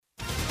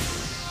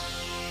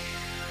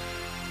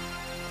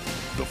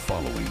The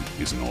following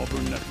is an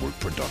Auburn Network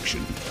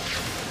production.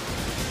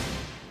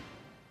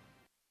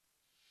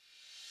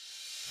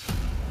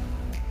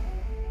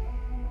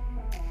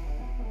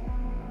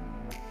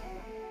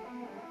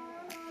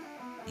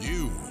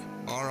 You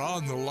are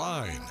on the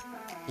line.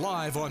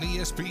 Live on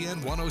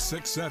ESPN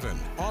 1067,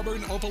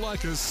 Auburn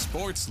Opelika's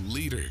sports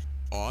leader.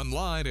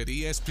 Online at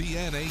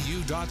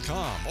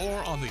espnau.com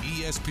or on the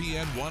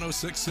ESPN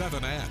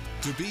 1067 app.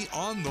 To be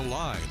on the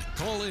line,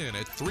 call in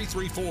at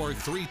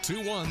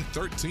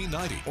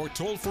 334-321-1390 or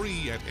toll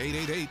free at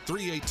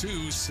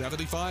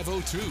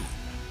 888-382-7502.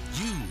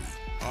 You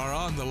are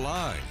on the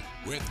line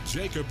with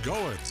Jacob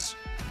Goins.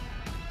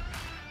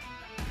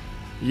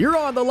 You're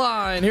on the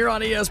line here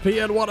on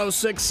ESPN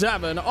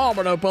 1067,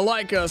 Auburn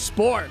Opelika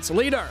sports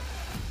leader.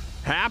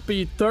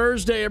 Happy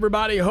Thursday,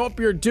 everybody. Hope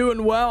you're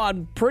doing well.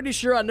 I'm pretty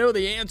sure I know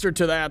the answer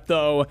to that,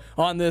 though,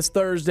 on this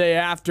Thursday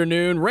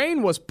afternoon.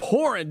 Rain was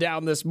pouring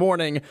down this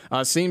morning.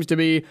 Seems to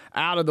be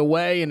out of the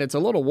way, and it's a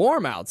little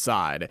warm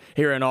outside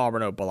here in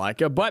Auburn,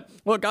 Opelika. But,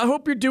 look, I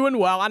hope you're doing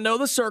well. I know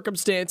the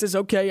circumstances.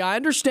 Okay, I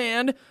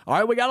understand. All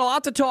right, we got a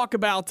lot to talk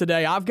about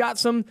today. I've got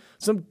some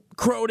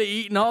crow to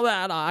eat and all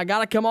that. I got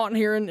to come on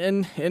here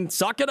and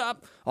suck it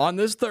up on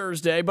this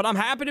Thursday, but I'm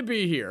happy to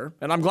be here,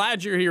 and I'm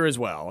glad you're here as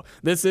well.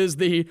 This is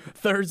the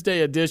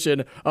Thursday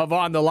edition of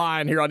On the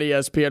Line here on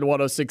ESPN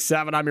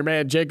 1067. I'm your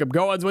man, Jacob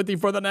Goins, with you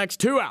for the next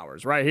 2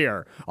 hours right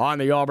here on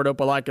the Auburn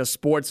Opelika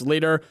Sports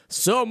Leader.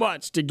 So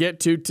much to get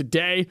to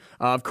today.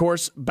 Of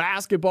course,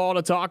 basketball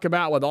to talk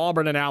about with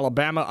Auburn and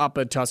Alabama up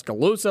in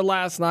Tuscaloosa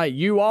last night.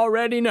 You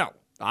already know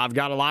I've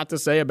got a lot to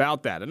say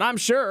about that, and I'm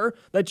sure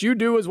that you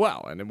do as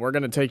well. And we're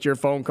going to take your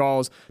phone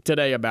calls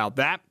today about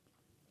that.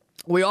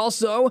 We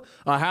also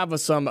have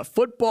some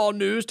football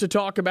news to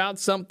talk about,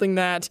 something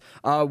that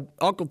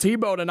Uncle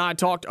T-Bone and I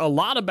talked a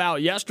lot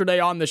about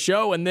yesterday on the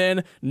show, and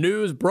then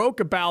news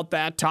broke about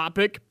that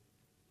topic.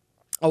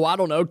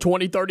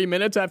 20, 30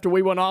 minutes after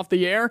we went off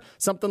the air,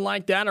 something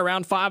like that,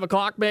 around 5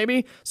 o'clock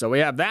maybe. So we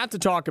have that to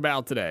talk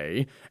about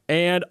today.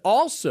 And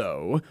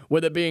also,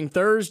 with it being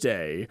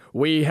Thursday,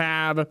 we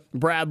have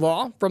Brad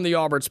Law from the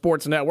Auburn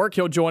Sports Network.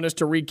 He'll join us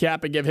to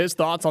recap and give his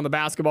thoughts on the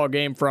basketball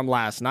game from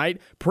last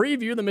night,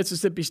 preview the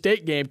Mississippi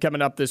State game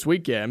coming up this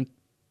weekend.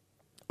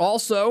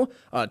 Also,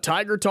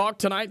 Tiger Talk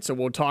tonight, so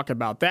we'll talk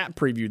about that,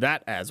 preview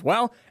that as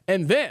well.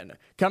 And then,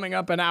 coming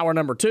up in hour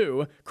number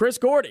 2, Chris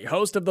Gordy,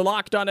 host of the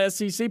Locked On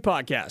SEC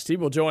podcast. He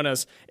will join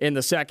us in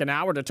the second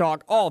hour to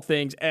talk all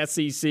things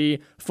SEC,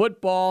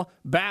 football,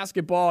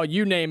 basketball,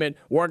 you name it.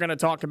 We're going to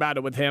talk about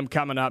it with him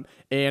coming up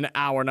in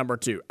hour number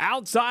 2.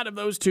 Outside of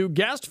those two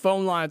guests,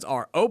 phone lines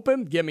are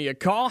open. Give me a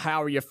call.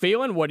 How are you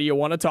feeling? What do you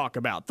want to talk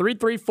about?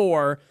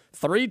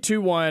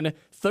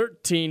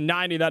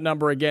 334-321-1390. That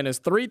number again is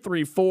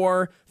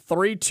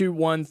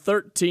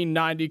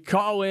 334-321-1390.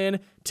 Call in.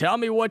 Tell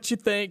me what you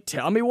think.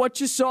 Tell me what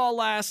you saw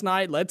last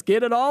night. Let's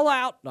get it all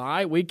out. All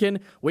right, we can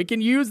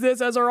use this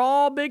as our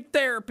all big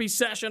therapy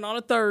session on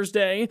a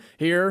Thursday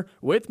here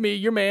with me,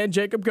 your man,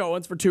 Jacob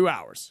Goins, for 2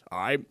 hours. All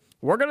right,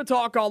 we're going to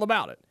talk all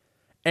about it.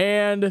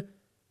 And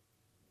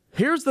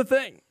here's the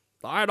thing.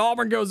 All right,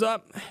 Auburn goes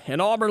up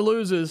and Auburn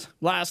loses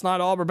last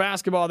night. Auburn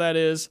basketball, that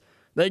is.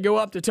 They go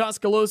up to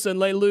Tuscaloosa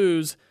and they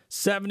lose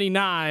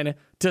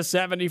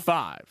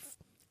 79-75.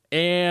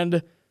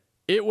 And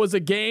it was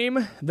a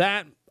game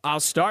that, I'll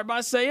start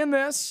by saying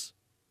this,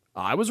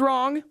 I was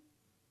wrong.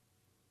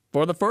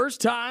 For the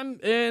first time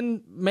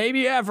in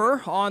maybe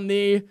ever on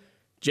the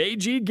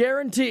JG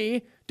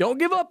guarantee. Don't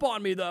give up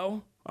on me,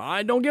 though. All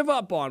right, don't give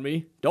up on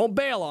me. Don't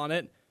bail on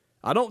it.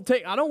 I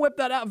don't whip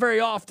that out very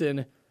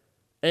often.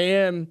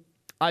 And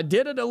I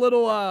did it a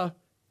little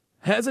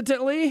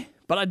hesitantly,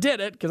 but I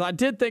did it because I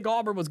did think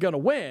Auburn was going to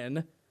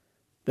win.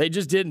 They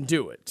just didn't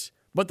do it.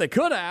 But they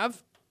could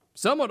have.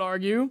 Some would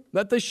argue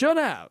that they should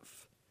have.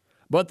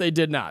 But they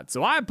did not.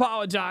 So I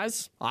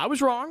apologize. I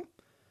was wrong.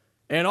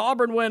 And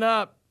Auburn went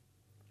up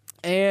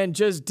and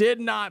just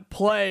did not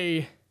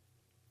play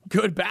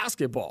good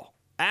basketball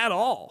at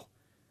all.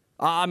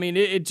 I mean,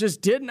 it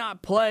just did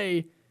not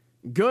play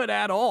good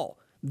at all.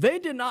 They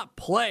did not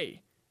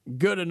play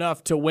good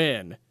enough to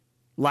win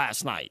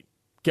last night.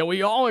 Can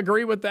we all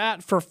agree with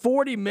that? For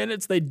 40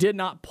 minutes, they did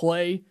not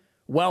play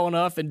well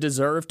enough and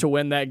deserve to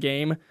win that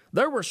game.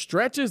 There were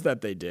stretches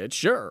that they did,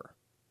 sure.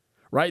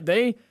 Right?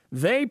 They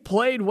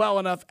played well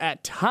enough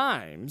at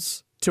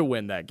times to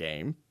win that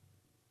game.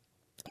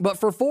 But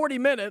for 40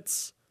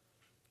 minutes,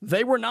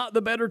 they were not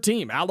the better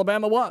team.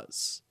 Alabama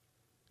was.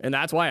 And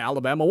that's why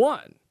Alabama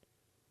won.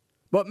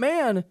 But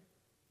man,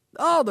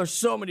 there's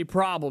so many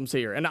problems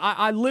here. And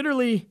I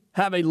literally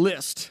have a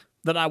list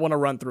that I want to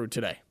run through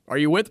today. Are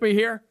you with me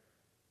here?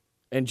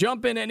 And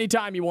jump in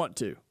anytime you want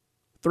to.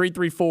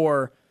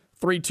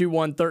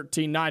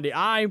 334-321-1390.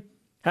 I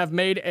have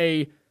made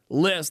a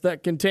list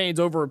that contains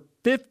over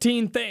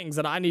 15 things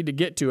that I need to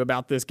get to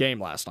about this game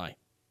last night.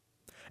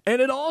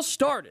 And it all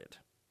started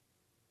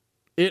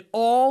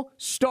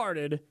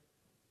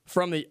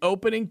from the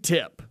opening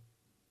tip.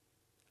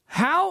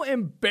 How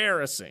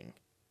embarrassing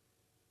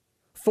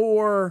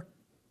for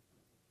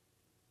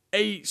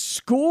a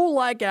school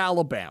like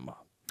Alabama,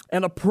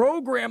 and a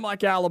program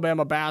like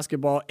Alabama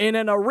basketball in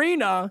an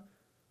arena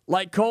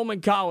like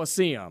Coleman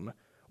Coliseum,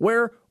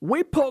 where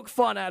we poke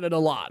fun at it a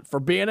lot for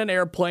being an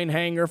airplane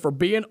hangar, for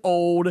being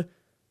old,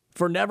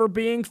 for never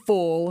being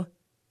full,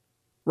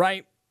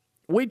 right?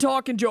 We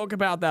talk and joke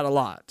about that a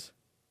lot.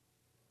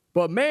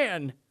 But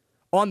man,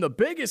 on the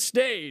biggest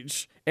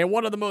stage and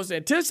one of the most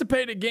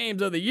anticipated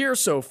games of the year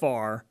so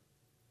far,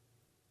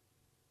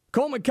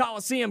 Coleman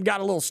Coliseum got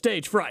a little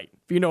stage fright,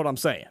 if you know what I'm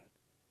saying.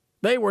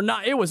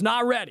 It was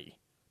not ready.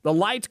 The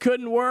lights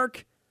couldn't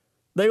work.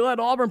 They let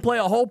Auburn play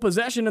a whole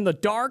possession in the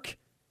dark.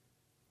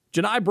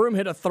 Johni Broome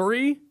hit a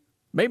three.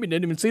 Maybe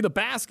didn't even see the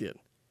basket.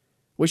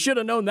 We should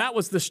have known that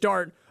was the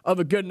start of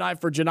a good night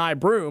for Johni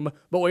Broome,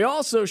 but we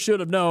also should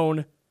have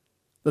known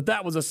that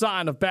that was a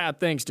sign of bad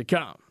things to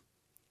come.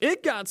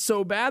 It got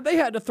so bad they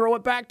had to throw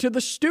it back to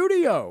the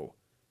studio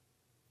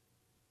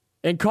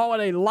and call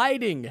it a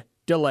lighting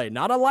delay.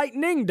 Not a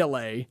lightning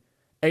delay,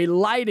 a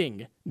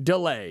lighting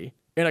delay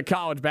in a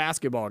college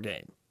basketball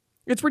game.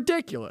 It's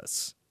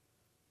ridiculous.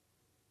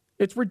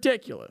 It's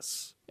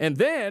ridiculous. And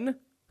then, a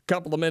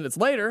couple of minutes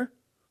later,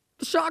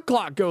 the shot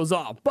clock goes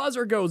off.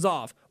 Buzzer goes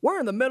off. We're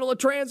in the middle of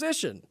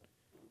transition.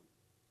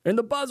 And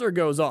the buzzer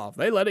goes off.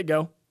 They let it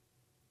go.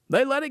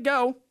 They let it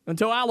go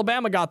until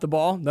Alabama got the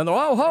ball. Then they're,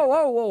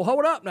 whoa,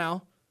 hold up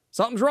now.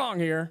 Something's wrong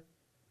here.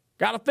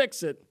 Got to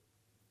fix it.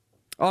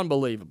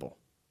 Unbelievable.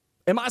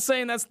 Am I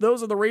saying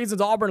those are the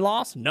reasons Auburn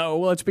lost? No,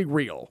 let's be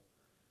real.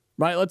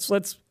 Right?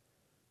 Let's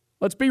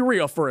be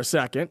real for a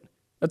second.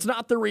 That's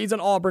not the reason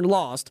Auburn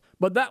lost,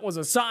 but that was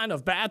a sign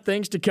of bad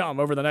things to come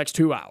over the next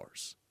 2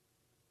 hours.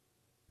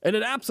 And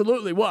it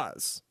absolutely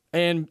was.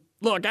 And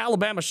look,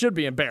 Alabama should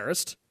be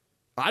embarrassed.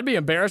 I'd be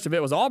embarrassed if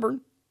it was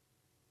Auburn.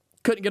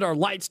 Couldn't get our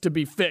lights to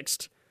be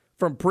fixed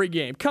from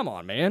pregame. Come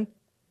on, man.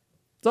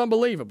 It's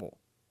unbelievable.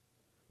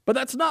 But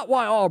that's not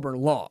why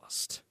Auburn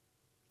lost.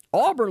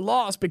 Auburn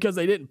lost because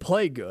they didn't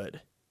play good.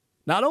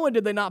 Not only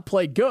did they not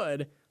play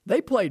good, they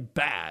played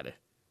bad.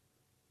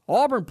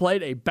 Auburn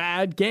played a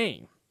bad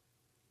game.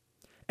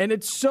 And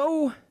it's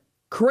so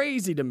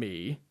crazy to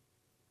me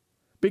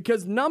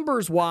because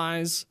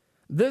numbers-wise,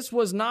 this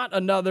was not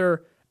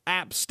another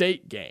App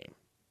State game.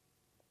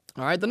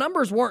 All right, the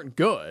numbers weren't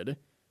good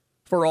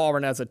for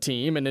Auburn as a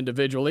team and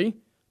individually.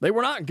 They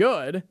were not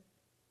good,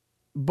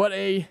 but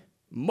a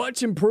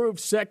much improved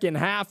second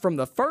half from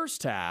the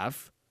first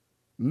half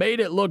made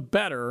it look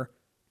better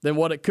than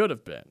what it could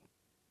have been.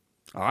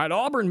 All right,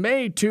 Auburn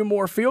made 2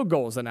 more field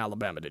goals than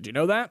Alabama. Did you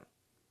know that?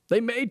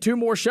 They made 2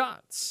 more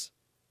shots.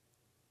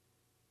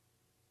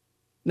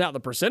 Now,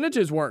 the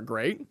percentages weren't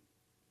great.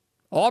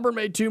 Auburn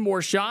made 2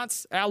 more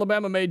shots.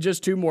 Alabama made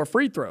just 2 more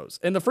free throws.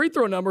 And the free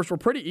throw numbers were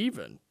pretty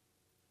even.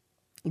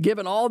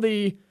 Given all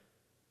the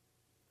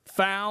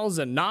fouls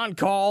and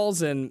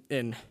non-calls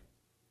and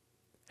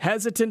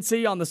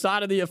hesitancy on the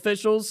side of the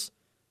officials,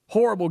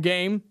 horrible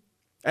game,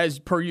 as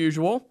per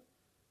usual.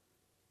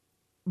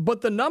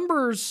 But the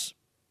numbers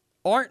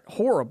aren't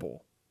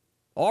horrible.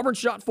 Auburn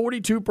shot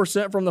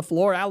 42% from the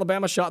floor.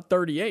 Alabama shot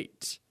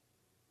 38%.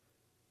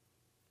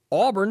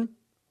 Auburn,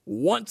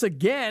 once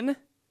again,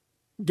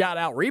 got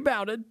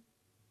out-rebounded,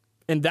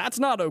 and that's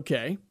not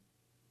okay.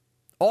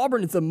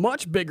 Auburn is a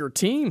much bigger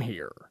team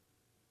here.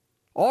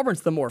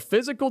 Auburn's the more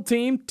physical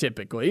team,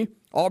 typically.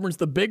 Auburn's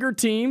the bigger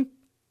team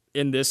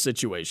in this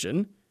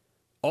situation.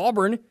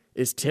 Auburn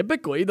is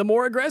typically the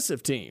more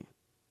aggressive team.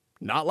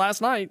 Not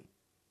last night.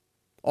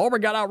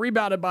 Auburn got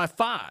out-rebounded by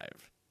 5.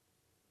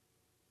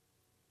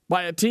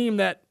 By a team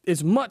that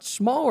is much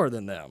smaller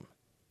than them.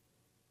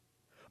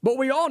 But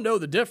we all know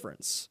the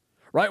difference,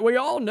 right? We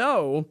all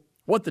know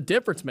what the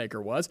difference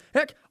maker was.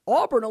 Heck,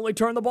 Auburn only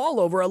turned the ball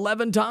over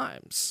 11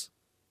 times.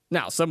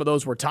 Now, some of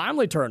those were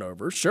timely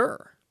turnovers,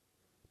 sure.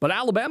 But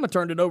Alabama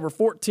turned it over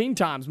 14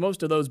 times,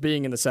 most of those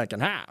being in the second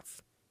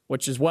half,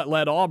 which is what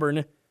led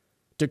Auburn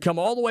to come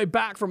all the way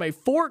back from a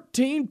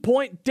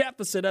 14-point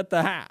deficit at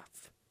the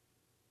half.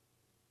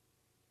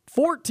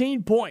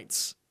 14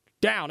 points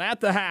down at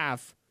the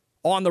half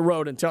on the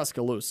road in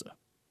Tuscaloosa.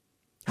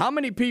 How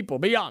many people,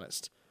 be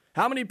honest,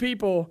 how many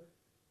people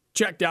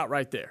checked out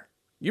right there?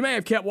 You may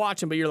have kept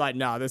watching, but you're like,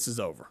 nah, this is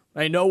over.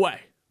 Ain't no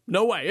way.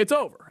 No way. It's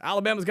over.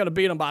 Alabama's going to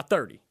beat them by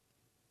 30.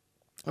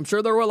 I'm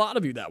sure there were a lot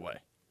of you that way.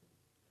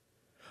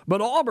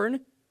 But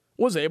Auburn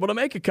was able to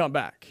make a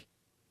comeback.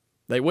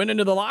 They went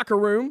into the locker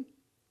room.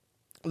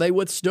 They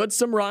withstood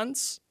some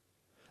runs.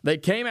 They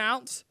came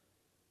out,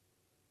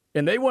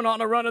 and they went on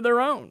a run of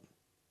their own.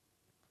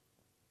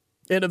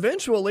 And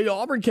eventually,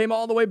 Auburn came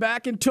all the way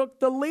back and took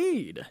the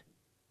lead.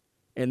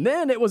 And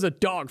then it was a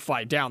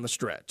dogfight down the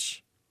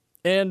stretch.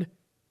 And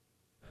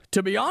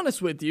to be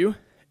honest with you,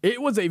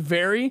 it was a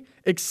very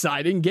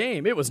exciting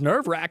game. It was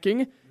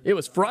nerve-wracking. It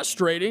was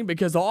frustrating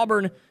because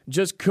Auburn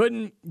just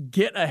couldn't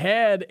get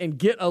ahead and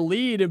get a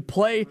lead and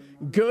play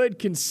good,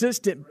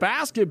 consistent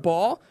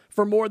basketball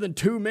for more than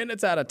 2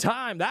 minutes at a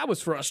time. That was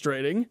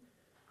frustrating.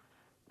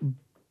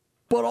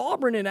 But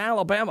Auburn and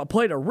Alabama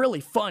played a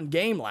really fun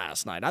game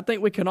last night. I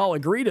think we can all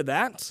agree to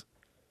that.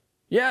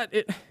 Yeah,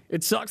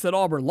 it sucks that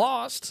Auburn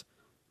lost.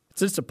 It's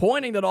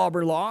disappointing that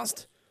Auburn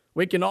lost.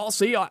 We can all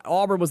see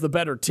Auburn was the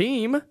better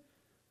team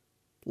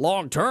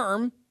long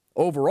term,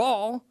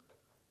 overall,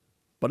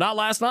 but not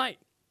last night.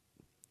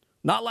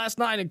 Not last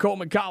night in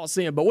Coleman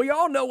Coliseum, but we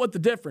all know what the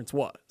difference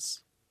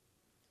was.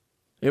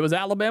 It was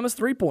Alabama's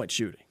three-point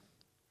shooting.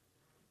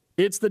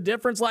 It's the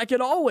difference like it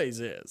always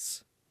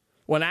is.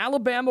 When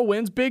Alabama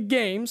wins big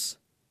games,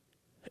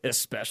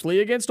 especially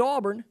against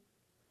Auburn,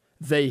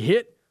 they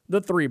hit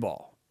the three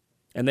ball.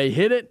 And they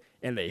hit it,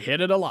 and they hit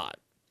it a lot.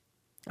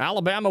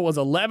 Alabama was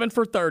 11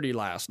 for 30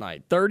 last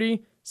night,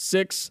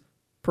 36%,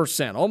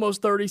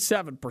 almost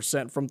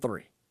 37% from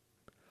three.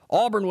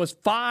 Auburn was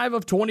 5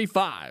 of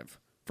 25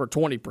 for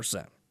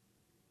 20%.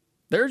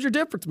 There's your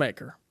difference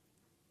maker.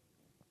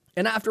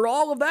 And after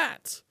all of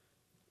that,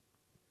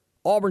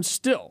 Auburn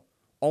still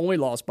only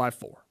lost by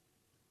 4.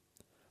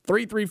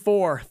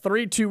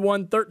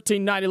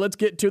 334-321-1390. Let's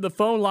get to the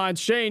phone line.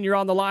 Shane, you're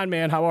on the line,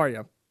 man. How are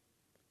you?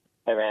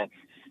 Hey, man.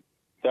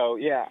 So,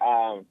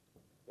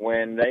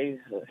 when they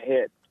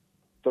hit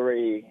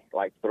three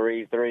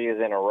threes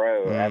in a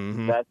row,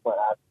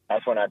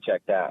 that's when I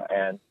checked out.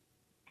 And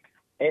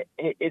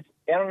it's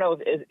I don't know,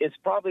 it's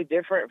probably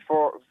different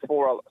for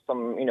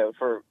some,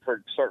 for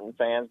certain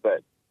fans,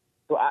 but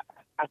so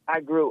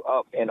I grew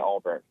up in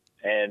Auburn,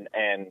 and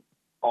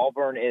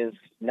Auburn is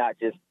not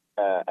just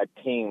a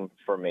team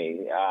for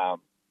me.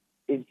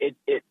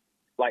 It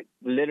like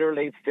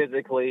literally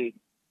physically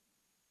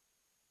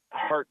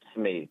hurts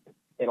me,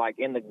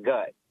 in the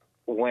gut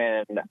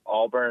when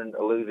Auburn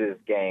loses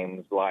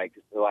games like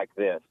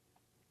this,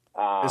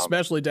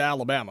 especially to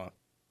Alabama.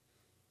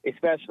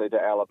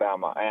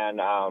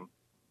 And I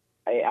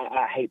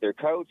hate their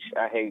coach.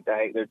 I hate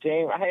their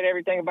team. I hate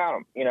everything about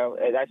them.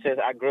 That's just,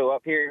 I grew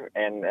up here,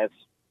 and that's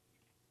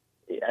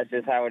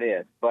just how it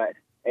is. But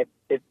it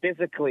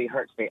physically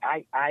hurts me.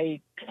 I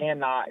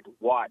cannot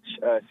watch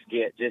us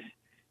get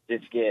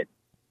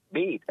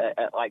beat.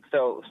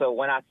 So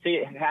when I see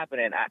it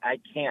happening, I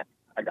can't.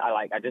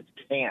 I just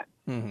can't.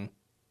 Mm-hmm.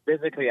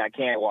 Physically, I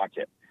can't watch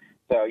it.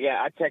 So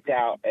I checked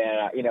out,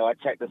 and I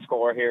checked the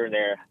score here and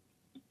there,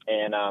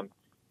 and I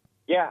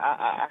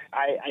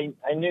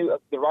knew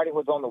the writing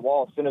was on the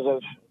wall as soon as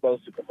those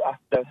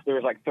there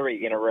was like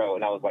three in a row,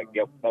 and I was like,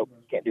 yep, nope,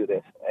 can't do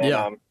this.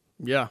 And,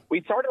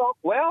 we started off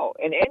well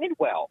and ended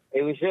well.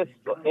 It was just,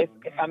 like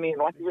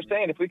you were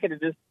saying, if we could have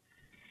just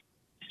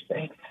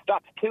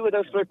stopped 2 of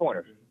those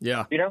 3-pointers.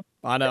 Yeah.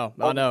 I know.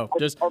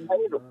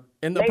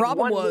 And the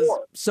problem was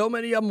so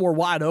many of them were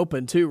wide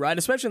open too, right?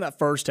 Especially in that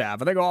first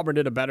half. I think Auburn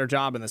did a better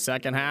job in the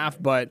second half,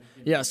 but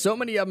so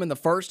many of them in the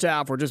first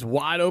half were just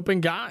wide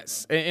open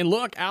guys. And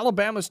look,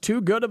 Alabama's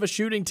too good of a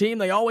shooting team.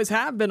 They always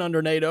have been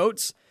under Nate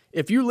Oates.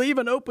 If you leave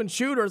an open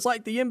shooter, it's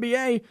like the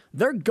NBA,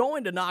 they're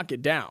going to knock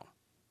it down.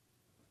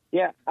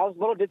 Yeah, I was a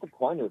little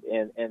disappointed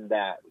in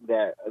that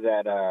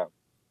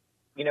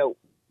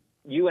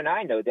you and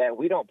I know that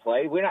we don't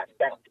play. We're not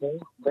stacked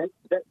teams. They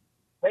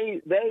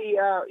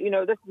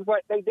this is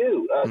what they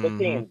do. The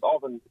team, all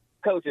the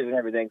coaches and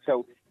everything.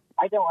 So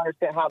I don't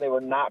understand how they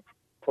were not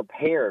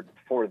prepared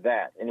for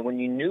that. And when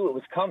you knew it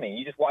was coming,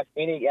 you just watch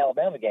any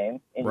Alabama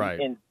game,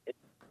 and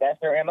that's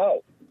their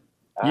MO.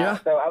 So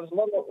I was a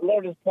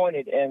little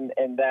disappointed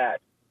in that.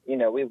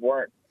 We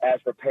weren't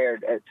as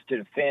prepared to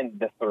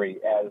defend the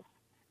three as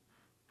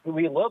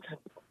we looked.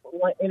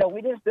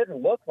 We just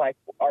didn't look like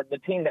the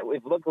team that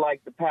we've looked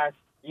like the past.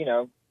 I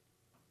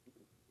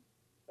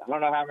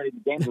don't know how many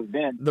games we've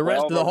been.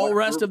 The whole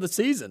rest of the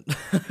season.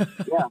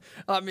 Yeah.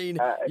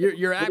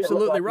 You're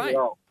absolutely right.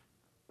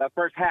 The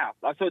first half.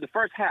 So the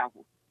first half,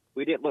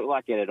 we didn't look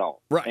like it at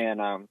all. Right. And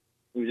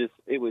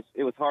it was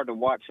hard to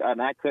watch, and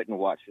I couldn't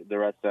watch the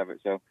rest of it.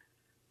 So,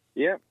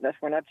 that's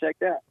when I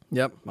checked out.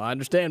 Yep, I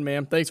understand,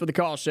 man. Thanks for the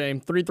call,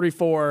 Shane.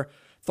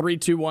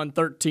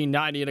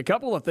 334-321-1390. And a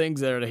couple of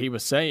things there that he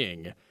was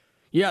saying.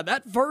 Yeah,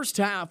 that first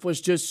half was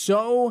just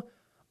so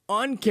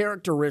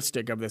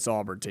uncharacteristic of this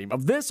Auburn team.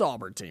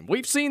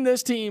 We've seen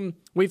this team,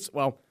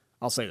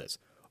 I'll say this.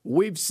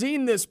 We've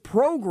seen this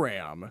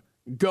program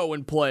go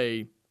and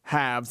play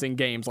halves in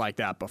games like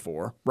that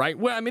before, right?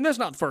 Well, that's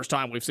not the first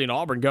time we've seen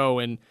Auburn go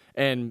and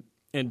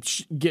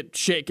get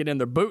shaken in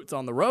their boots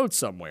on the road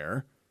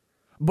somewhere.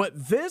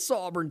 But this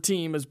Auburn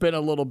team has been a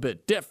little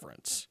bit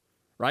different.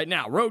 Right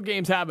now, road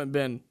games haven't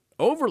been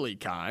overly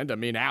kind.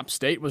 App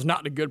State was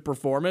not a good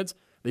performance.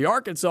 The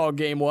Arkansas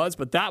game was,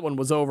 but that one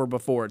was over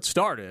before it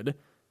started.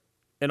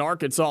 And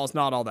Arkansas is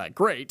not all that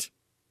great.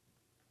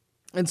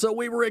 And so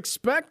we were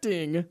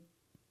expecting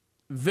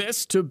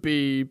this to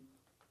be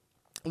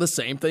the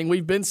same thing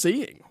we've been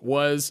seeing,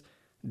 was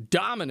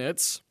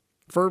dominance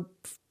for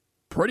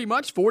pretty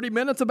much 40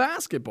 minutes of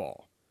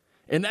basketball.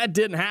 And that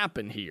didn't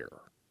happen here.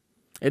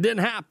 It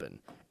didn't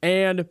happen.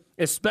 And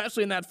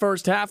especially in that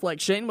first half, like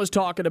Shane was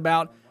talking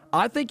about,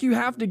 I think you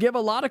have to give a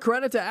lot of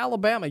credit to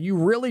Alabama. You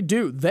really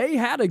do. They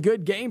had a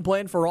good game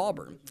plan for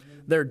Auburn.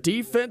 Their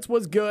defense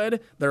was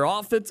good. Their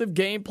offensive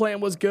game plan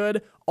was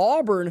good.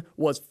 Auburn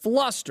was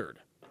flustered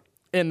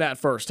in that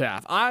first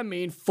half.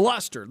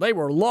 Flustered. They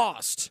were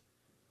lost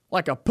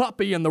like a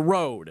puppy in the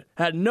road.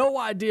 Had no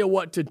idea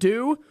what to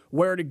do,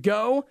 where to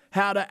go,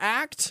 how to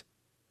act,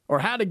 or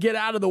how to get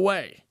out of the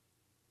way.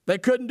 They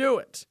couldn't do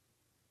it.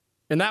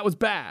 And that was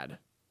bad.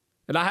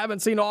 And I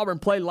haven't seen Auburn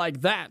play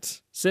like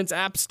that since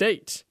App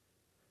State.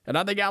 And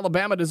I think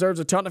Alabama deserves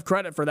a ton of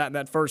credit for that in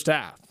that first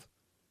half.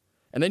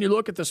 And then you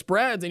look at the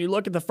spreads and you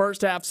look at the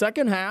first half,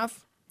 second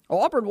half.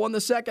 Auburn won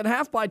the second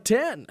half by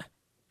 10.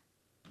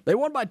 They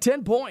won by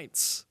 10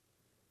 points.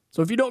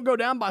 So if you don't go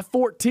down by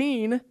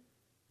 14,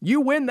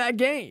 you win that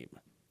game.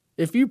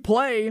 If you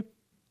play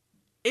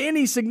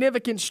any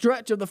significant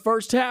stretch of the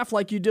first half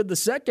like you did the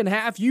second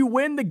half, you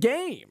win the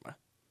game.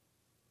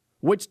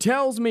 Which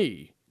tells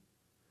me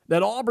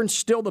that Auburn's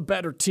still the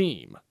better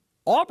team.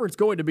 Auburn's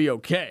going to be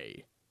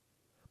okay.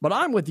 But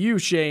I'm with you,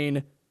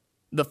 Shane.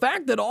 The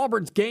fact that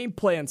Auburn's game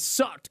plan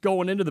sucked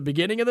going into the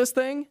beginning of this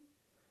thing,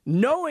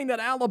 knowing that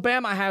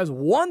Alabama has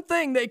one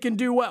thing they can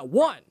do well.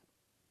 One,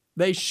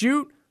 they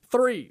shoot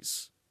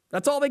threes.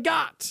 That's all they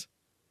got.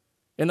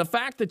 And the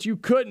fact that you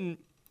couldn't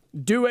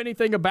do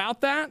anything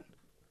about that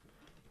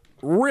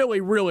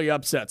really, really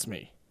upsets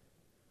me.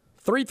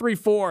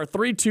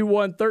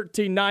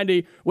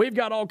 334-321-1390. We've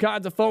got all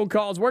kinds of phone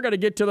calls. We're going to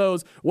get to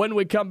those when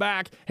we come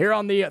back here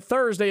on the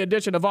Thursday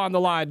edition of On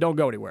the Line. Don't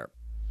go anywhere.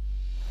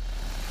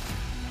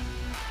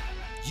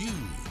 You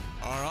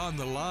are on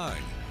the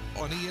line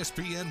on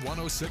ESPN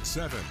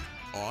 1067,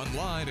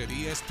 online at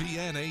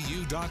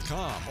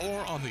espnau.com,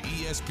 or on the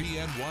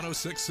ESPN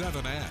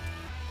 1067 app.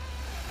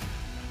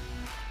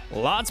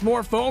 Lots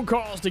more phone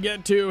calls to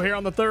get to here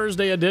on the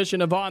Thursday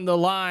edition of On the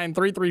Line,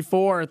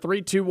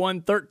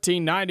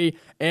 334-321-1390.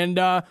 And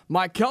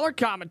my color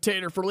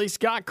commentator for Lee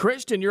Scott,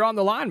 Christian, you're on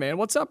the line, man.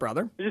 What's up,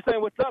 brother? Just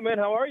saying, what's up, man?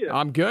 How are you?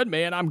 I'm good,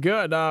 man. I'm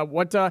good.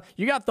 What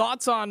you got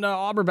thoughts on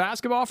Auburn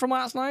basketball from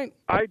last night?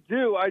 I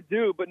do,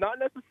 but not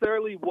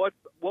necessarily what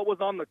was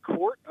on the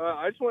court.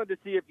 I just wanted to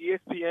see if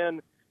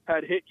ESPN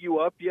had hit you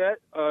up yet,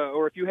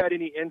 or if you had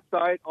any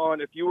insight on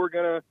if you were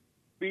going to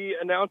be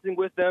announcing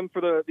with them for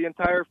the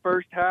entire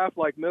first half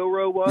like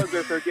Milroe was,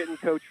 or if they're getting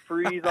Coach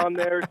Freeze on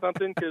there or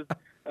something, because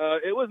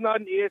it was not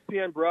an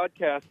ESPN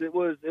broadcast. It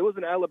was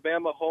an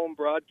Alabama home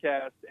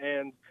broadcast,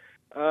 and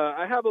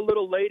I have a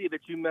little lady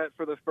that you met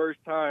for the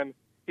first time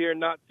here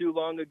not too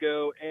long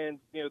ago, and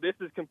this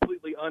is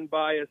completely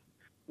unbiased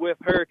with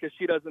her because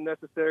she doesn't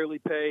necessarily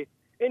pay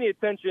any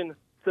attention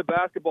to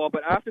basketball.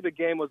 But after the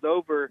game was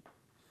over,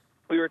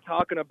 we were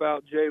talking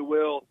about Jay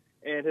Will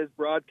and his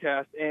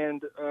broadcast,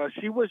 and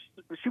she was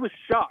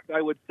shocked,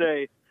 I would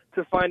say,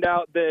 to find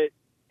out that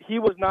he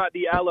was not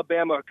the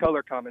Alabama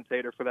color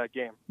commentator for that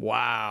game.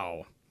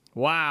 Wow.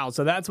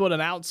 So that's what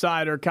an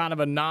outsider, kind of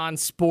a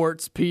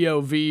non-sports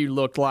POV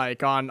looked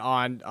like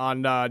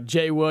on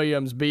Jay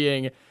Williams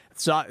being.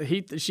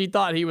 She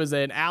thought he was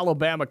an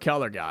Alabama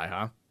color guy,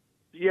 huh?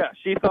 Yeah,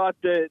 she thought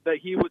that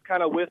he was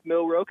kind of with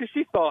Milroe because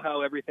she saw how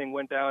everything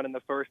went down in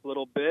the first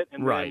little bit,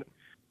 and right.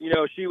 Then,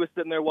 she was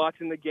sitting there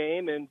watching the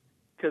game, and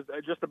because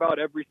just about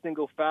every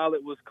single foul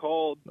that was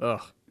called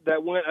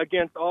that went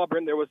against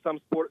Auburn, there was some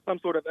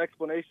sort of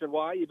explanation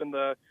why. Even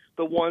the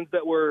ones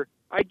that were,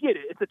 I get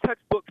it, it's a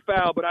textbook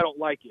foul, but I don't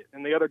like it.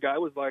 And the other guy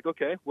was like,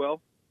 okay,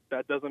 well,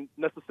 that doesn't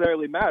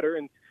necessarily matter.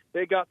 And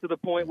they got to the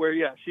point where,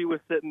 she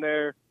was sitting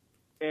there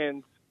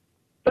and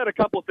said a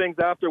couple things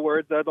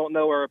afterwards that I don't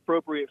know are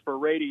appropriate for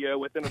radio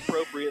with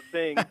inappropriate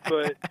things,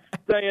 but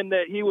saying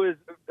that he was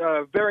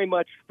very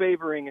much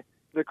favoring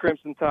the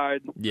Crimson Tide.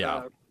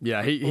 Last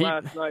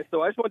night.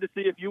 So I just wanted to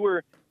see if you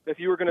were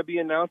going to be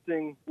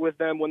announcing with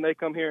them when they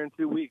come here in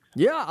 2 weeks.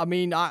 Yeah, I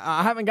mean,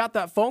 I haven't got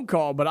that phone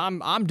call, but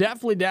I'm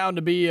definitely down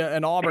to be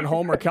an Auburn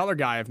homer color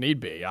guy if need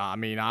be. I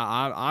mean,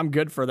 I'm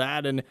good for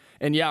that. And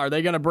yeah, are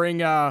they going to bring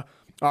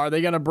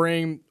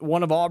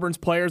one of Auburn's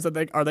players are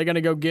they going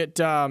to go get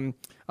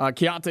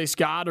Keontae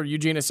Scott or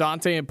Eugene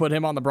Asante and put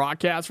him on the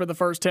broadcast for the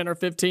first 10 or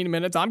 15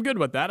 minutes? I'm good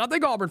with that. I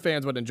think Auburn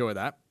fans would enjoy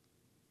that.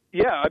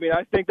 Yeah, I mean,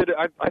 I think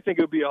it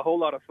would be a whole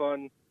lot of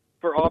fun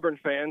for Auburn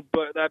fans.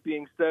 But that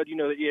being said, the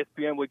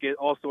ESPN would get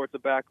all sorts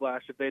of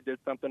backlash if they did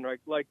something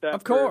like that.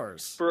 Of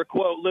course, for a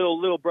quote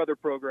little brother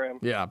program.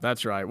 Yeah,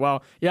 that's right.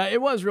 Well, yeah, it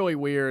was really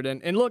weird.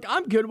 And look,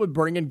 I'm good with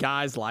bringing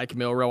guys like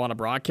Milroe on a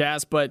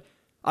broadcast, but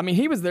I mean,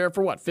 he was there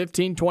for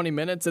 15, 20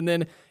 minutes, and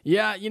then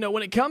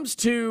when it comes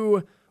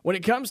to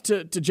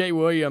Jay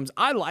Williams,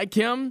 I like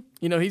him.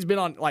 He's been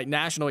on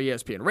national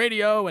ESPN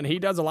radio, and he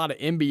does a lot of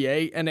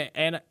NBA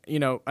and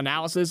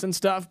analysis and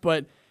stuff.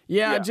 But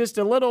just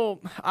a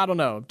little, I don't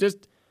know.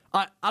 Just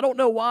I don't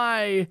know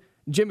why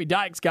Jimmy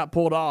Dykes got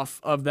pulled off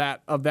of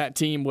that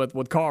team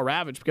with Carl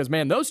Ravitch, because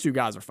man, those two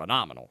guys are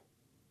phenomenal.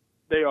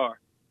 They are.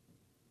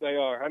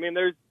 I mean,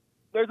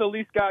 there's a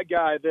Lee Scott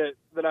guy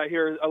that I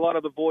hear a lot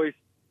of the voice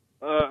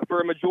for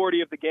a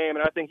majority of the game,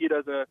 and I think he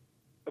does a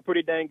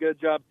pretty dang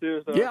good job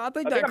too. So yeah, I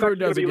think that crew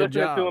does a good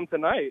job. To him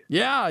tonight.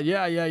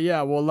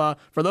 Yeah. Well,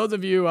 for those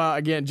of you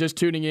again just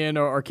tuning in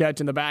or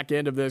catching the back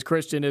end of this,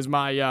 Christian is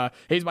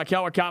he's my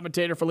color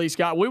commentator for Lee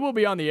Scott. We will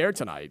be on the air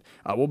tonight.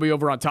 We'll be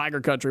over on Tiger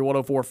Country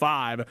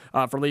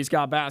 104.5 for Lee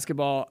Scott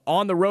basketball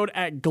on the road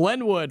at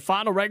Glenwood.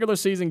 Final regular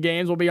season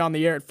games will be on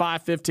the air at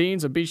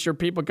 5:15. So be sure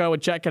people go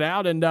and check it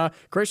out. And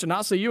Christian,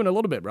 I'll see you in a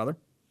little bit, brother.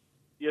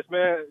 Yes,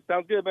 man.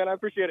 Sounds good, man. I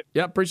appreciate it.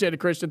 Yep, appreciate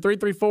it, Christian.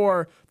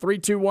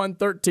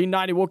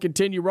 334-321-1390. We'll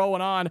continue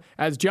rolling on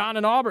as John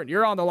in Auburn.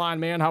 You're on the line,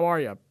 man. How are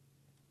you?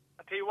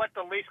 I tell you what,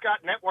 the Lee Scott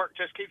Network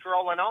just keeps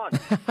rolling on.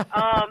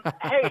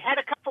 Hey, had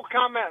a couple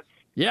comments.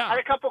 Yeah.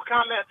 Had a couple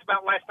comments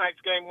about last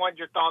night's game.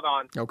 What's your thought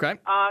on? Okay.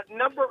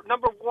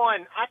 Number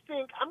one, I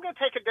think I'm going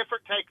to take a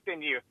different take than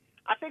you.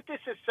 I think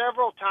this is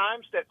several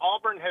times that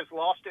Auburn has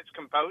lost its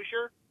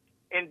composure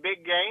in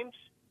big games.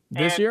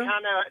 This year?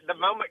 Kind of the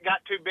moment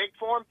got too big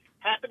for them.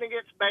 Happened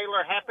against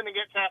Baylor, happened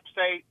against App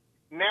State.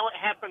 Now it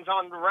happens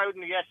on the road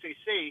in the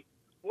SEC.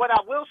 What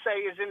I will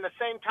say is in the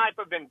same type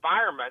of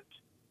environment,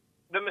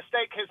 the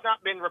mistake has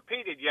not been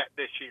repeated yet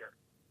this year.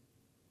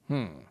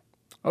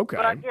 Okay.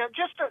 But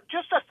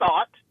just a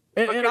thought.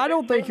 And I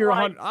don't think you're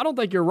I don't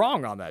think you're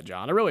wrong on that,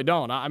 John. I really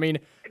don't. I mean,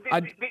 the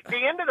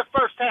end of the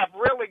first half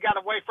really got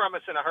away from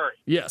us in a hurry.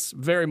 Yes,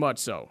 very much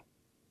so.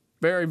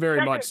 Very,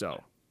 very much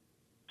so.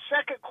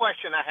 Second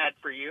question I had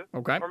for you,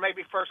 okay, or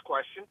maybe first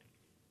question,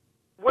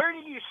 where do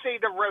you see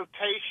the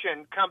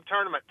rotation come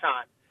tournament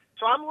time?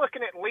 So I'm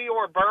looking at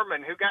Leor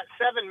Berman, who got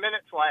 7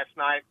 minutes last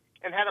night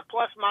and had a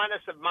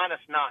plus-minus of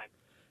 -9.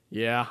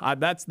 Yeah,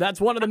 that's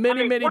one of the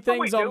many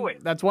things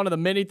that's one of the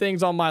many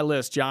things on my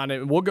list, John.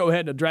 And we'll go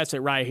ahead and address it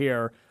right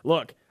here.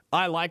 Look,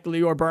 I like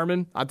Leor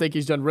Berman. I think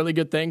he's done really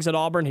good things at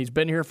Auburn. He's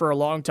been here for a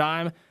long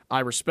time.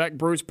 I respect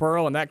Bruce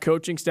Pearl and that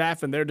coaching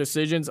staff and their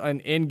decisions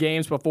in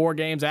games, before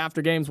games,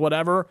 after games,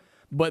 whatever.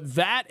 But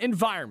that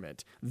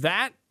environment,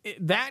 that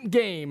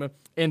game,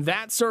 in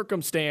that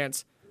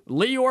circumstance,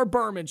 Leor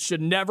Berman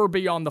should never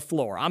be on the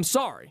floor. I'm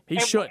sorry. He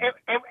shouldn't.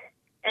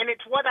 And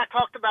it's what I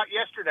talked about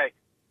yesterday.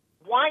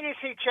 Why is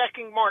he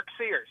checking Mark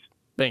Sears?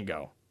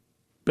 Bingo.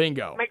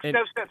 Makes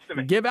no sense to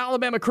me. Give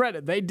Alabama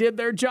credit. They did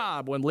their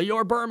job. When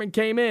Leor Berman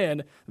came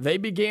in, they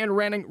began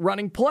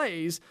running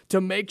plays to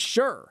make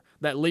sure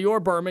that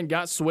Leor Berman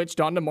got switched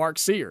onto Mark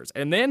Sears.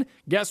 And then,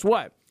 guess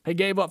what? He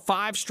gave up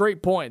 5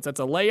 straight points. That's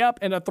a layup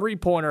and a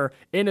three-pointer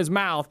in his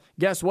mouth.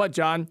 Guess what,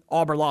 John?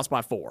 Auburn lost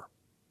by 4.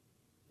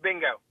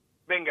 Bingo.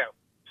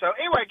 So,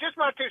 anyway, just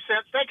my 2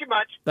 cents. Thank you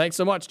much. Thanks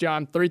so much,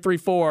 John.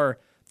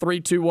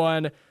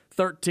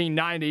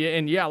 334-321-1390.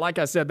 And, yeah, like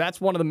I said,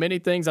 that's one of the many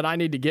things that I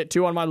need to get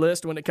to on my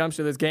list when it comes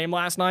to this game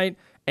last night.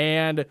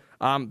 And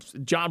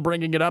John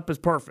bringing it up is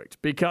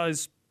perfect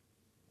because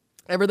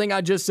everything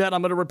I just said,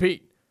 I'm going to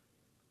repeat.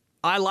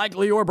 I like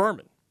Leor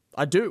Berman.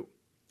 I do.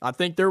 I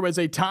think there was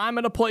a time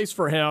and a place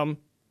for him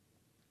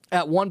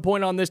at one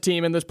point on this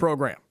team in this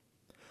program.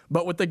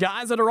 But with the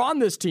guys that are on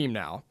this team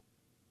now,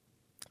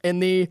 in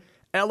the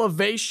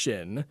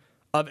elevation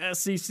of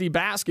SEC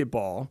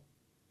basketball,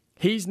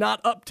 he's not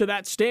up to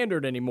that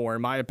standard anymore,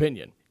 in my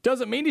opinion.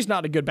 Doesn't mean he's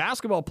not a good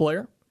basketball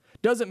player.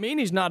 Doesn't mean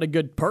he's not a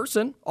good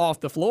person off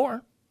the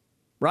floor,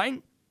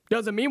 right?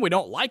 Doesn't mean we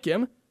don't like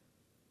him.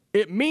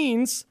 It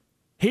means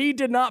he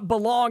did not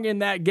belong in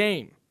that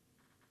game.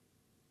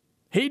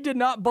 He did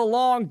not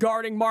belong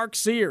guarding Mark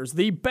Sears,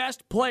 the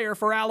best player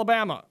for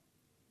Alabama,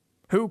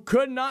 who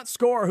could not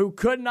score, who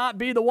could not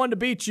be the one to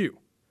beat you.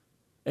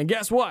 And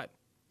guess what?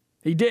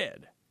 He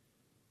did.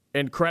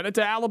 And credit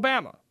to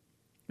Alabama.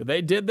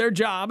 They did their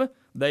job.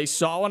 They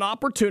saw an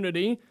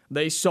opportunity.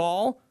 They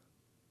saw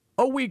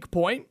a weak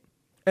point,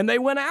 and they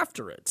went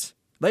after it.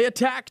 They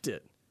attacked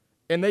it,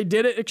 and they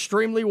did it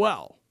extremely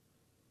well.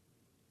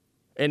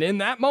 And in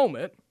that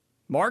moment,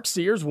 Mark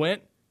Sears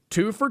went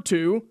 2 for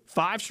 2,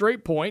 5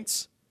 straight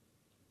points,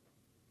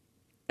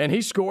 and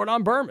he scored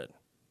on Berman.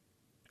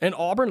 And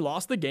Auburn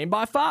lost the game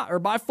by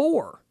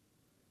 4.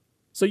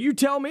 So you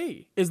tell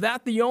me, is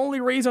that the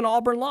only reason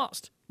Auburn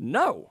lost?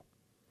 No.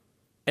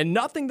 And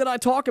nothing that I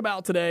talk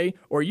about today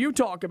or you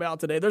talk about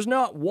today, there's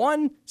not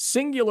one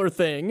singular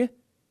thing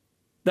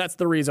that's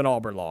the reason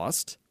Auburn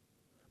lost.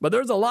 But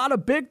there's a lot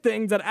of big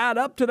things that add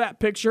up to that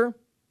picture.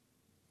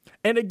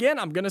 And again,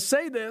 I'm going to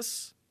say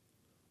this.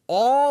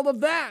 All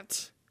of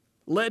that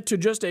led to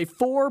just a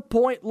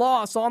 4-point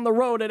loss on the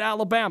road at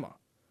Alabama,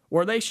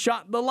 where they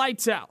shot the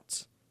lights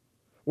out,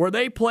 where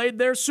they played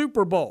their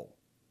Super Bowl,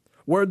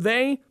 where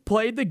they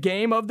played the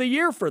game of the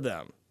year for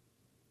them.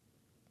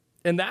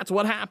 And that's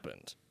what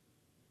happened.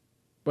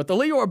 But the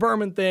Leor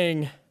Berman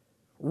thing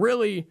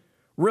really,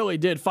 really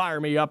did fire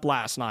me up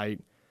last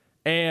night.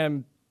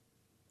 And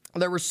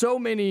there were so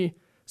many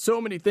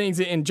things,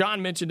 and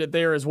John mentioned it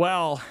there as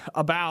well,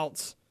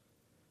 about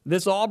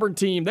this Auburn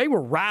team. They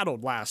were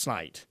rattled last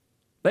night.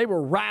 They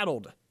were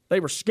rattled. They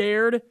were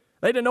scared.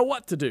 They didn't know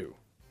what to do.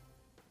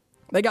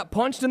 They got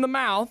punched in the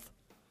mouth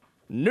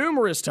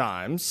numerous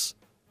times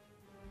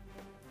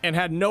and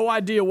had no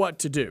idea what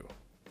to do.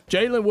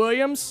 Jalen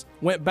Williams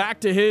went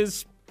back to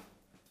his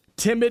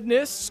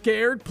timidness,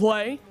 scared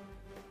play.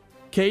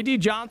 KD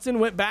Johnson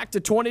went back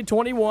to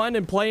 2021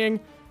 and playing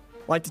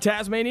like the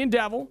Tasmanian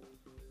Devil.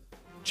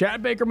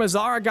 Chad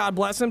Baker-Mazara, God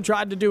bless him,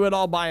 tried to do it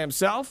all by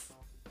himself.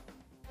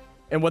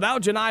 And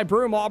without Janai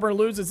Broome, Auburn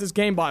loses this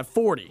game by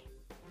 40.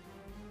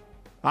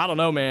 I don't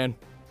know, man.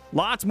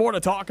 Lots more to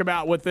talk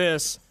about with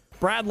this.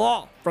 Brad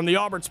Law from the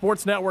Auburn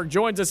Sports Network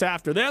joins us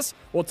after this.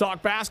 We'll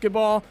talk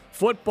basketball,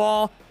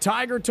 football,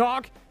 Tiger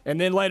talk, And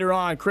then later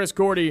on, Chris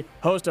Gordy,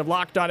 host of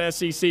Locked On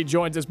SEC,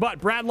 joins us. But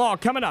Brad Law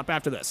coming up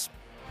after this.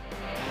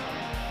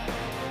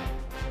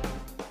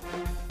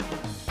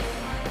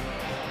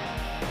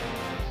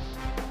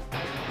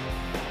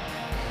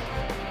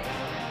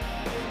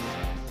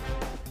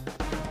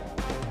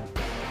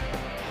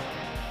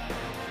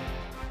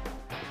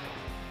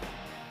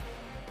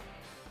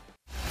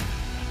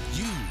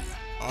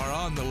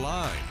 On the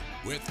Line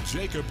with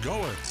Jacob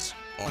Goins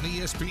on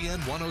ESPN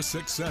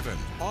 106.7,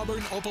 Auburn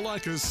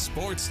Opelika's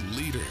sports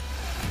leader.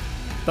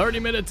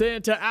 30 minutes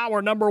into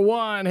hour number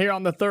 1 here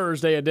on the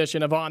Thursday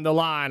edition of On the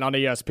Line on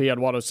ESPN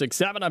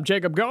 106.7. I'm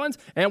Jacob Goins,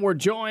 and we're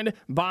joined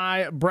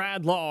by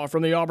Brad Law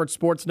from the Auburn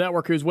Sports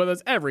Network, who's with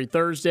us every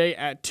Thursday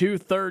at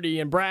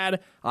 2:30. And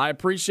Brad, I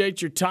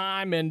appreciate your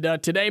time, and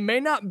today may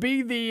not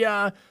be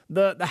the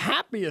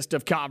happiest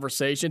of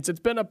conversations. It's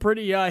been a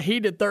pretty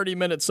heated 30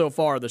 minutes so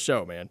far of the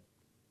show, man.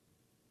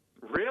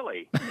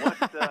 Really?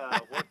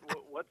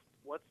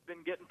 What's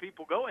been getting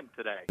people going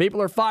today?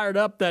 People are fired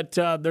up that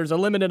there's a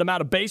limited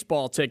amount of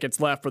baseball tickets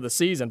left for the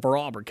season for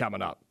Auburn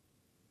coming up.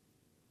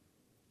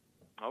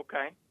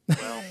 Okay.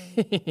 Well,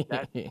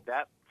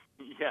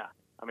 yeah.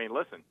 I mean,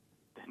 listen,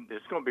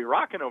 it's going to be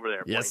rocking over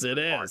there. Yes, it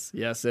is.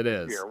 Yes, it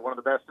is. Here, one of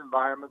the best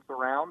environments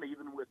around,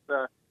 even with,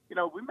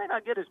 we may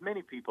not get as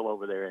many people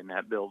over there in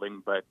that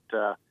building, but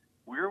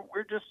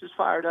we're just as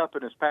fired up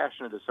and as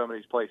passionate as some of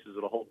these places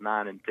that'll hold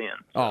 9 and 10.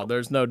 So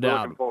there's no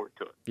doubt. Looking forward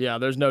to it. Yeah,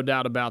 there's no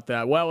doubt about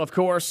that. Well, of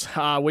course,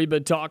 we've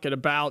been talking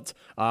about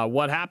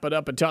what happened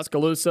up in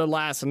Tuscaloosa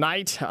last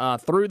night.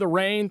 Through the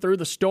rain, through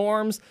the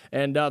storms,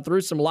 and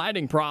through some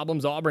lighting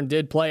problems, Auburn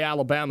did play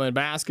Alabama in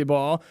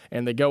basketball,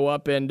 and they go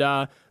up and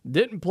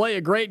didn't play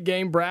a great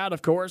game, Brad,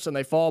 of course, and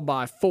they fall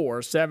by 4,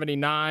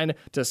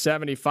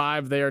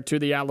 79-75 there to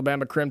the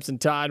Alabama Crimson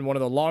Tide. One of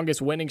the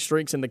longest winning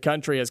streaks in the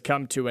country has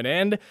come to an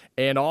end,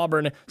 and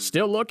Auburn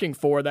still looking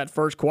for that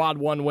first Quad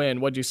 1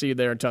 win. What'd you see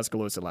there in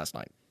Tuscaloosa last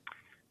night?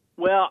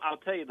 Well, I'll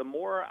tell you, the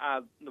more I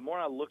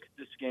look at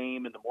this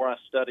game and the more I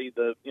study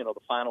the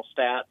final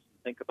stats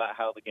and think about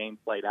how the game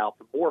played out,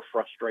 the more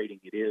frustrating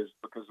it is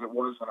because it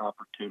was an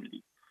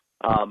opportunity.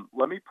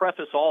 Let me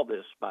preface all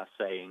this by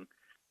saying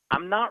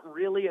I'm not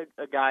really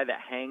a guy that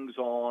hangs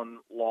on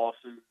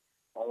losses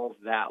all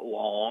that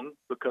long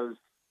because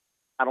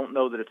I don't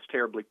know that it's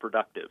terribly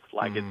productive.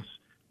 Like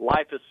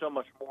life is so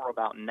much more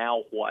about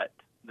now what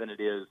than it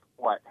is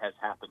what has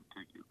happened to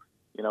you.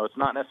 It's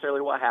not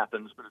necessarily what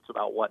happens, but it's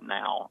about what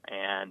now.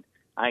 And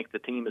I think the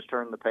team has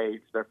turned the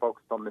page. They're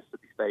focused on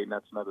Mississippi State, and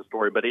that's another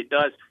story. But it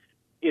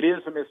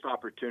is a missed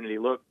opportunity.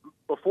 Look,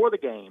 before the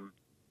game,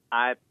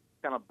 I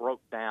kind of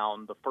broke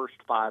down the first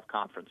 5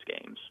 conference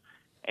games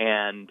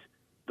and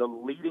the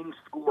leading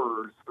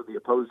scorers for the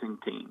opposing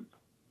teams.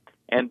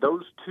 And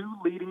those 2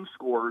 leading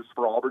scorers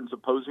for Auburn's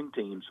opposing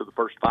teams, so the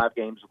first 5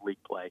 games of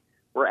league play,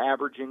 were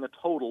averaging a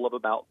total of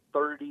about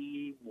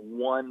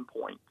 31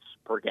 points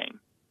per game.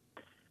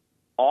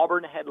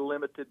 Auburn had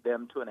limited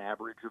them to an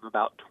average of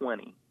about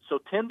 20, so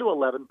 10 to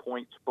 11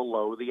 points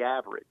below the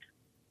average.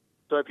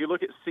 So if you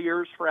look at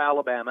Sears for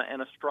Alabama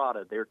and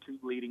Estrada, their 2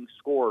 leading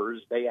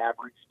scorers, they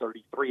averaged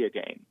 33 a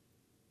game.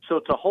 So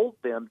to hold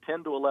them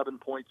 10 to 11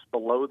 points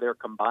below their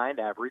combined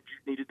average,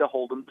 you needed to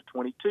hold them to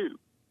 22.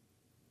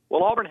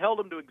 Well, Auburn held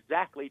them to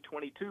exactly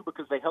 22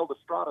 because they held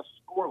Estrada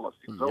scoreless.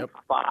 He was 0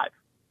 for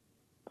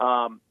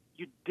 5.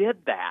 You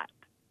did that.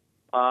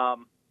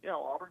 Auburn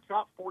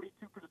shot 42%.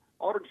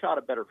 Auburn shot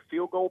a better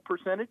field goal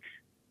percentage.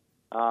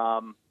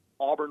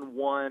 Auburn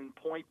won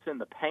points in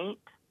the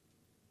paint.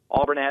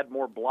 Auburn had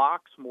more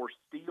blocks, more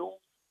steals.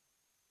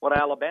 What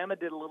Alabama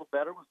did a little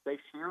better was they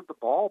shared the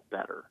ball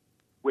better,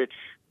 which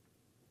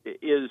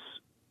is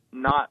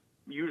not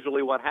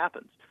usually what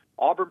happens.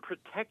 Auburn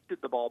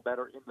protected the ball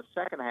better in the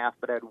second half,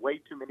 but had way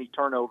too many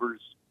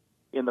turnovers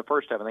in the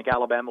first half. I think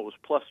Alabama was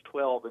plus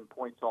 12 in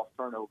points off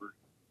turnovers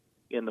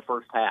in the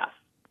first half.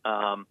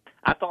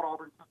 I thought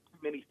Auburn took too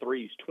many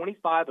threes,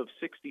 25 of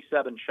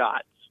 67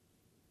 shots.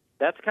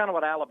 That's kind of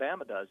what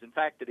Alabama does. In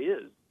fact, it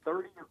is.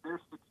 30 of their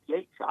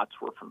 68 shots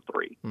were from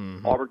 3.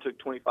 Auburn took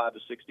 25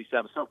 of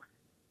 67. So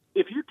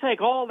if you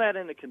take all that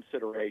into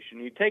consideration,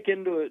 you take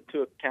into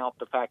account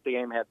the fact the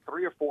game had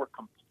 3 or 4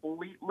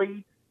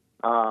 completely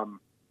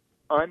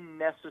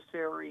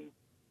unnecessary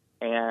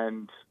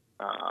and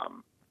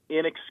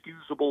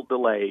inexcusable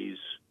delays,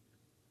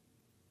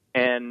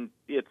 and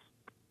it's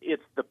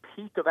the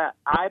peak of that.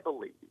 I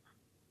believe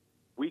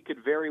we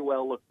could very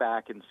well look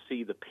back and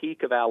see the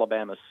peak of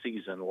Alabama's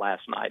season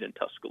last night in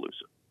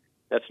Tuscaloosa.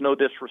 That's no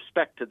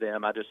disrespect to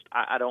them. I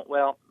don't,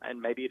 well,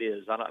 and maybe it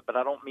is, but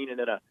I don't mean it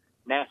in a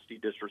nasty,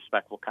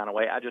 disrespectful kind of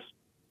way.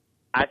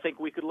 I think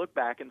we could look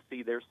back and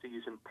see their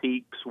season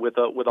peaks with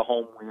a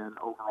home win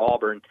over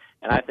Auburn,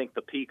 and I think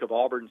the peak of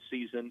Auburn's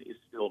season is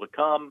still to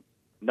come.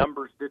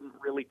 Numbers didn't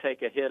really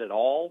take a hit at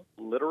all,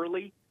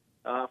 literally,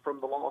 from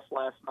the loss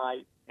last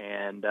night.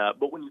 And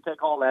but when you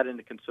take all that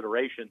into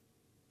consideration,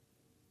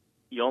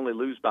 you only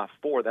lose by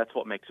 4. That's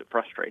what makes it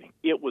frustrating.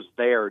 It was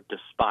there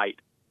despite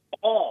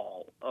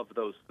all of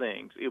those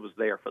things. It was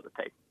there for the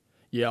taking.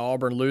 Yeah,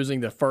 Auburn losing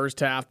the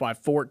first half by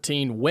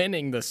 14,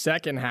 winning the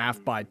second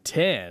half by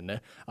 10.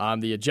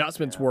 The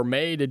adjustments were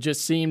made. It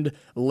just seemed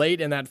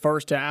late in that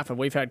first half, and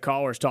we've had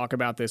callers talk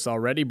about this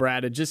already,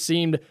 Brad. It just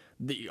seemed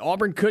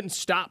Auburn couldn't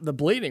stop the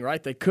bleeding,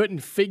 right? They couldn't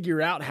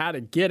figure out how to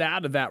get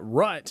out of that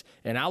rut,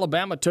 and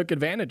Alabama took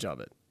advantage of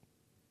it.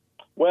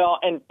 Well,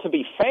 and to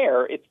be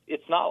fair,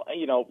 it's not,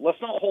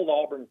 let's not hold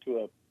Auburn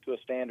to a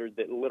standard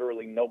that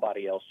literally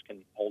nobody else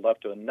can hold up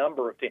to. A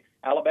number of teams.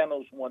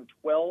 Alabama's won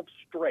 12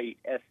 straight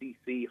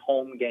SEC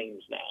home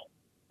games now.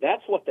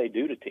 That's what they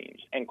do to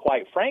teams. And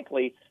quite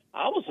frankly,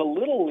 I was a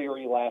little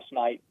leery last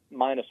night,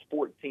 minus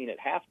 14 at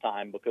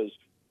halftime, because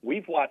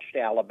we've watched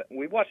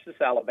this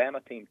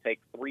Alabama team take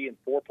 3- and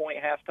 4-point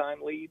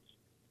halftime leads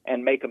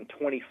and make them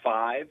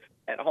 25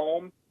 at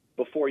home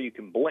before you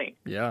can blink.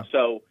 Yeah.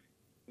 So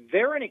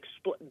they're going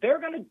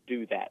to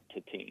do that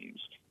to teams.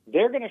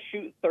 They're going to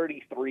shoot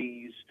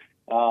 33s.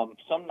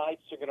 Some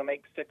nights they're going to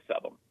make 6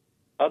 of them.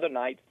 Other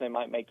nights they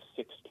might make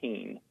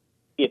 16.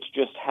 It's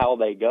just how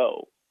they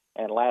go.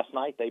 And last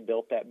night they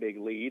built that big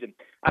lead. And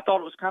I thought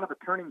it was kind of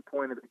a turning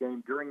point of the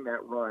game during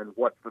that run,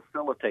 what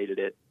facilitated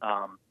it.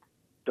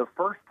 So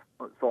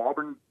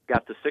Auburn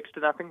got the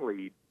 6-0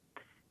 lead.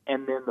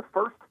 And then the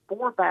first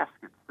 4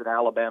 baskets that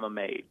Alabama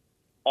made,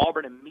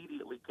 Auburn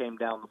immediately came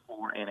down the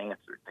floor and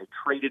answered. They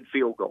traded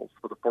field goals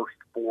for the first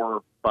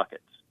 4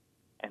 buckets.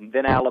 And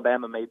then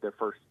Alabama made their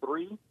first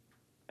 3,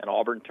 and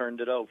Auburn turned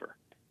it over.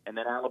 And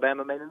then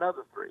Alabama made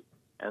another 3,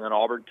 and then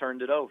Auburn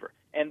turned it over.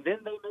 And then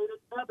they made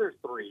another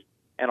 3,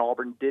 and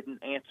Auburn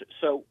didn't answer.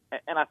 So,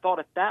 and I thought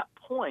at that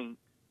point,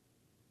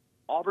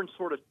 Auburn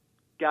sort of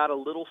got a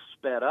little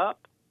sped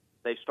up.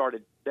 They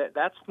started.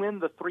 That's when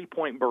the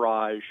 3-point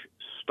barrage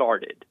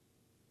started.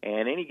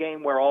 And any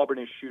game where Auburn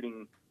is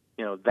shooting,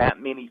 that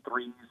many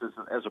threes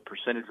as a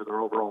percentage of their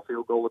overall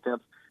field goal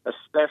attempts,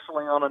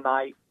 especially on a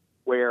night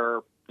where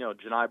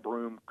Janai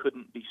Broome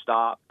couldn't be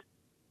stopped,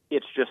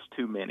 it's just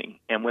too many.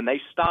 And when they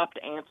stopped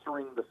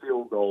answering the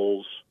field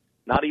goals,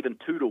 not even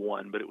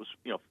 2-1, but it was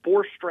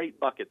 4 straight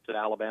buckets that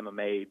Alabama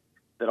made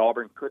that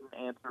Auburn couldn't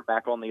answer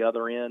back on the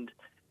other end.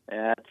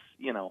 That's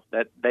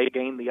that they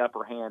gained the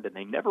upper hand, and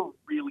they never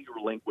really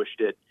relinquished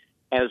it,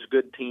 as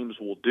good teams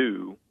will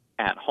do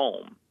at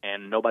home.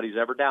 And nobody's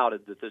ever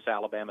doubted that this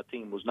Alabama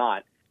team was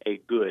not a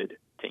good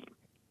team.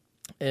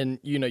 And,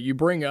 you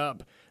bring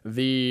up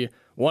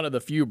one of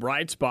the few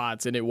bright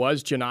spots, and it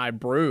was Janai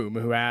Broome,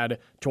 who had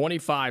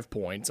 25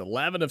 points,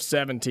 11 of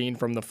 17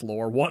 from the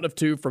floor, 1 of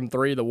 2 from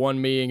 3, the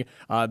one being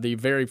the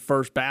very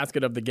first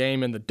basket of the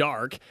game in the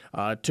dark,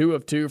 2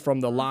 of 2 from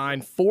the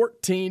line,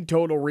 14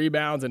 total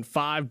rebounds, and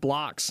 5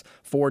 blocks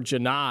for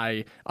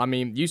Janai. I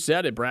mean, you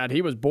said it, Brad.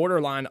 He was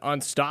borderline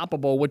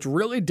unstoppable, which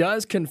really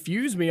does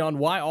confuse me on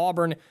why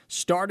Auburn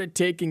started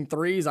taking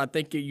threes. I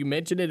think you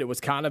mentioned it. It was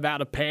kind of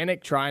out of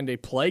panic, trying to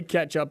play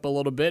catch up a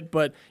little bit.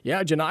 But,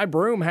 yeah, Janai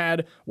Broome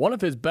had one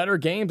of his better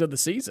games of the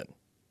season.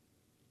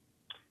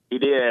 He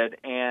did,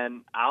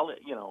 and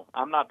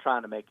I'm not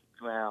trying to make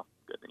a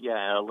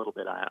little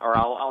bit.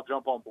 I'll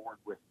jump on board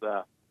with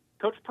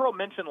Coach Pearl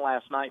mentioned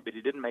last night, but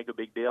he didn't make a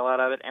big deal out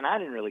of it, and I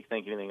didn't really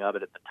think anything of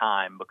it at the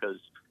time because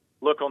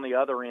look on the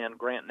other end,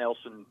 Grant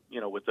Nelson,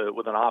 with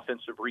an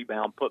offensive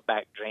rebound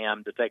putback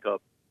jam to take a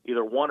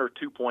either 1 or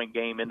 2 point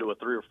game into a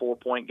 3 or 4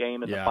 point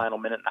game in the final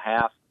minute and a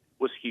half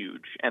was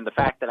huge, and the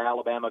fact that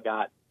Alabama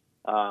got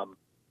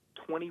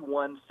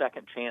 21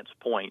 second chance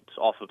points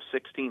off of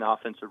 16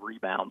 offensive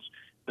rebounds.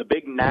 The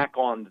big knack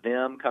on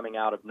them coming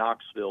out of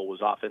Knoxville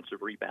was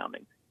offensive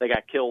rebounding. They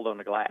got killed on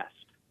the glass,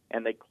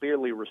 and they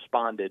clearly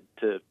responded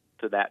to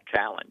that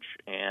challenge.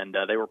 And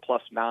they were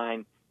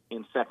 +9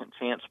 in second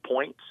chance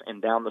points,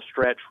 and down the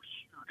stretch,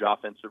 huge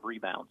offensive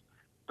rebounds.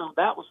 So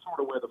that was sort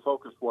of where the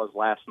focus was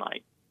last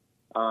night.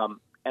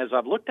 As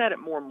I've looked at it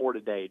more and more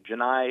today,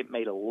 Janai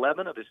made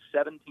 11 of his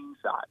 17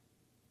 shots.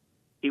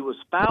 He was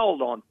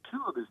fouled on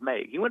 2 of his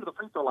makes. He went to the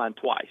free throw line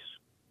twice.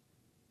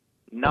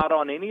 Not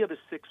on any of his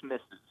 6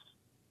 misses.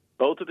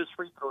 Both of his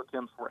free throw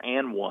attempts were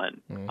and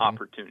one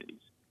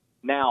opportunities.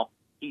 Now,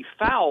 he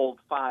fouled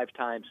 5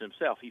 times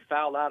himself. He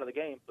fouled out of the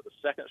game for the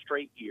second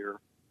straight year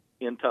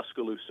in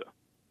Tuscaloosa.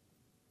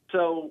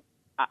 So,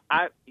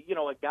 a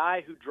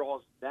guy who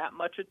draws that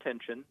much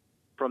attention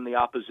from the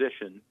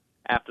opposition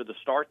after the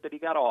start that he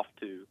got off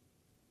to,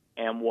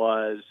 and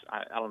was,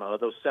 I don't know,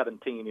 those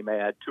 17, he may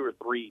have had 2 or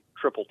 3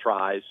 triple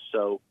tries.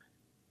 So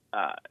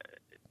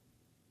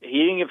he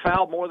didn't get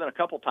fouled more than a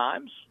couple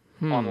times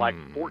on like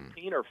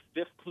 14 or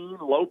 15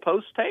 low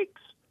post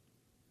takes.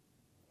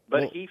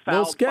 But he fouled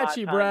little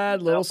sketchy, 5 times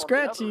Brad, little himself on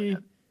the other sketchy.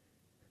 end.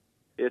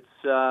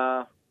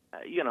 It's,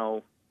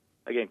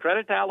 again,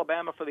 credit to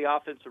Alabama for the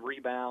offensive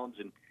rebounds.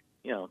 And,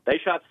 they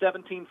shot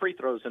 17 free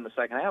throws in the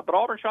second half, but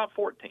Auburn shot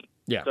 14.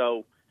 Yeah.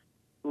 So,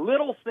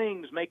 little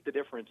things make the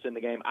difference in the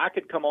game. I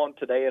could come on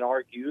today and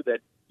argue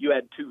that you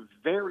had 2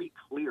 very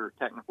clear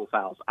technical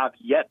fouls. I've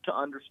yet to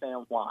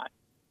understand why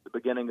the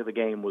beginning of the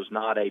game was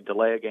not a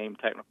delay-a-game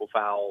technical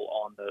foul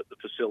on the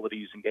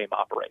facilities and game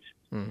operations.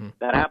 Mm-hmm.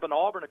 That happened to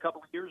Auburn a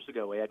couple of years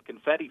ago. We had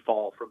confetti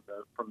fall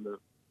from the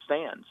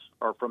stands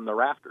or from the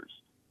rafters.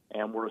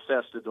 and were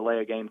assessed a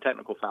delay of game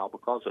technical foul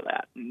because of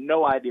that.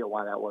 No idea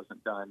why that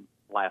wasn't done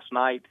last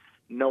night.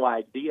 No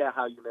idea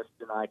how you missed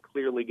Janai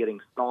clearly getting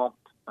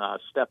stomped,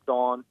 stepped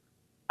on.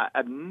 I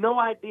have no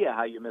idea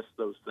how you missed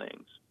those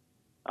things.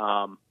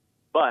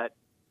 But at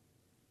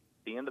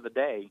the end of the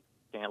day,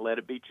 can't let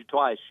it beat you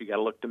twice. You got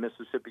to look to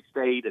Mississippi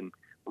State and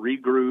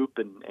regroup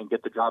and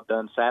get the job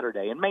done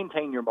Saturday and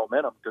maintain your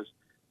momentum. Because,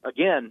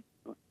 again,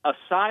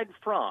 aside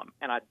from,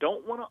 and I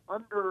don't want to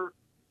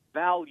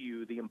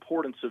undervalue the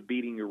importance of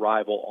beating your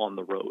rival on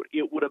the road,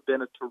 it would have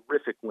been a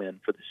terrific win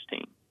for this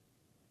team.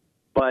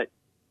 But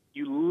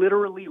you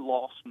literally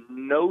lost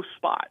no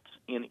spots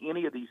in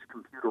any of these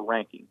computer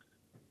rankings.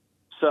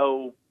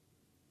 So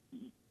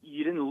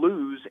you didn't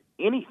lose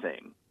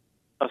anything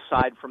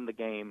aside from the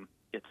game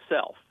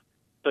itself.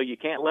 So you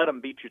can't let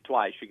them beat you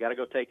twice. You got to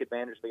go take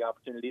advantage of the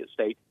opportunity at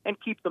State and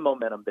keep the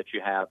momentum that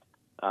you have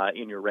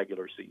in your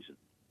regular season.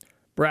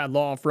 Brad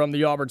Law from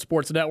the Auburn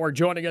Sports Network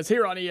joining us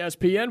here on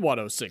ESPN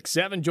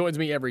 106.7. Joins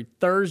me every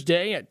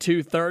Thursday at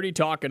 2:30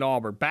 talking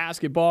Auburn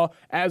basketball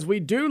as we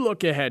do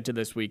look ahead to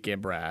this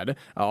weekend, Brad.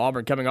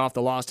 Auburn coming off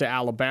the loss to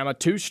Alabama,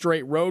 2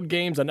 straight road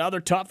games,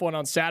 another tough one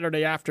on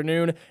Saturday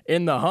afternoon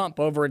in the Hump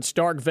over in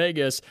Stark,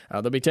 Vegas.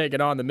 They'll be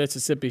taking on the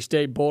Mississippi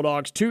State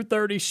Bulldogs.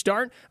 2:30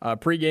 start.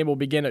 Pregame will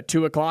begin at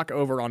 2 o'clock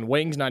over on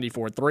Wings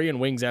 94.3 and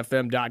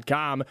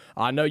wingsfm.com.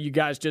 I know you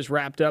guys just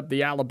wrapped up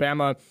the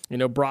Alabama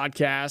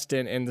broadcast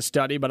and the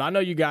study, but I know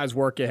you guys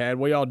work ahead.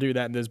 We all do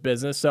that in this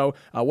business. So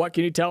what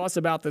can you tell us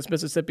about this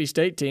Mississippi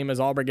State team as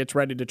Auburn gets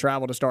ready to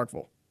travel to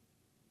Starkville?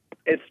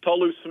 It's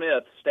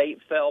Tolu-Smith.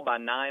 State fell by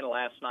 9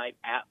 last night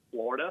at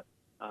Florida,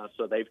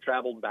 so they've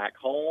traveled back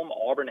home.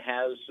 Auburn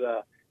has,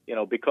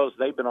 because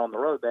they've been on the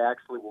road, they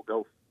actually will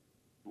go.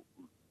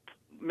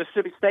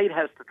 Mississippi State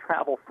has to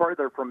travel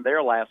further from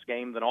their last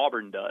game than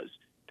Auburn does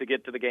to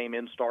get to the game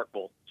in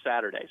Starkville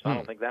Saturday. So I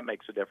don't think that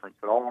makes a difference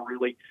at all,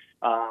 really.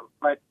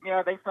 But,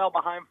 they fell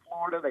behind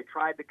Florida. They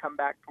tried to come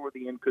back toward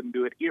the end, couldn't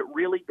do it. It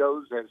really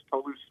goes as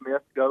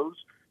Tolu-Smith goes.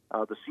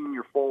 The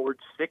senior forward,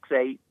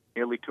 6'8",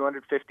 nearly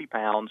 250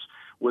 pounds,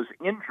 was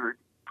injured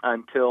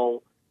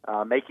until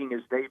making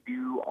his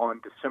debut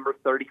on December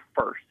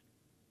 31st.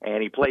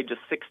 And he played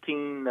just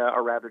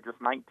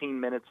 19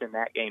 minutes in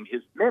that game.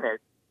 His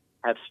minutes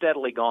have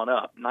steadily gone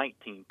up,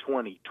 19,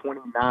 20,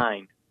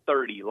 29,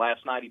 30.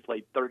 Last night he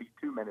played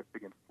 32 minutes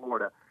against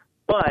Florida.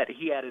 But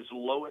he had his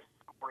lowest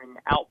scoring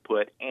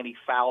output, and he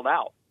fouled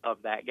out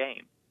of that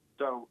game.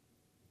 So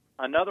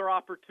another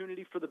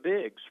opportunity for the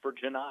bigs, for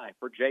Janai,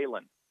 for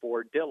Jalen,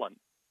 for Dylan,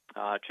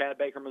 Chad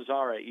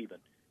Baker-Mazara even,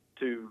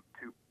 to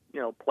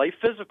play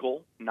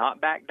physical, not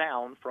back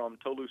down from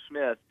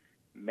Tolu-Smith,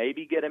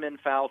 maybe get him in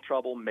foul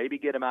trouble, maybe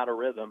get him out of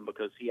rhythm,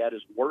 because he had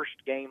his worst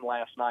game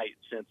last night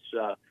since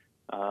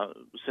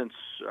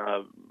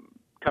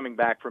coming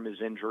back from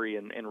his injury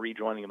and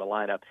rejoining the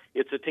lineup.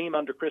 It's a team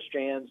under Chris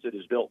Jans that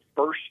is built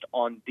first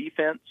on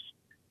defense,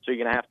 so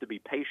you're going to have to be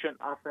patient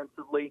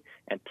offensively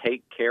and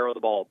take care of the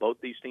ball. Both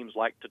these teams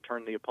like to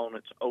turn the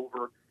opponents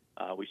over.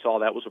 We saw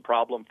that was a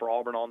problem for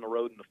Auburn on the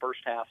road in the first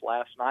half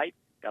last night.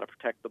 Got to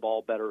protect the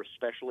ball better,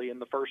 especially in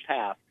the first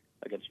half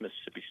against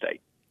Mississippi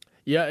State.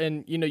 Yeah,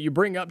 and you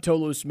bring up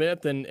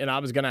Tolu-Smith, and I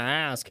was going to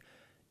ask,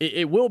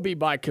 it will be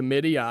by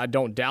committee, I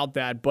don't doubt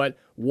that, but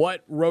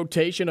what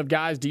rotation of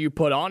guys do you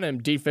put on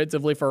him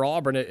defensively for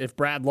Auburn if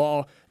Brad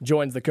Law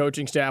joins the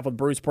coaching staff with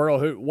Bruce Pearl?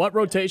 What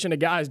rotation of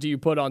guys do you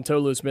put on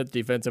Tolu-Smith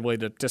defensively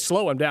to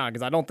slow him down?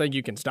 Because I don't think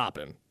you can stop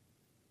him.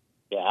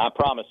 Yeah, I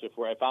promise if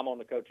I'm on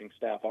the coaching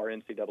staff, our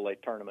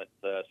NCAA tournament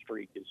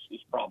streak is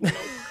probably over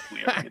if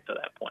we ever get to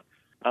that point.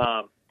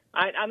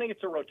 I think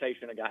it's a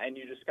rotation of guys, and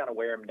you just kind of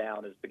wear him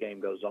down as the game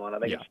goes on. I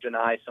think it's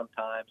Janai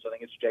sometimes. I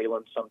think it's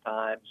Jalen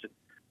sometimes.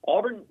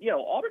 Auburn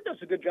does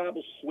a good job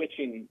of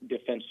switching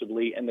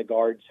defensively, and the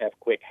guards have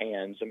quick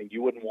hands. I mean,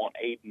 you wouldn't want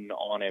Aiden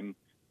on him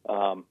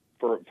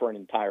for an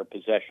entire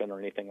possession or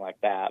anything like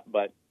that.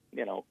 But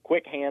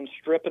quick hands,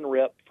 strip and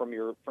rip from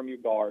your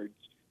guards,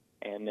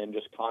 and then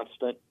just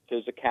constant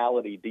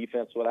physicality,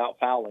 defense without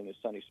fouling, as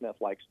Sonny Smith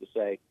likes to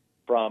say,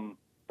 from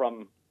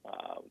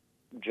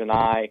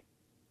Janai,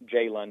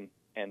 Jalen,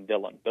 and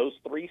Dylan. Those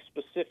three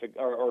specific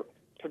or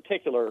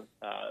particular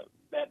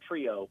that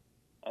trio.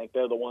 I think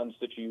they're the ones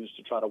that you use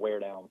to try to wear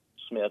down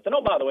Smith. And,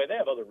 by the way, they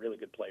have other really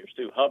good players,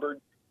 too.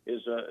 Hubbard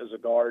is a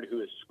guard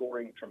who is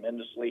scoring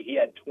tremendously. He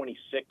had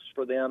 26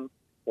 for them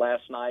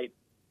last night,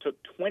 took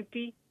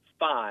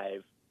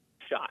 25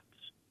 shots.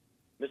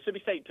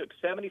 Mississippi State took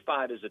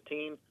 75 as a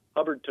team.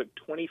 Hubbard took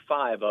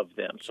 25 of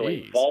them. So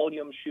a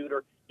volume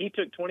shooter. He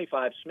took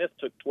 25. Smith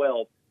took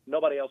 12.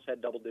 Nobody else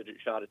had double-digit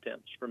shot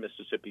attempts for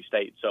Mississippi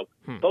State. So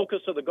focus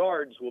of the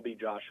guards will be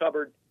Josh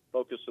Hubbard.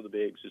 Focus of the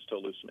bigs is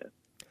Tolu-Smith.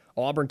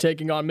 Auburn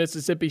taking on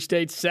Mississippi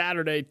State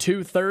Saturday,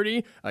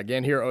 2:30.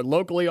 Again, here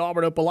locally,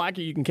 Auburn Opelika.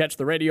 You can catch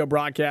the radio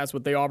broadcast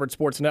with the Auburn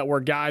Sports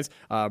Network guys.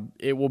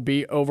 It will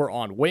be over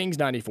on Wings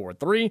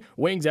 94.3,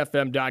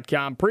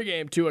 wingsfm.com.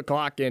 Pregame 2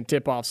 o'clock and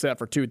tip-off set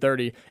for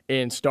 2:30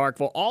 in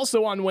Starkville.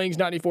 Also on Wings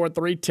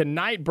 94.3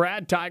 tonight,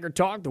 Brad, Tiger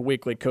Talk, the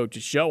weekly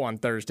coaches show on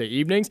Thursday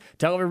evenings.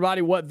 Tell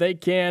everybody what they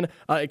can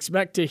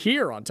expect to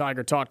hear on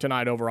Tiger Talk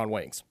tonight over on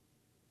Wings.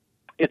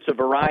 It's a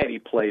variety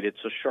plate. It's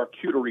a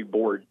charcuterie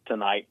board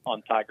tonight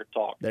on Tiger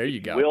Talk. There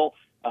you go.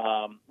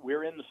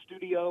 We're in the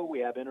studio. We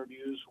have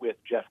interviews with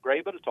Jeff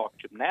Graba to talk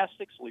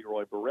gymnastics,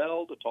 Leroy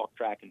Burrell to talk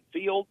track and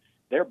field.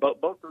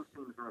 Both those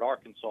teams are at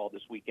Arkansas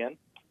this weekend.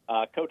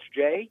 Coach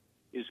Jay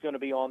is going to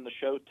be on the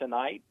show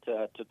tonight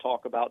to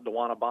talk about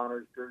DeWanna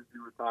Bonner's jersey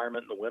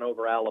retirement and the win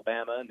over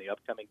Alabama and the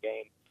upcoming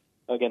game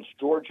against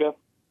Georgia.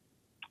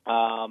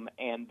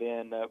 And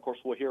then, of course,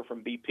 we'll hear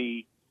from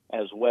BP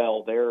as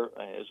well. They're,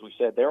 as we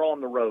said, they're on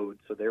the road,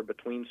 so they're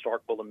between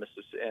Starkville and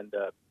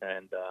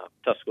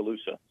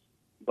Tuscaloosa.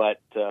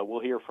 But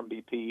we'll hear from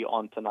BP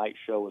on tonight's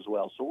show as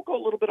well. So we'll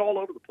go a little bit all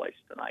over the place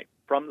tonight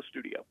from the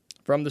studio.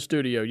 From the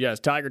studio, yes.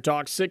 Tiger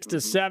Talk 6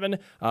 to 7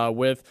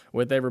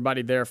 with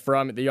everybody there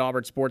from the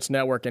Auburn Sports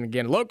Network. And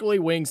again, locally,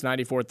 Wings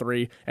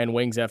 94.3 and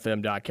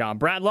wingsfm.com.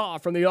 Brad Law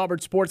from the Auburn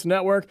Sports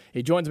Network.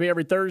 He joins me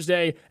every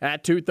Thursday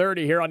at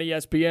 2:30 here on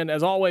ESPN.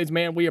 As always,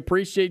 man, we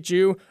appreciate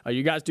you.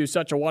 You guys do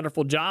such a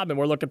wonderful job, and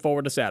we're looking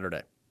forward to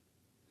Saturday.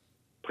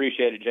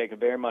 Appreciate it, Jacob,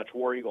 very much.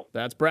 War Eagle.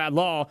 That's Brad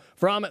Law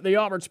from the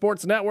Auburn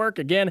Sports Network.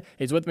 Again,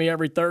 he's with me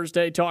every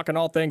Thursday talking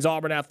all things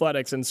Auburn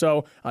athletics. And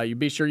so you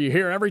be sure you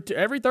hear every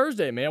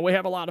Thursday, man. We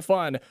have a lot of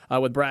fun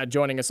with Brad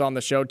joining us on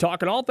the show,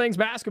 talking all things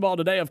basketball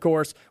today, of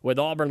course, with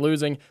Auburn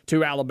losing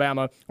to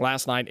Alabama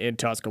last night in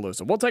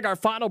Tuscaloosa. We'll take our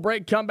final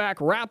break, come back,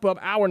 wrap up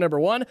hour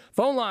number 1.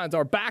 Phone lines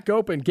are back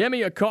open. Give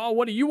me a call.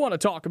 What do you want to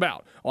talk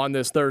about on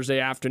this Thursday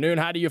afternoon?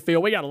 How do you feel?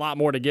 We got a lot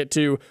more to get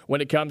to when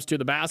it comes to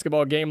the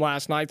basketball game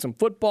last night, some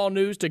football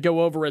news to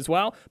go over as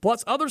well,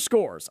 plus other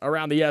scores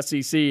around the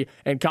SEC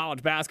and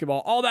college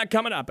basketball. All that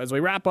coming up as we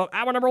wrap up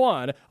hour number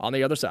 1 on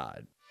the other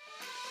side.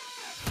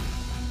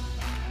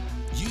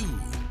 You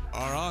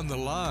are on the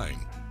line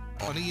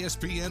on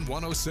ESPN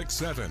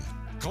 106.7.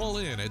 Call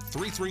in at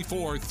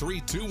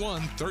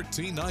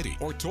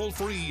 334-321-1390 or toll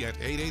free at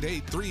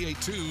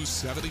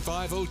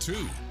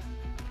 888-382-7502.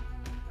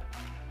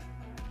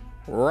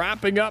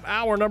 Wrapping up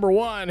hour number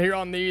 1 here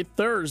on the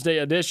Thursday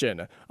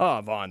edition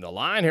of On the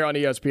Line here on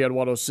ESPN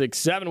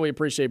 106.7. We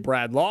appreciate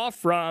Brad Law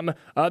from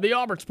the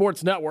Auburn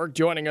Sports Network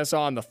joining us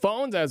on the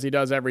phones as he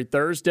does every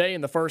Thursday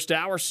in the first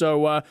hour.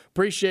 So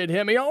appreciate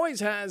him. He always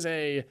has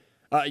a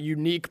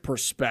unique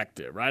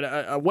perspective, right?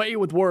 A way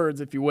with words,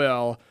 if you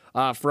will,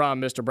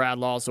 from Mr. Brad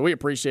Law. So we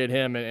appreciate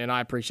him, and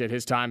I appreciate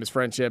his time, his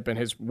friendship, and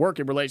his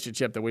working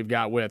relationship that we've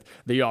got with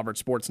the Auburn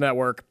Sports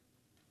Network.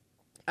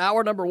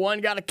 Hour number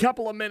 1, got a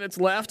couple of minutes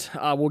left.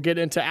 We'll get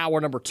into hour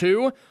number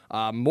 2.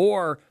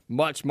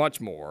 Much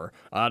more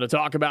to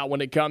talk about when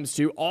it comes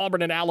to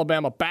Auburn and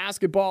Alabama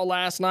basketball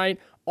last night.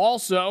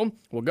 Also,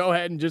 we'll go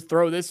ahead and just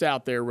throw this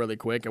out there really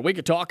quick, and we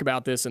could talk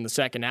about this in the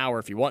second hour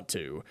if you want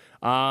to.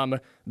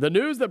 The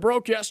news that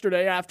broke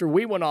yesterday after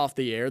we went off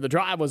the air, the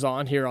drive was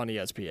on here on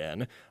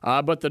ESPN,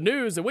 but the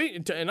news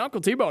that and Uncle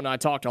Tebow and I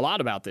talked a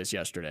lot about this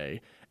yesterday,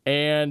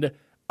 and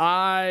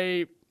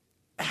I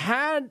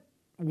had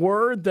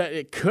word that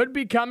it could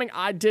be coming.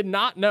 I did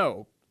not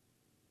know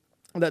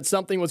that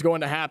something was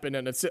going to happen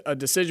and a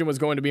decision was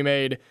going to be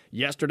made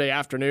yesterday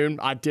afternoon.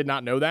 I did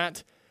not know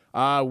that.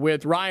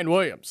 With Ryan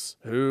Williams,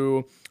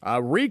 who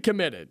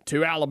recommitted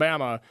to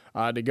Alabama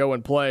to go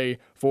and play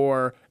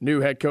for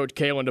new head coach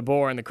Kalen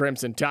DeBoer and the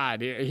Crimson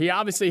Tide. He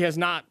obviously has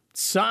not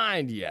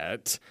signed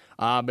yet,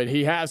 but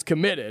he has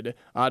committed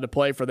to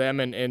play for them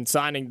and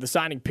the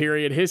signing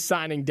period, his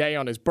signing day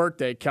on his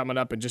birthday coming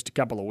up in just a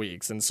couple of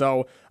weeks. And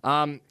so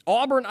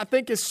Auburn, I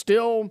think, is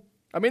still,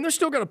 they're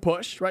still going to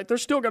push, right? They're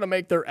still going to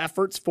make their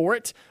efforts for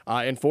it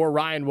and for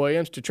Ryan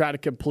Williams to try to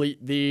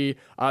complete the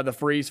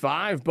Freeze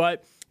 5.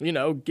 But,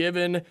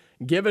 given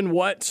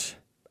what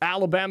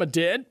Alabama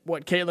did,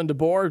 what Kalen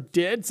DeBoer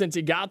did since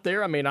he got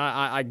there,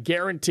 I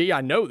guarantee,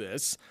 I know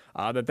this,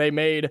 that they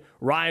made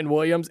Ryan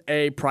Williams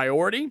a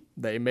priority.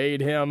 They made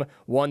him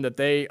one that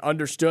they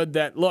understood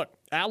that, look,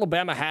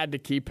 Alabama had to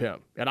keep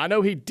him. And I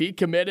know he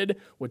decommitted,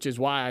 which is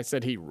why I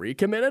said he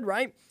recommitted,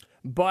 right?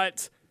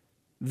 But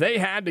they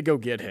had to go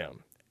get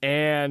him.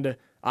 And,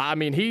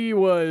 he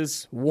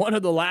was one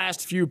of the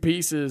last few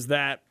pieces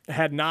that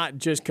had not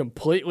just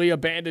completely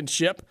abandoned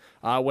ship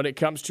when it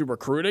comes to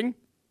recruiting,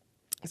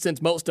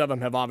 since most of them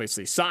have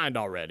obviously signed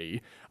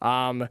already.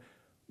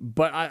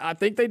 But I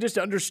think they just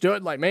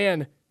understood,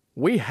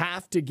 we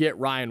have to get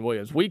Ryan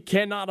Williams. We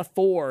cannot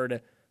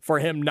afford for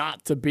him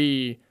not to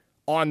be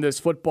on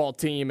this football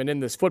team and in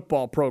this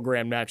football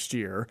program next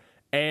year.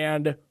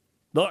 And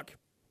look,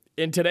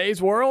 in today's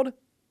world,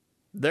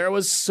 there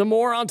was some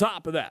more on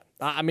top of that.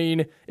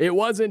 It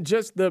wasn't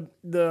just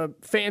the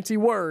fancy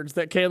words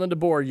that Kalen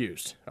DeBoer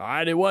used. All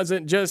right, it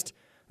wasn't just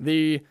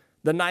the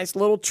nice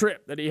little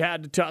trip that he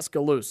had to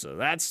Tuscaloosa.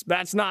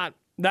 That's not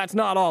that's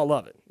not all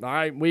of it. All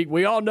right,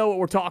 we all know what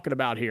we're talking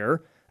about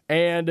here,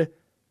 and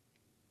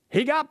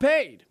he got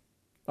paid.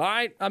 All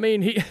right, I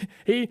mean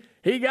he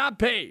got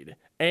paid,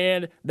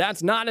 and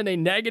that's not in a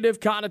negative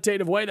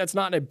connotative way. That's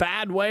not in a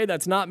bad way.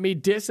 That's not me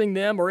dissing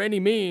them or any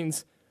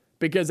means,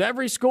 because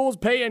every school's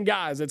paying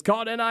guys. It's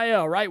called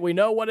NIL, right? We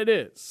know what it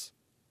is,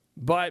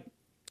 but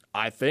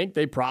I think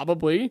they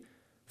probably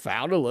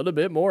found a little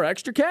bit more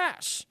extra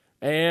cash,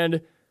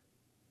 and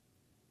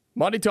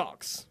money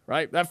talks,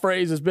 right? That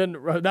phrase has been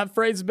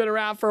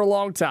around for a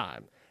long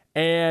time.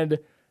 And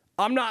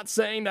I'm not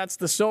saying that's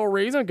the sole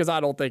reason, because I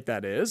don't think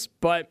that is,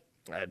 but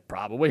it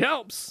probably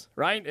helps,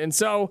 right? And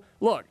so,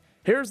 look,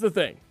 here's the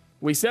thing.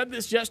 We said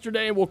this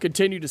yesterday and we'll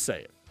continue to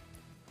say it.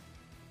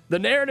 The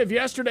narrative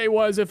yesterday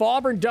was, if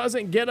Auburn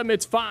doesn't get him,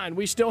 it's fine.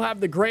 We still have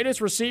the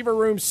greatest receiver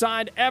room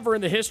signed ever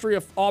in the history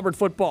of Auburn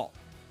football.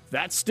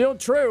 That's still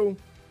true.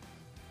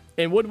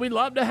 And would we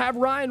love to have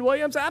Ryan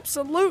Williams?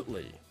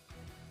 Absolutely.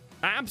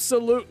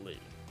 Absolutely.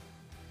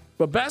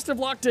 But best of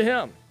luck to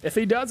him. If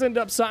he does end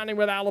up signing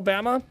with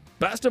Alabama,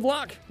 best of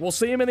luck. We'll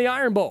see him in the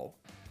Iron Bowl.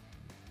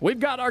 We've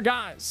got our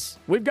guys.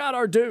 We've got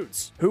our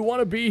dudes who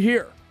want to be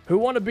here, who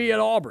want to be at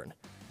Auburn,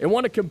 and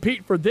want to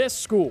compete for this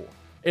school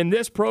in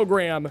this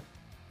program.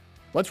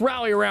 Let's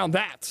rally around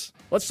that.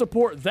 Let's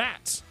support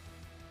that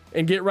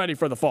and get ready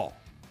for the fall.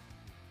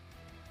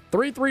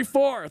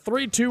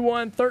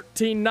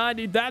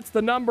 334-321-1390. That's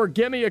the number.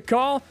 Give me a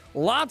call.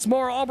 Lots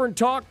more Auburn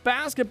talk,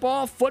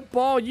 basketball,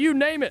 football, you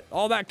name it.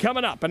 All that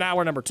coming up in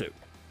hour number 2.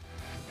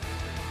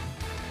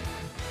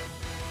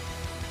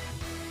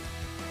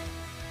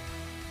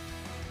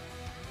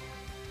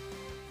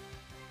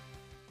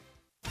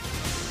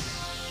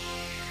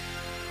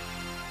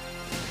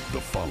 The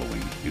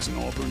following is an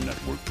Auburn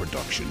Network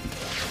production.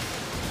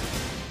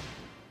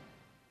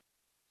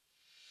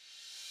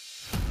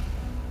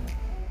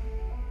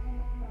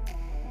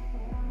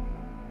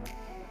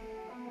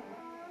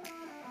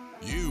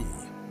 You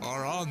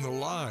are on the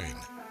line.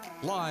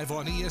 Live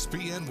on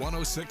ESPN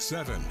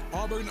 1067,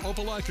 Auburn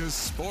Opelika's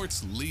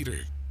sports leader.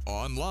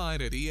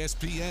 Online at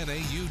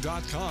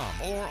espnau.com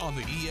or on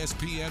the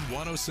ESPN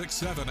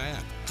 1067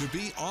 app. To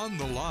be on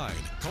the line,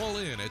 call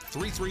in at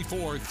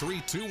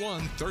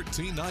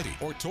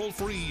 334-321-1390 or toll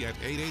free at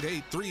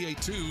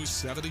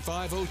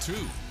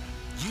 888-382-7502.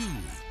 You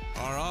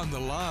are on the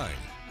line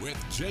with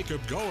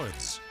Jacob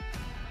Goins.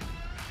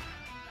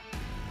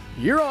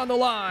 You're on the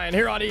line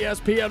here on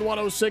ESPN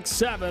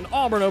 1067,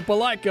 Auburn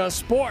Opelika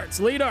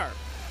sports leader.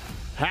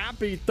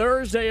 Happy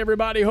Thursday,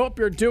 everybody. Hope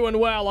you're doing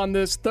well on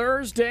this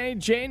Thursday,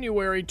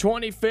 January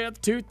 25th,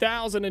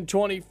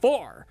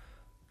 2024.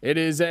 It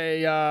is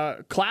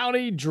a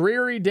cloudy,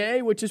 dreary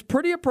day, which is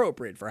pretty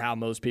appropriate for how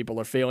most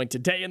people are feeling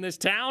today in this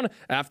town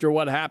after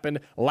what happened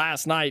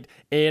last night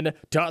in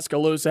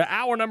Tuscaloosa.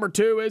 Hour number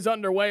 2 is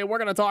underway. We're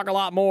going to talk a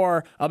lot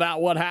more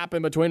about what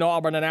happened between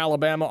Auburn and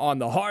Alabama on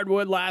the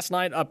hardwood last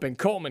night up in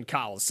Coleman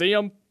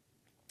Coliseum.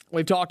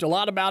 We've talked a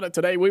lot about it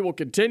today. We will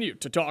continue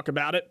to talk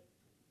about it.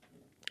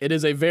 It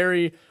is a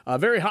very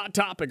hot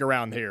topic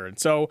around here. And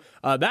so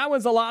that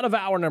was a lot of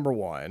hour number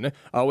 1.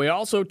 We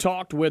also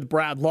talked with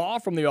Brad Law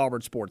from the Auburn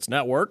Sports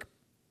Network.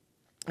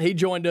 He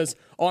joined us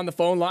on the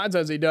phone lines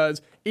as he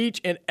does each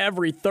and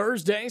every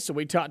Thursday. So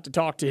we got to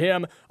talk to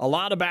him a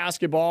lot of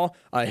basketball,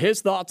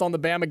 his thoughts on the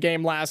Bama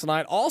game last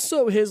night,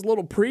 also his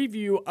little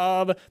preview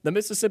of the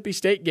Mississippi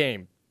State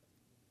game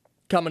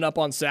coming up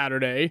on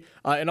Saturday,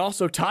 and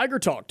also Tiger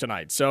Talk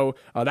tonight. So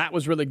that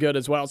was really good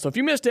as well. So if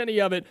you missed any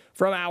of it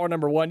from hour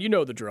number 1, you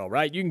know the drill,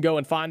 right? You can go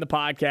and find the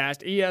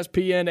podcast,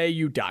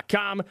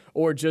 espnau.com,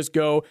 or just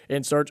go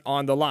and search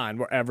On the Line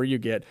wherever you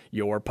get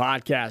your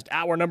podcast.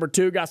 Hour number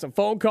 2, got some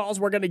phone calls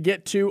we're going to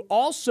get to.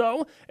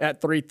 Also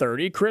at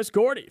 3:30, Chris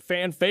Gordy,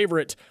 fan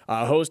favorite,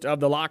 host of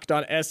the Locked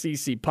On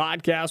SEC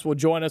podcast, will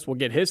join us. We'll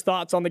get his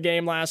thoughts on the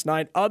game last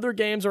night, other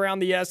games around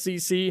the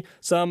SEC,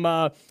 some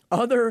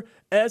other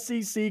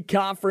SEC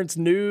conference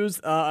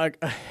news. There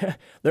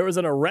was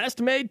an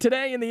arrest made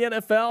today in the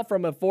NFL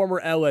from a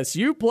former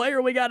LSU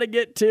player we got to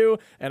get to,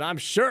 and I'm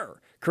sure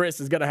Chris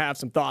is going to have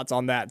some thoughts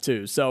on that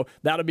too. So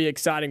that'll be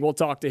exciting. We'll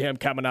talk to him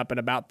coming up in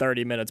about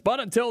 30 minutes. But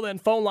until then,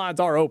 phone lines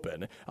are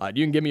open.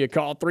 You can give me a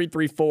call,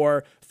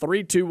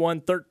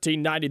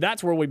 334-321-1390.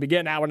 That's where we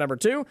begin hour number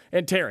 2.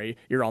 And Terry,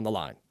 you're on the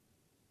line.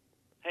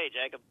 Hey,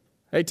 Jacob.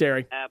 Hey,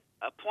 Terry. A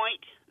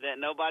point that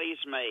nobody's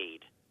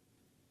made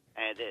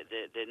and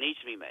that needs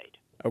to be made.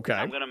 Okay.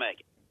 I'm going to make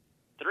it.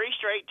 3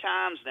 straight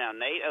times now,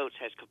 Nate Oates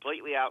has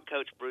completely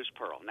outcoached Bruce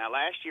Pearl. Now,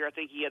 last year, I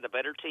think he had the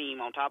better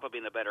team on top of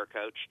being the better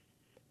coach.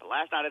 But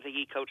last night, I think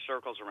he coached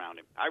circles around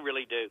him. I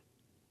really do.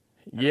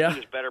 I think he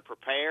was better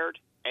prepared,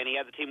 and he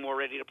had the team more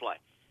ready to play.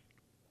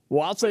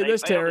 Well, I'll say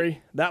this,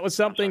 Terry. That was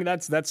something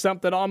that's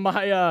something on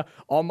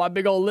my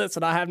big old list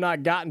that I have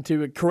not gotten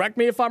to. Correct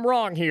me if I'm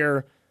wrong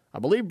here. I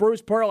believe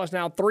Bruce Pearl is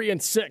now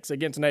 3-6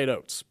 against Nate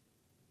Oates.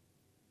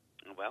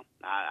 Well,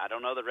 I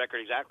don't know the record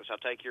exactly, so I'll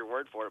take your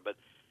word for it. But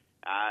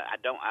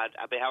I'd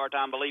be a hard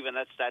time believing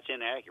that's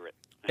inaccurate.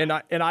 And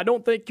I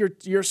don't think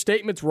your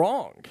statement's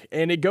wrong.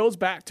 And it goes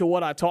back to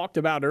what I talked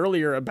about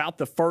earlier about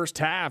the first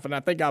half. And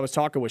I think I was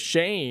talking with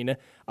Shane,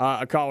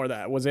 a caller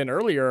that was in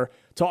earlier,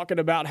 talking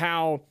about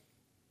how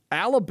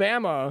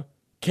Alabama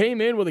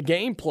came in with a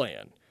game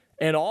plan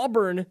and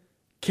Auburn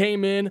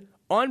came in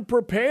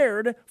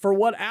unprepared for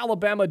what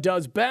Alabama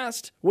does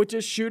best, which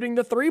is shooting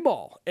the three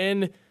ball.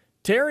 And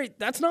Terry,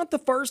 that's not the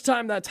first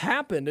time that's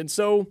happened. And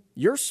so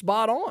you're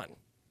spot on.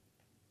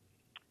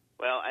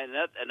 Well, and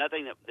another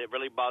thing that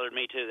really bothered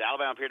me, too,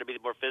 Alabama appeared to be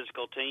the more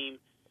physical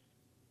team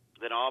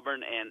than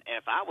Auburn. And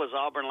if I was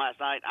Auburn last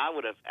night, I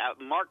would have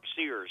Mark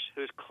Sears,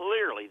 who's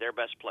clearly their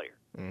best player,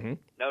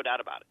 no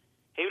doubt about it.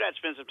 He would have to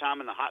spend some time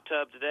in the hot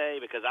tub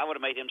today because I would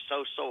have made him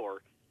so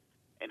sore.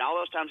 And all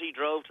those times he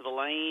drove to the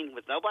lane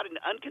with nobody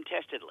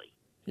uncontestedly.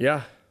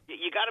 Yeah.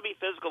 You got to be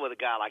physical with a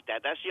guy like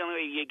that. That's the only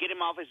way you get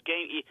him off his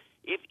game.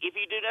 If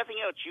you do nothing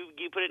else,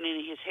 you put it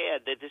in his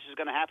head that this is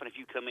going to happen if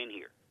you come in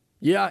here.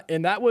 Yeah,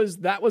 and that was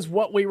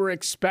what we were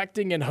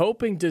expecting and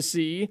hoping to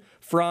see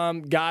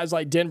from guys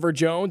like Denver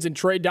Jones and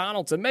Trey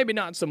Donaldson. Maybe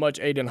not so much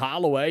Aiden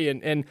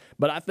Holloway,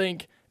 but I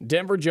think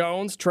Denver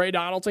Jones, Trey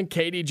Donaldson,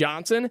 Katie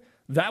Johnson,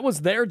 that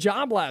was their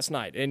job last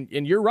night. And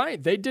you're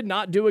right, they did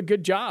not do a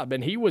good job.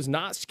 And he was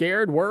not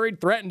scared,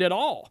 worried, threatened at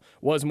all,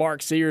 was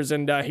Mark Sears,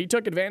 and he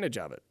took advantage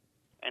of it.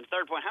 And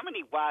third point, how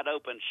many wide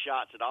open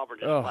shots did Auburn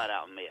just flat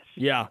out miss?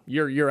 Yeah,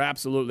 you're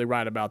absolutely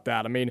right about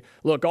that. I mean,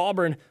 look,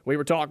 Auburn, we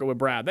were talking with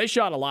Brad. They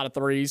shot a lot of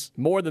threes,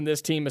 more than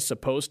this team is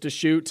supposed to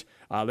shoot.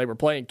 They were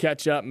playing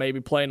catch up,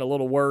 maybe playing a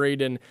little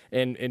worried and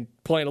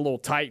playing a little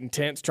tight and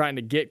tense, trying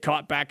to get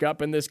caught back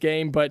up in this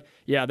game. But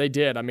yeah, they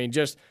did. I mean,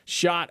 just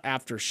shot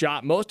after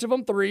shot. Most of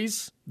them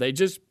threes. They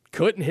just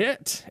couldn't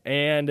hit.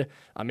 And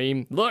I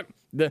mean, look.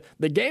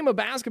 The game of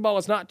basketball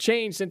has not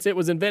changed since it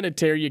was invented,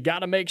 Terry. You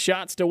got to make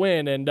shots to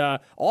win, and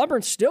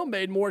Auburn still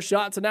made more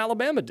shots than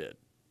Alabama did.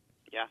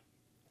 Yeah.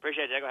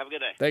 Appreciate it, Jacob. Have a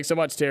good day. Thanks so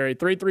much, Terry.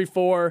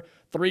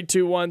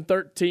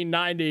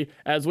 334-321-1390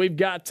 as we've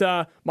got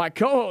my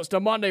co-host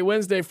on Monday,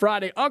 Wednesday,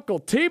 Friday, Uncle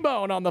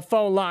T-Bone on the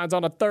phone lines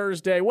on a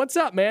Thursday. What's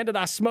up, man? Did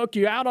I smoke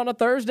you out on a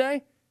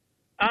Thursday?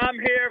 I'm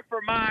here for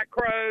my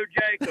crow,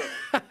 Jacob.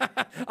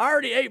 I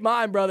already ate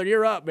mine, brother.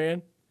 You're up,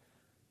 man.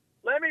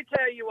 Let me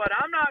tell you what,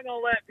 I'm not going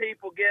to let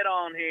people get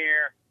on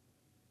here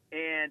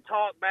and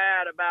talk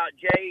bad about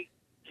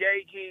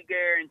JG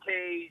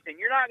guarantees,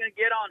 and you're not going to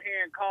get on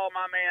here and call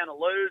my man a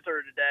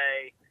loser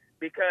today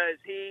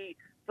because he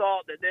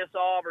thought that this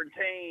Auburn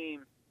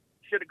team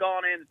should have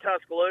gone into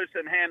Tuscaloosa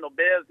and handled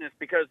business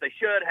because they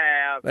should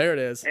have. There it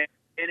is.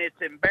 And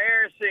it's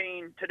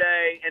embarrassing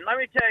today. And let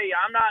me tell you,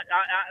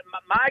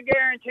 my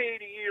guarantee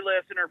to you,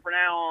 listener, from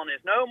now on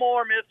is no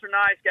more Mr.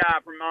 Nice Guy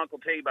from Uncle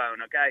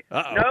T-Bone, okay?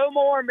 Uh-oh. No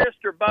more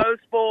Mr.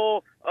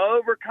 Boastful,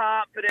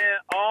 overconfident,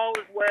 all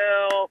is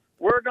well,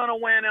 we're going to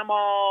win them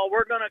all,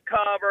 we're going to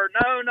cover.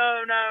 No.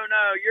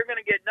 You're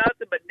going to get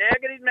nothing but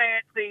negative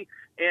Nancy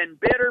and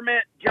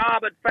bitterment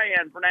jobbing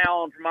fan from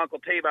now on from Uncle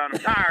T-Bone. I'm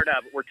tired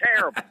of it. We're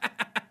terrible.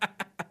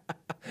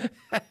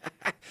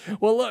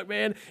 Well, look,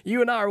 man,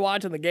 you and I were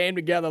watching the game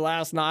together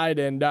last night,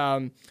 and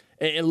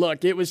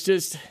look, it was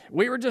just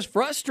we were just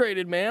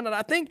frustrated, man. And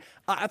I think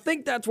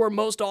that's where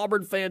most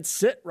Auburn fans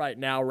sit right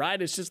now,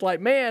 right? It's just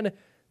like, man,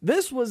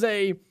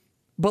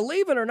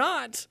 believe it or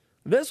not,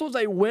 this was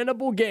a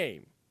winnable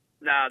game.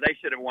 No, they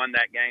should have won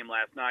that game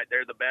last night.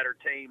 They're the better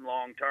team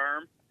long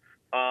term.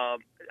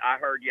 I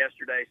heard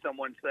yesterday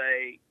someone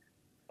say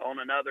on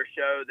another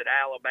show that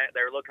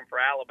they're looking for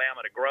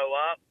Alabama to grow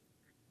up.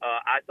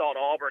 I thought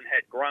Auburn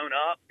had grown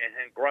up and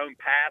had grown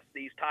past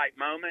these type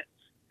moments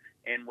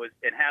and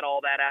had all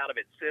that out of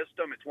its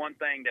system. It's one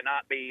thing to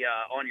not be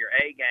on your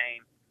A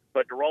game,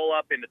 but to roll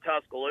up into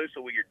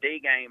Tuscaloosa with your D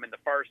game in the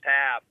first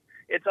half,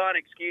 it's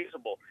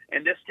unexcusable.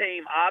 And this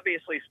team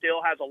obviously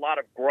still has a lot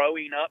of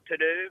growing up to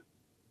do.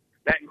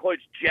 That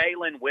includes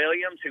Jalen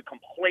Williams, who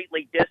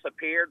completely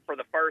disappeared for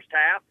the first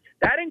half.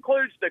 That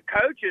includes the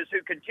coaches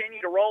who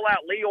continue to roll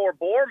out Leor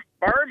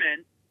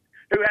Berman,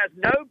 who has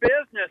no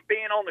business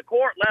being on the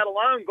court, let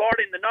alone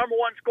guarding the number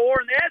one scorer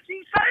in the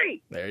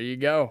SEC. There you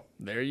go.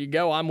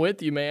 I'm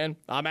with you, man.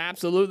 I'm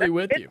absolutely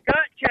with you. It's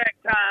gut check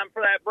time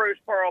for that Bruce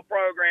Pearl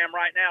program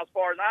right now, as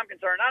far as I'm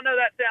concerned. I know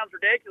that sounds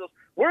ridiculous.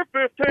 We're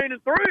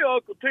 15-3,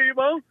 Uncle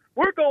T-Bone.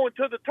 We're going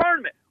to the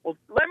tournament. Well,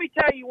 let me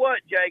tell you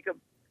what, Jacob.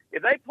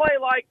 If they play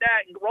like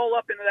that and roll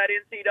up into that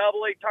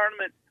NCAA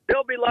tournament,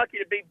 they'll be lucky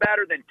to be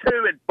better than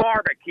 2 in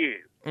barbecue.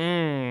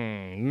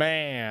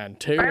 Man,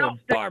 2 in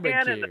barbecue.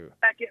 Again in the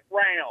second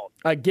round.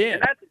 Again.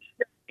 And that's a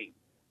shame.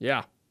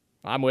 Yeah,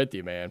 I'm with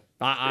you, man.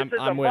 I'm with you.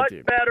 This is a much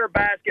better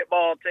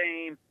basketball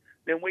team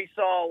than we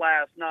saw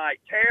last night.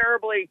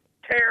 Terribly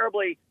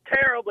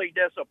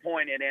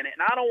disappointed in it.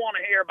 And I don't want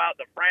to hear about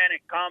the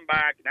frantic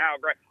comeback and how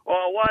great.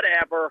 Well,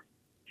 whatever.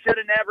 Should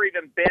have never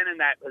even been in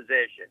that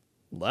position.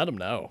 Let them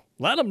know,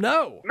 Make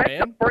man.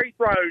 the free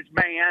throws,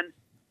 man.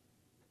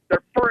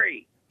 They're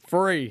free.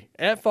 Free.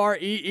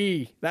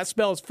 Free. That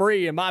spells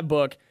free in my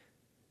book.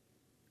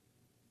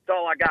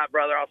 all I got,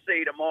 brother. I'll see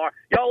you tomorrow.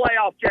 Y'all lay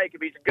off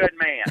Jacob. He's a good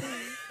man.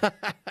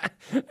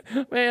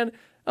 Man,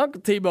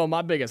 Uncle T-Bone,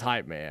 my biggest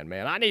hype man.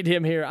 I need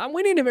him here.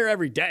 We need him here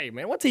every day,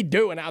 man. What's he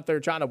doing out there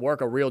trying to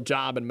work a real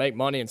job and make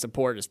money and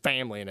support his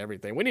family and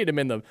everything? We need him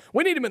in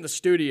the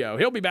studio.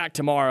 He'll be back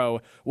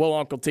tomorrow, will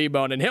Uncle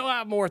T-Bone, and he'll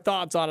have more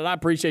thoughts on it. I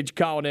appreciate you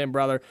calling in,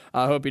 brother.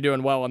 I hope you're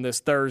doing well on this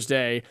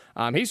Thursday.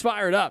 He's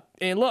fired up.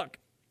 And look,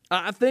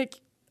 I think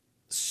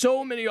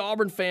so many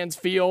Auburn fans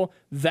feel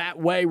that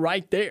way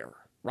right there,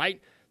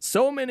 right?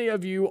 So many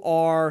of you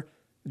are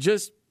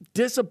just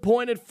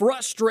disappointed,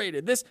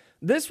 frustrated.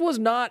 This was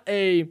not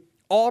a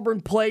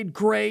Auburn played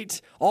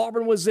great,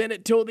 Auburn was in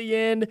it till the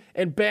end,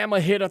 and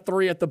Bama hit a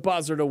 3 at the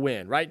buzzer to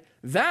win, right?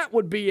 That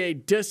would be a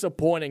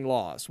disappointing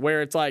loss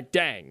where it's like,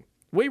 dang,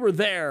 we were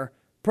there,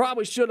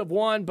 probably should have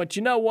won, but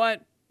you know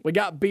what? We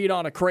got beat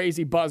on a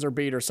crazy buzzer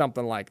beat or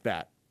something like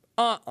that.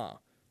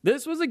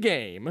 This was a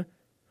game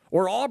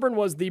where Auburn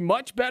was the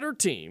much better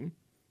team.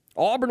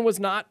 Auburn was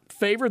not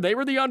favored. They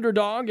were the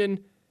underdog,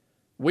 and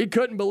we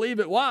couldn't believe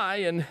it. Why?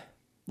 And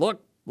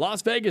look,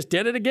 Las Vegas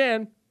did it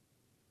again.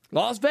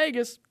 Las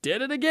Vegas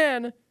did it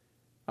again.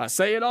 I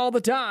say it all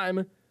the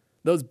time.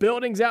 Those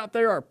buildings out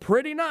there are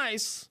pretty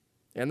nice,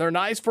 and they're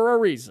nice for a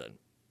reason.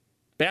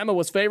 Bama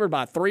was favored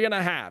by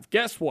 3.5.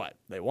 Guess what?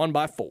 They won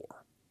by 4.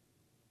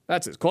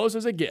 That's as close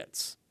as it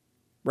gets,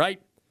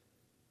 right?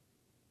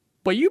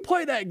 But you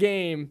play that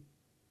game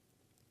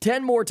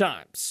 10 more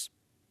times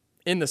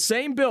in the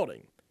same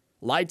building,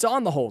 lights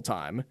on the whole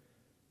time,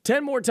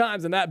 10 more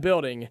times in that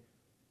building,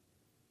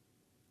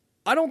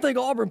 I don't think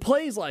Auburn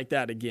plays like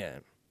that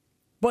again.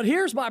 But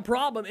here's my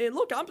problem. And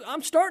look,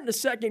 I'm starting to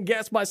second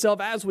guess myself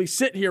as we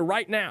sit here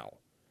right now.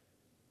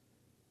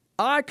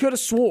 I could have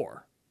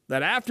swore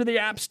that after the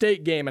App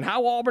State game and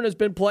how Auburn has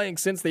been playing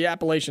since the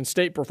Appalachian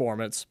State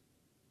performance,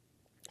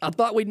 I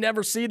thought we'd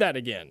never see that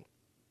again.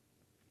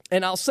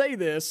 And I'll say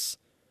this,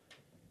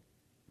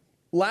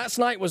 last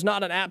night was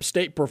not an App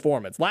State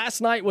performance.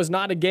 Last night was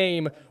not a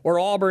game where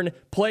Auburn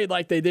played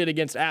like they did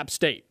against App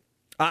State.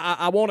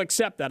 I won't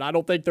accept that. I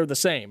don't think they're the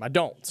same. I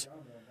don't.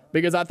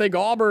 Because I think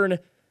Auburn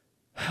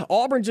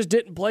just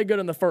didn't play good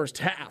in the first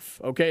half,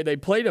 okay? They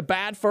played a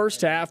bad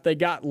first half. They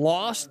got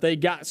lost. They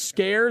got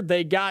scared.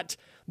 They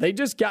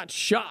just got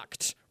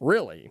shocked,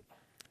 really.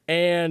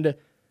 And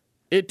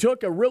it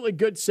took a really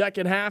good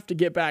second half to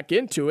get back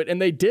into it,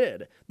 and they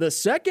did. The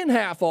second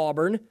half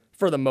Auburn,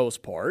 for the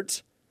most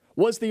part,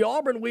 was the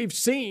Auburn we've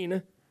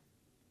seen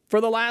for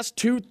the last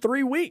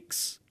 2-3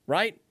 weeks,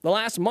 right? The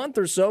last month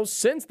or so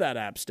since that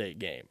App State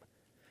game.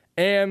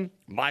 And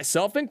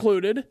myself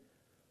included,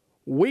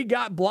 we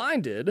got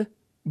blinded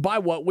by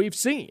what we've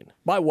seen,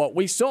 by what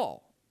we saw.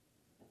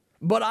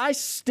 But I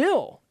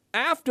still,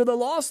 after the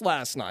loss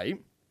last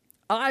night,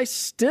 I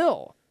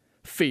still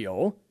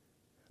feel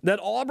that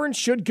Auburn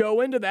should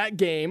go into that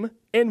game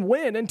and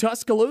win in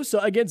Tuscaloosa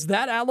against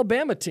that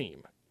Alabama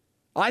team.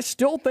 I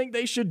still think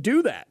they should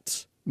do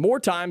that more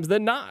times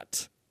than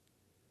not.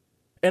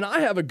 And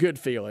I have a good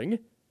feeling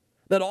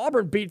that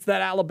Auburn beats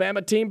that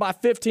Alabama team by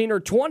 15 or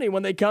 20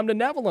 when they come to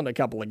Neville in a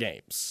couple of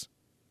games.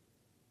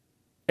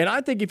 And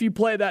I think if you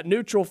play that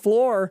neutral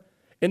floor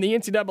in the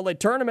NCAA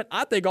tournament,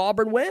 I think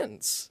Auburn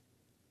wins.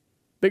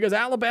 Because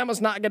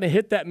Alabama's not going to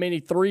hit that many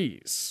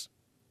threes.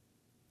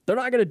 They're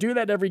not going to do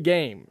that every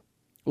game.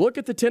 Look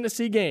at the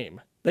Tennessee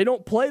game. They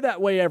don't play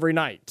that way every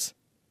night.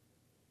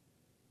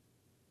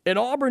 And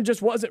Auburn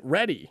just wasn't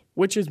ready,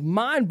 which is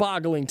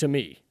mind-boggling to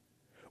me.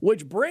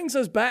 Which brings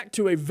us back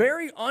to a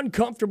very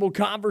uncomfortable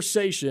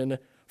conversation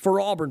for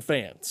Auburn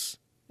fans.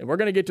 And we're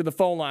going to get to the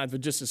phone lines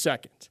in just a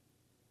second.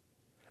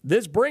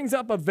 This brings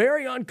up a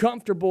very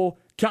uncomfortable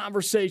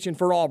conversation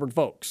for Auburn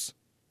folks.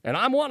 And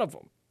I'm one of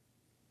them.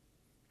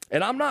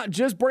 And I'm not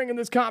just bringing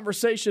this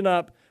conversation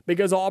up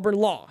because Auburn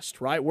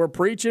lost, right? We're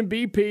preaching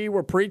BP.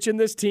 We're preaching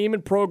this team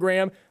and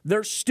program.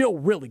 They're still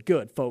really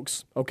good,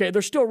 folks. Okay?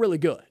 They're still really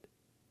good.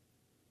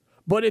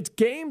 But it's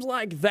games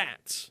like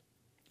that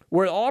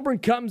where Auburn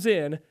comes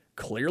in,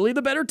 clearly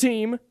the better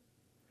team,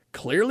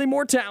 clearly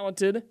more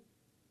talented.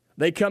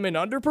 They come in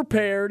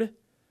underprepared.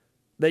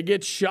 They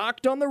get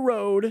shocked on the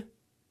road,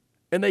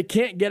 and they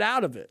can't get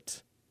out of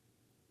it.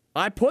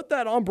 I put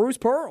that on Bruce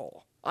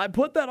Pearl. I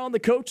put that on the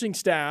coaching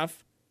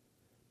staff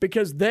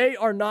because they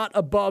are not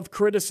above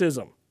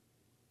criticism.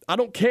 I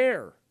don't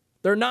care.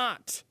 They're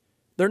not.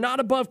 They're not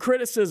above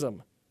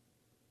criticism.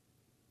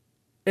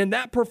 And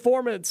that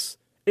performance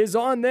is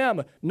on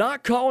them.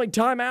 Not calling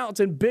timeouts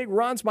and big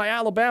runs by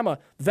Alabama,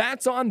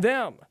 that's on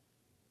them.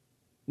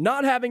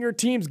 Not having your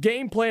team's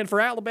game plan for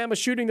Alabama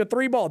shooting the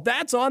 3 ball,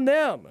 that's on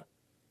them.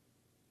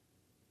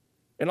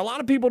 And a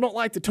lot of people don't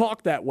like to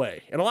talk that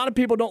way. And a lot of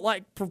people don't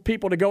like for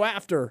people to go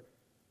after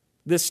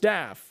this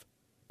staff.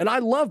 And I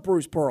love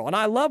Bruce Pearl, and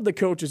I love the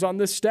coaches on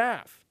this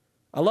staff.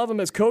 I love them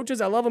as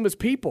coaches. I love them as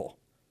people.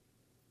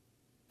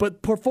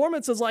 But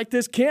performances like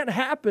this can't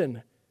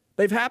happen.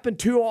 They've happened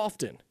too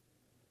often.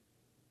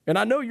 And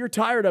I know you're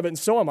tired of it, and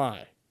so am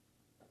I.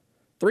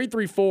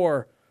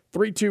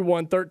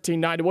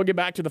 334-321-1390. We'll get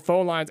back to the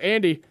phone lines.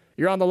 Andy,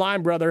 you're on the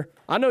line, brother.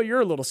 I know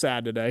you're a little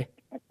sad today.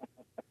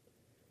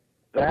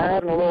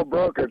 That and a little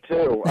broker,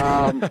 too.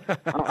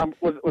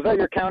 Was that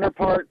your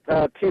counterpart,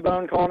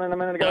 T-Bone, calling in a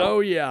minute ago?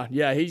 Oh, yeah.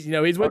 Yeah, he's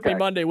with me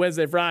Monday,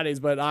 Wednesday, Fridays,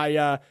 but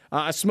I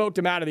smoked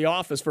him out of the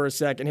office for a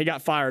second. He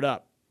got fired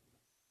up.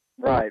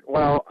 Right.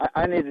 Well,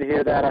 I needed to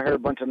hear that. I heard a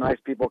bunch of nice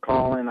people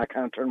calling. I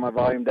kind of turned my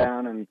volume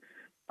down, and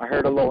I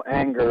heard a little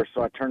anger,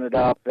 so I turned it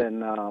up.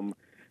 And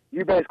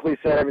you basically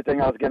said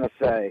everything I was going to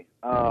say.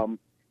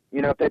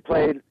 If they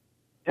played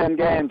 10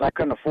 games, I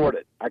couldn't afford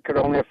it. I could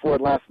only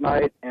afford last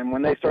night. And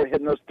when they started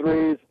hitting those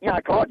threes,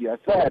 I called you. I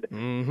said,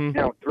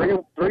 three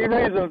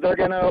reasons they're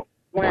going to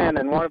win,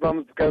 and one of them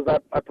is because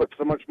I put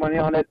so much money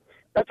on it.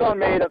 That's on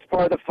me. That's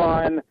part of the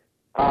fun.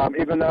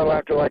 Even though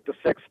after like the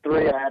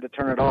 6-3, I had to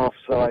turn it off,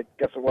 so I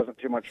guess it wasn't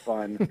too much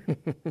fun.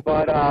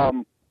 But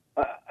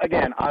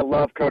again, I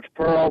love Coach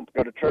Pearl.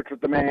 Go to church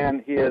with the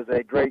man. He is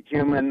a great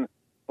human.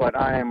 But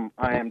I am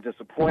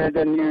disappointed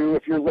in you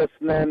if you're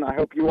listening. I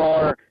hope you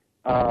are.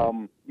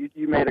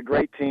 You made a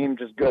great team,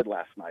 just good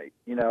last night,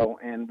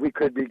 and we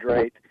could be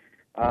great.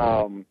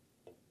 If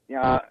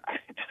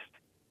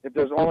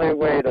there's only a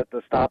way to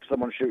stop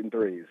someone shooting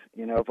threes,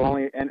 if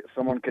only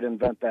someone could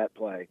invent that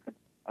play.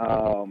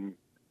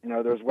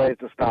 There's ways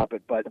to stop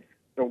it. But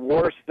the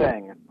worst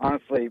thing,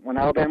 honestly, when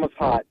Alabama's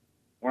hot,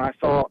 when I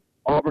saw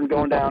Auburn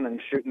going down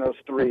and shooting those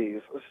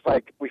threes, it's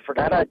like we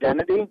forgot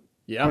identity.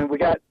 Yeah. I mean, we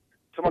got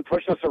someone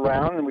pushing us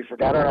around, and we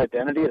forgot our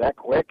identity that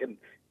quick. And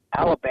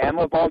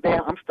Alabama ball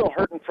game, I'm still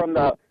hurting from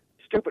the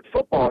stupid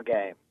football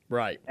game.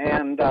 Right.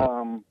 And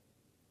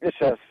it's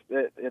just,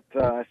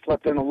 I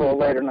slept in a little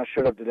later than I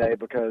should have today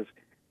because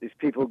these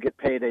people get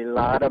paid a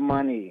lot of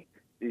money.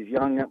 These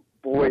young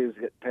boys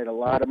get paid a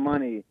lot of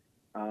money,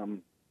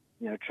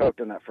 choked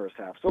in that first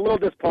half. So a little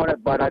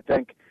disappointed, but I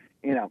think,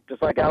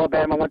 just like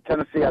Alabama went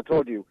Tennessee, I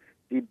told you,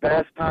 the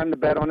best time to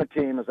bet on a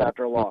team is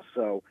after a loss.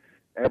 So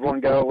everyone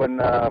go and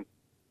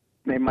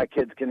maybe my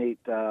kids can eat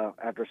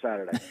after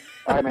Saturday.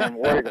 All right, man.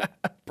 Warriors.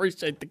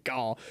 Appreciate the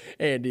call,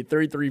 Andy.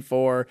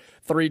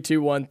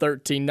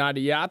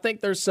 334-321-1390. Yeah, I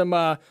think there's some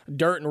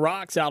dirt and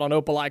rocks out on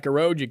Opelika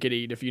Road you could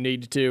eat if you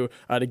needed to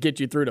get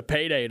you through to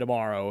payday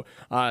tomorrow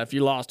if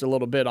you lost a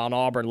little bit on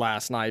Auburn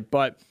last night.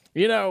 But,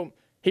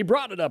 he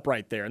brought it up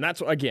right there. And that's,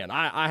 again,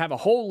 I have a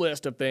whole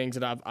list of things,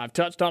 and I've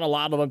touched on a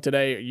lot of them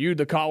today. You,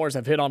 the callers,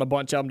 have hit on a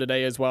bunch of them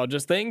today as well.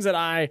 Just things that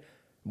I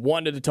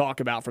wanted to talk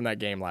about from that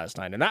game last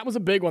night. And that was a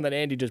big one that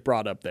Andy just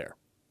brought up there.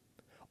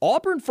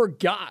 Auburn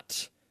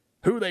forgot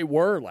who they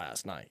were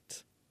last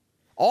night.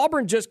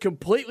 Auburn just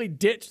completely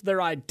ditched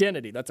their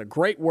identity. That's a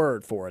great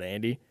word for it,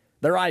 Andy.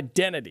 Their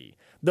identity.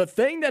 The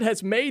thing that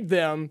has made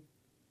them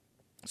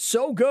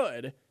so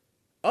good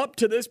up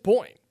to this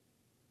point.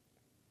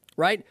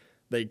 Right?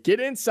 They get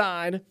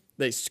inside,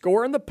 they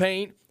score in the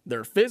paint,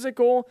 they're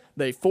physical,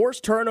 they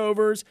force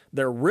turnovers,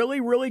 they're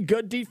really, really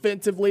good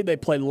defensively, they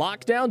play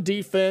lockdown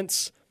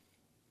defense,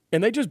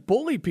 and they just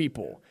bully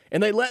people.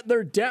 And they let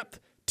their depth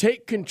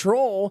take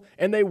control,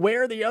 and they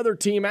wear the other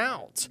team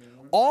out.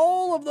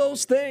 All of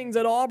those things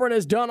that Auburn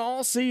has done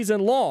all season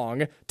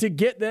long to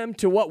get them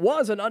to what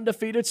was an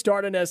undefeated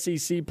start in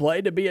SEC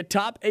play, to be a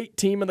top 8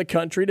 team in the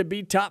country, to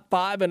be top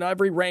 5 in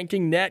every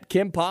ranking, net,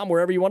 Kim Pom,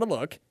 wherever you want to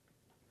look.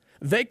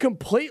 They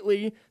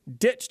completely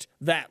ditched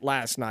that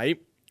last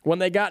night when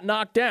they got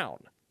knocked down.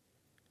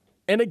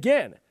 And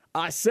again,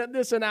 I said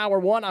this in hour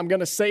one. I'm going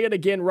to say it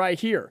again right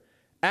here.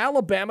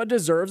 Alabama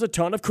deserves a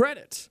ton of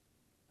credit.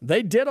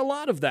 They did a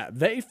lot of that.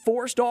 They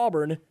forced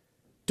Auburn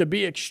to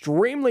be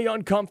extremely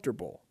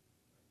uncomfortable.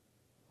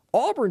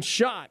 Auburn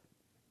shot,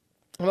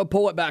 I'm going to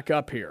pull it back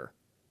up here.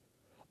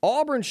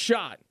 Auburn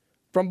shot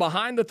from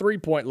behind the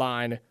three-point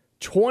line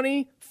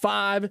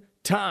 25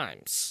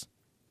 times.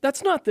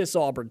 That's not this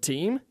Auburn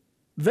team.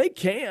 They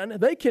can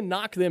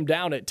knock them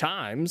down at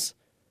times,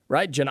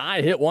 right?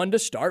 Janai hit one to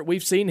start.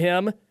 We've seen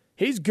him.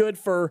 He's good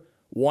for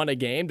one a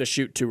game to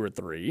shoot 2 or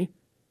 3.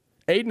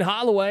 Aiden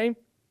Holloway,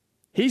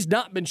 he's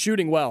not been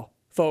shooting well,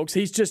 folks.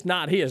 He's just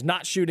not. He is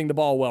not shooting the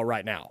ball well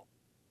right now.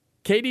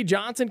 KD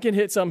Johnson can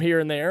hit some here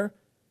and there.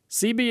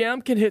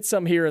 CBM can hit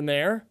some here and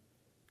there.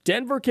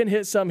 Denver can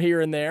hit some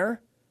here and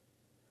there.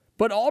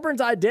 But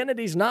Auburn's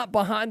identity is not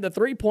behind the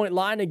three-point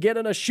line and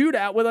getting a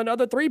shootout with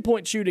another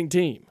three-point shooting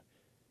team.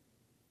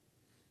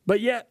 But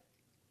yet,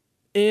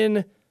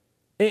 in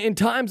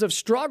times of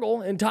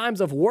struggle, in times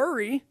of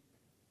worry,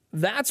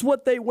 that's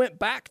what they went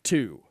back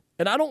to.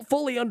 And I don't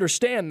fully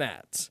understand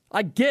that.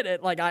 I get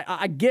it. Like,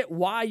 I get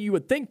why you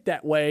would think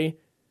that way,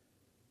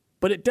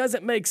 but it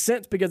doesn't make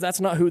sense because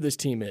that's not who this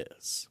team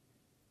is.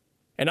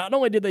 And not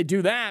only did they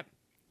do that,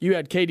 you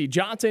had KD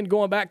Johnson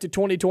going back to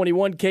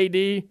 2021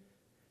 KD,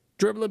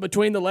 dribbling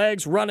between the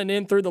legs, running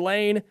in through the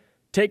lane,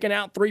 taking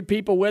out 3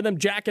 people with him,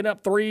 jacking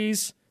up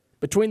threes.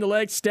 Between the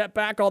legs, step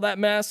back, all that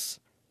mess.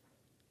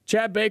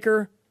 Chad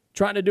Baker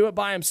trying to do it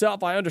by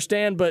himself, I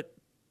understand, but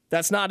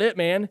that's not it,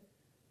 man.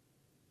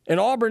 And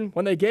Auburn,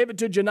 when they gave it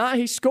to Janai,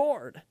 he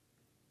scored.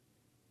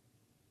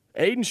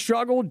 Aiden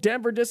struggled.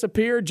 Denver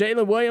disappeared.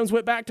 Jalen Williams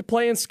went back to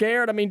playing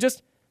scared. I mean,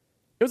 it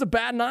was a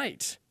bad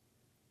night.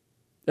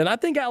 And I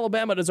think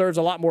Alabama deserves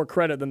a lot more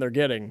credit than they're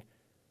getting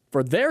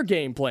for their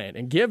game plan.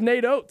 And give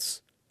Nate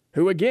Oates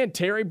who, again,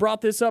 Terry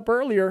brought this up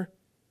earlier.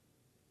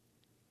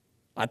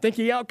 I think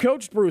he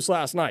outcoached Bruce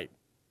last night.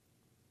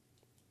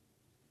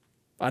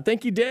 I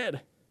think he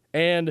did.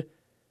 And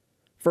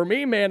for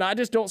me, man, I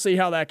just don't see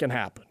how that can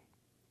happen.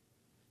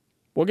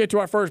 We'll get to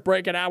our first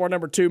break in hour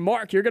number 2.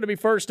 Mark, you're going to be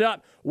first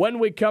up when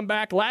we come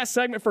back. Last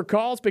segment for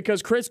calls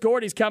because Chris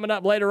Gordy's coming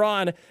up later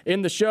on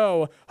in the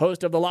show,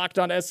 host of the Locked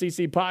On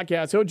SEC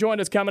podcast. He'll join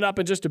us coming up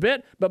in just a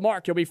bit, but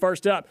Mark, you'll be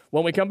first up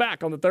when we come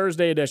back on the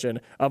Thursday edition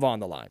of On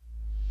the Line.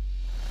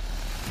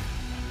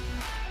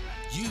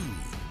 You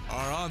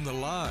are on the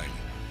line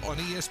on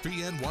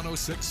ESPN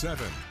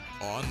 106.7,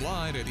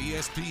 online at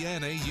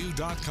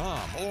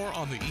ESPNAU.com, or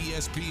on the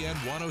ESPN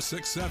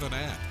 106.7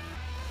 app.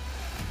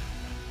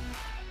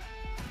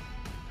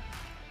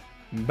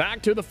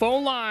 Back to the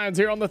phone lines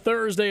here on the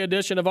Thursday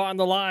edition of On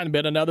the Line.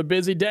 Been another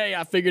busy day.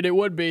 I figured it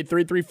would be.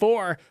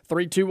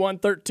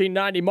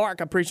 334-321-1390.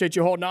 Mark, I appreciate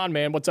you holding on,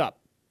 man. What's up?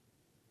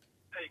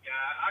 Hey, guy,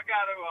 I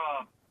got to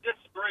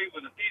disagree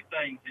with a few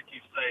things that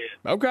you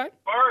said. Okay.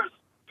 First,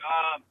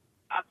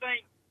 I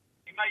think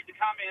you made the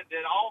comment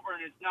that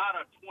Auburn is not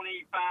a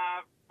 25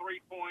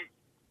 3-point,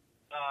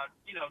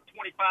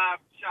 25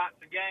 shots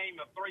a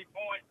game of 3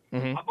 points.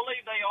 Mm-hmm. I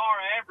believe they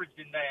are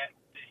averaging that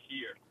this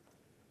year.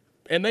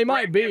 And they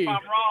might be. If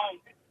I'm wrong,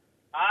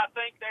 I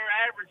think they're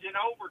averaging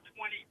over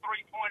 20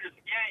 3-pointers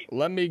a game.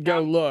 Let me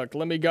go look.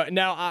 Let me go.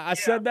 Now, I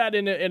said that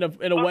in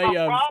a way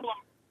of. Problem,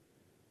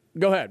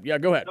 go ahead. Yeah,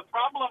 go ahead. The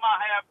problem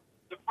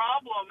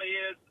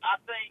is, I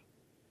think,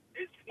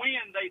 is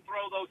when they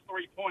throw those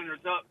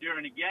 3-pointers up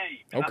during a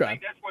game. And Okay. I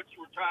think that's what you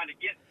were trying to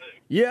get to.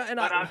 Yeah, and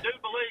but I do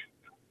believe,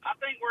 I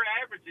think we're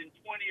averaging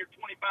 20 or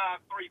 25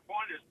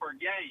 3-pointers per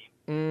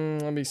game.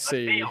 Let me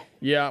see.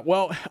 Yeah,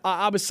 well,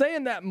 I was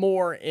saying that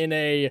more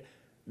in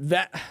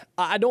that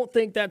I don't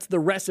think that's the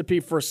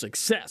recipe for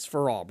success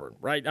for Auburn,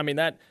 right? I mean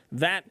that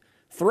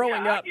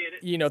throwing up,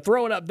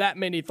 throwing up that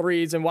many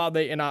threes, and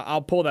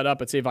I'll pull that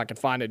up and see if I can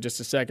find it in just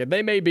a second.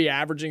 They may be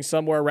averaging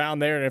somewhere around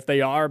there, and if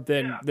they are,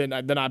 then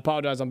I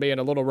apologize, I'm being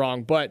a little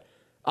wrong, but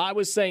I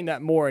was saying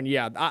that more, and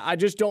I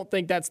just don't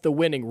think that's the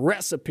winning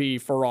recipe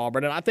for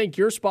Auburn, and I think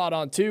you're spot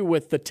on too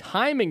with the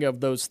timing of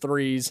those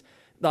threes.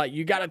 Like,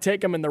 you got to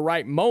take them in the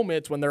right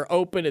moments when they're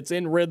open. It's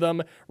in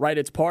rhythm, right?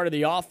 It's part of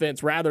the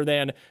offense rather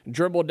than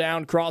dribble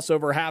down,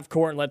 crossover, half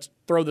court, and let's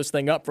throw this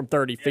thing up from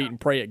 30 feet and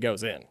pray it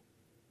goes in.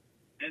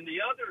 And the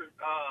other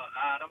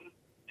item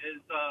is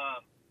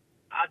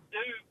I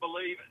do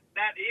believe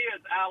that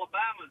is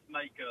Alabama's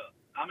makeup.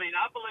 I mean,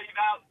 I believe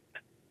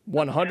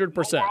 100%.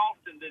 More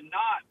often than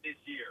not this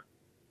year.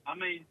 I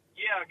mean,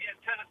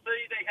 against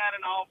Tennessee, they had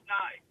an off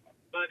night.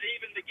 But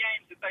even the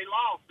games that they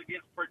lost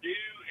against Purdue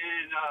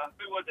and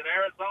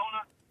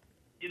Arizona,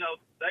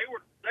 they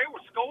were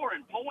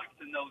scoring points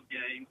in those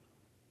games.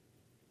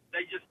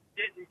 They just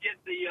didn't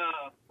get the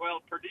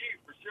Purdue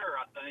for sure,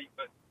 I think.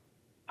 But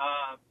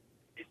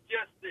it's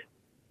just that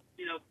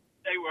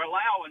they were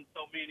allowing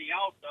so many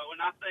also,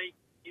 and I think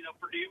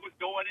Purdue was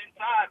going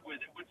inside with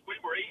it, which we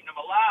were eating them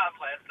alive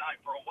last night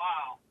for a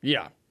while.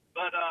 Yeah.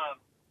 But I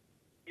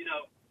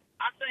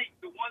think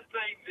the one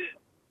thing that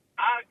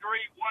I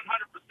agree 100%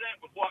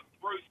 with what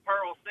Bruce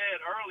Pearl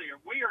said earlier.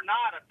 We are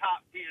not a top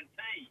 10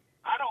 team.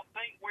 I don't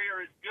think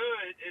we're as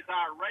good as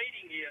our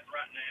rating is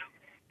right now.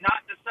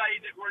 Not to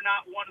say that we're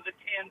not one of the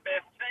 10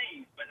 best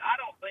teams, but I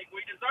don't think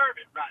we deserve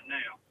it right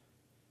now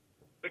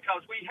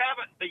because we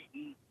haven't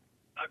beaten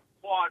a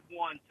quad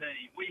 1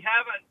 team. We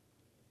haven't,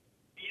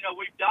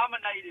 we've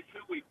dominated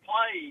who we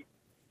played,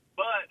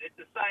 but at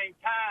the same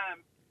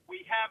time,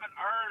 we haven't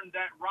earned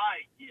that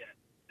right yet.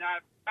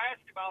 Now,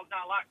 basketball is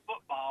not like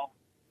football.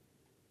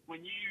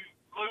 When you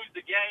lose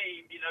the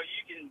game, you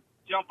can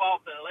jump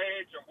off the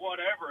ledge or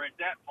whatever at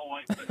that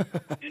point.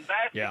 But in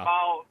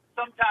basketball,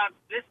 sometimes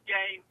this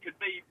game could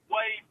be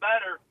way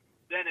better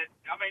than it.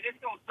 I mean, it's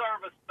going to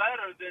serve us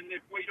better than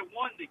if we'd have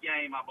won the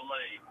game, I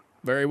believe.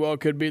 Very well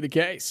could be the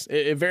case.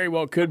 It very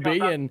well could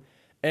be.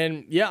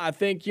 And I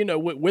think,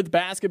 with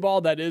basketball,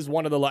 that is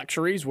one of the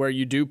luxuries where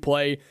you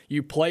play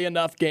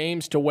enough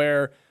games to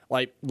where,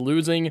 like,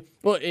 losing.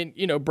 Well, and,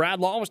 Brad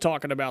Law was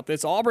talking about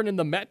this. Auburn in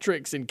the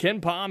metrics and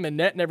Ken Pom and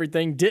net and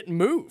everything didn't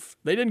move.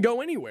 They didn't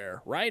go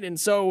anywhere, right? And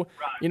so,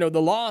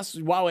 the loss,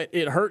 while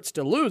it hurts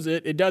to lose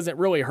it, it doesn't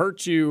really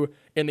hurt you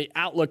in the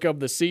outlook of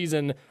the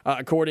season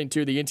according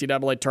to the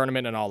NCAA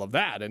tournament and all of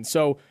that. And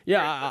so,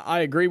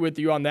 I agree with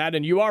you on that.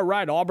 And you are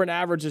right. Auburn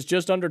averages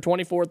just under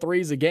 24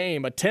 threes a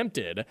game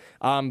attempted.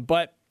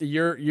 But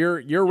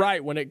you're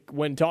right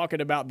when talking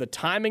about the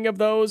timing of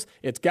those.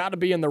 It's got to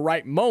be in the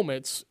right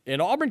moments.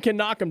 And Auburn can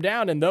knock them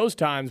down in those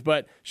times,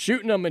 but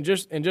shooting them and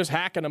just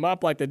hacking them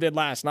up like they did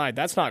last night,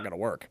 that's not going to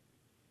work.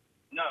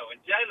 No,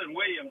 and Jalen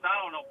Williams, I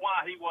don't know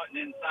why he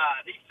wasn't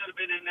inside. He should have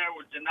been in there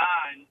with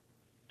Janai and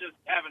just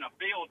having a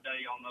field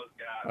day on those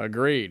guys.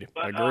 Agreed.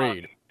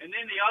 And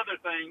then the other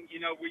thing,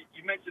 you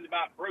mentioned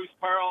about Bruce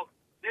Pearl.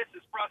 This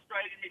has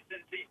frustrated me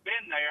since he's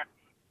been there,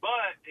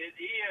 but it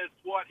is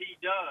what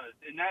he does,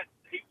 and that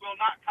he will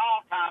not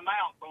call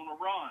timeouts on a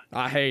run.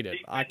 I hate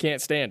it. I can't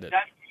stand it.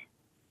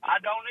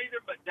 I don't either,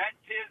 but that's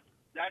his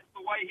that's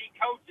the way he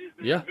coaches,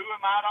 and Yeah. who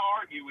am I to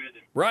argue with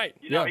him? Right.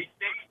 You know, Yeah. he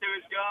sticks to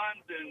his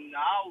guns, and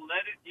I'll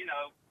let it,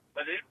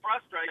 but it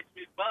frustrates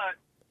me, but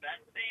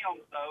that's him,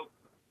 so,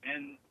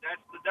 and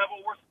that's the devil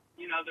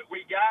that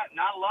we got, and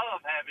I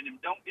love having him.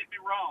 Don't get me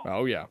wrong.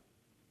 Oh, yeah.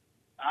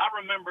 I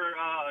remember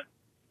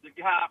the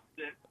guy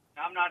that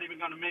I'm not even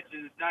going to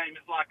mention his name.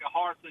 It's like a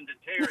Harson to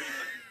Terry,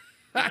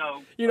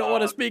 but, you don't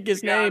want to speak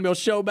his name. He'll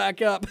show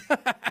back up.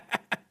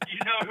 You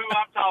know who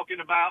I'm talking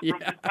about from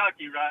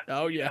Kentucky, right?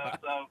 Oh, yeah.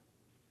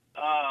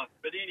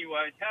 But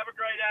anyways, have a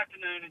great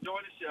afternoon. Enjoy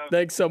the show.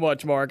 Thanks so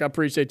much, Mark. I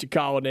appreciate you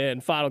calling in.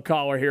 Final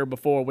caller here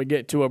before we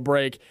get to a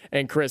break.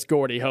 And Chris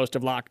Gordy, host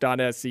of Locked On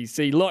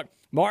SEC. Look,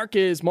 Mark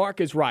is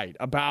right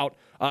about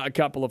a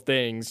couple of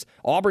things.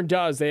 Auburn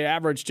does. They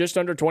average just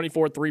under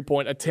 24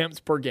 3-point attempts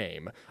per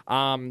game.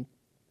 And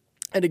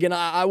again,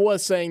 I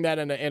was saying that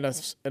in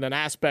an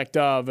aspect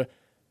of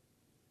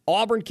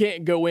Auburn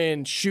can't go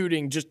in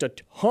shooting just a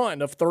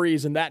ton of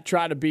threes and that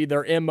try to be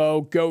their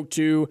MO,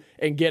 go-to,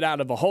 and get out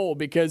of a hole,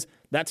 because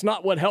that's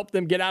not what helped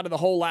them get out of the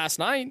hole last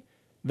night.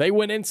 They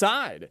went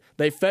inside.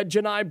 They fed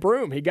Janai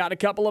Broome. He got a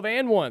couple of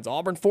and ones.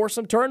 Auburn forced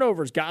some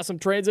turnovers, got some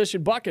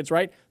transition buckets,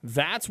 right?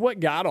 That's what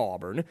got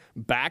Auburn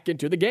back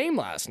into the game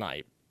last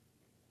night.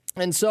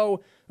 And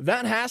so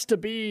that has to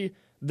be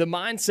the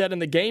mindset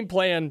and the game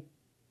plan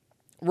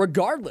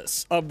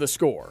regardless of the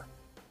score.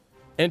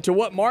 And to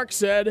what Mark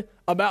said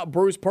about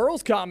Bruce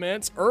Pearl's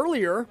comments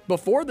earlier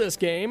before this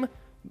game,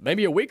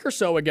 maybe a week or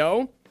so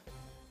ago,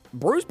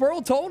 Bruce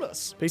Pearl told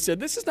us, he said,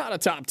 this is not a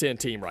top 10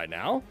 team right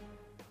now.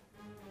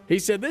 He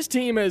said this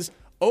team has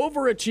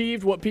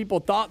overachieved what people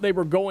thought they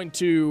were going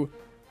to,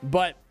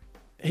 but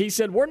he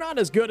said we're not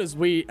as good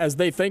as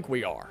they think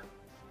we are.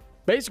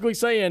 Basically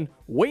saying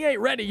we ain't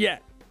ready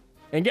yet.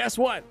 And guess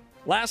what?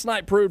 Last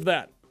night proved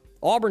that.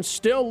 Auburn's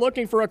still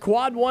looking for a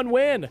quad one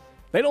win.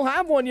 They don't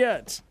have one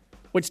yet,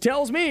 which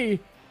tells me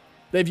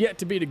they've yet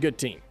to beat a good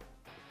team.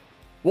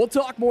 We'll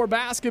talk more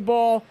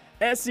basketball,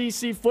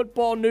 SEC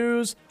football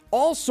news,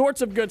 all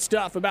sorts of good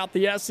stuff about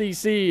the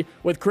SEC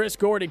with Chris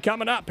Gordy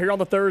coming up here on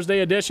the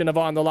Thursday edition of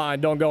On the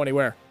Line. Don't go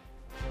anywhere.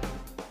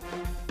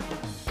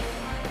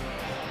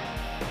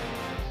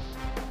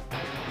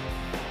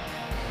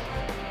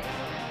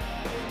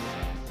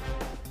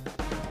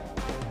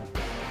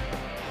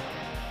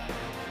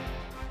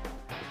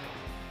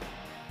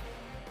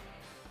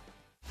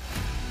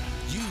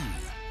 You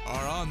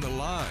are On the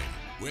Line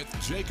with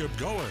Jacob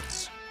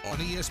Goins on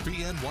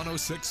ESPN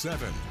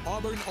 106.7,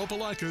 Auburn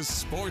Opelika's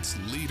sports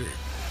leader.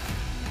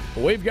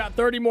 We've got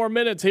 30 more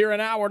minutes here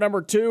in hour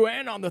number 2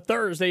 and on the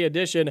Thursday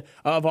edition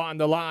of On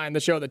the Line, the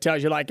show that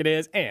tells you like it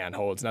is and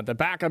holds nothing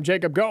back. I'm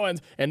Jacob Goins,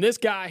 and this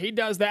guy, he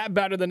does that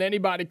better than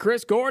anybody.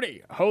 Chris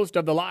Gordy, host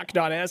of the Locked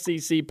On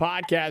SEC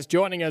podcast,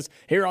 joining us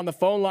here on the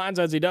phone lines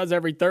as he does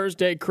every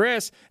Thursday.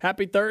 Chris,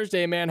 happy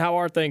Thursday, man. How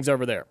are things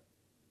over there?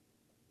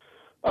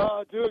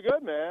 Doing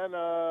good, man.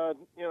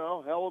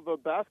 Hell of a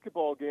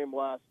basketball game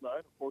last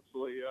night.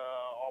 Unfortunately,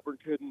 Auburn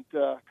couldn't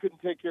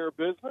take care of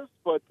business.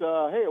 But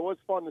hey, it was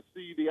fun to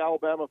see the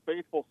Alabama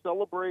faithful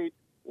celebrate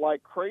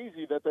like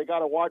crazy that they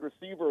got a wide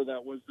receiver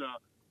that was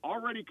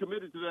already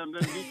committed to them,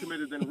 then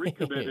decommitted, then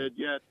recommitted.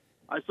 Yet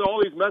I saw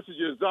all these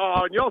messages.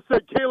 And y'all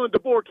said Kalen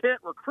DeBoer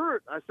can't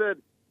recruit. I said,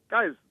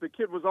 guys, the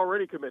kid was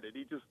already committed.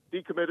 He just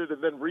decommitted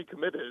and then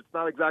recommitted. It's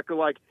not exactly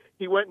like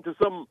he went into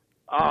some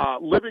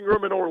living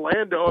room in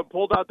Orlando and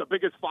pulled out the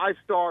biggest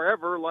 5-star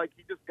ever. Like,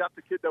 he just got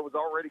the kid that was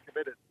already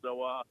committed.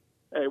 So,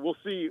 hey, we'll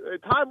see.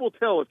 Time will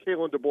tell if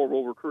Kalen DeBoer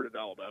will recruit at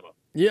Alabama.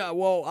 Yeah,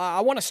 well, I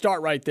want to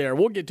start right there.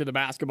 We'll get to the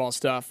basketball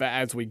stuff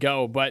as we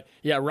go. But,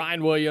 yeah,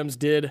 Ryan Williams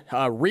did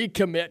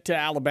recommit to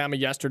Alabama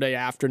yesterday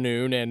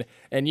afternoon. And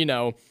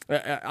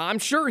I'm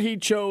sure he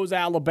chose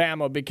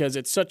Alabama because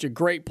it's such a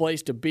great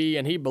place to be,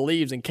 and he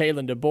believes in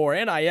Kalen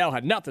DeBoer. NIL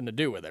had nothing to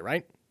do with it,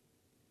 right?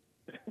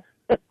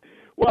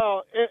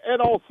 Well,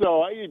 and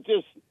also,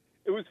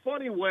 it was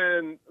funny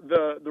when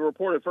the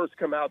report had first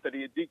come out that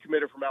he had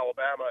decommitted from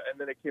Alabama, and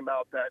then it came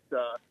out that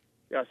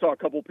I saw a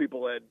couple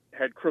people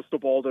had crystal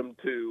balled him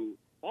to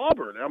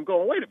Auburn. And I'm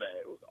going, wait a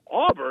minute,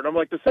 Auburn? I'm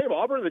like, the same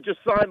Auburn that just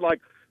signed like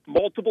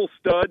multiple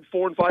stud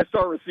 4- and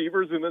 5-star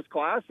receivers in this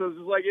class? So it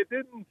was like, it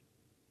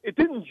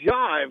didn't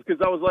jive,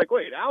 because I was like,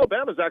 wait,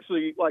 Alabama's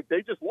actually, like,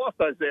 they just lost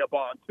Isaiah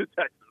Bond to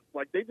Texas.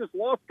 Like, they just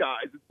lost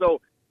guys. And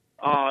so,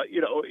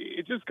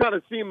 it just kind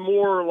of seemed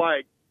more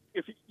like,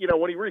 if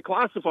when he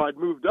reclassified,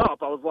 moved up,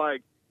 I was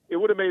like, it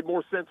would have made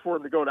more sense for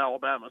him to go to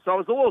Alabama. So I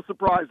was a little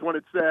surprised when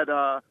it said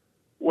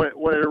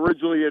when it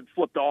originally had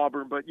flipped to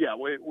Auburn. But yeah,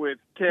 with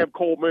Cam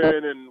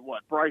Coleman and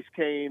Bryce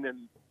Kane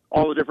and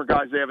all the different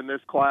guys they have in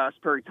this class,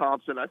 Perry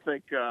Thompson, I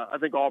think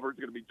Auburn's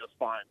going to be just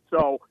fine.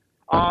 So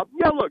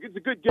look, it's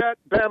a good get.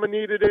 Bama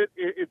needed it.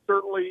 It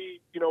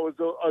certainly is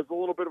a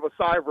little bit of a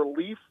sigh of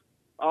relief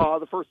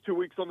the first 2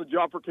 weeks on the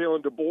job for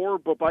Kalen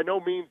DeBoer, but by no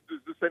means is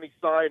this any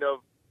sign of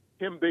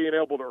him being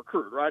able to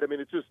recruit, right? I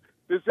mean, it's just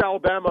this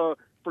Alabama,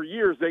 for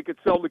years they could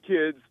sell the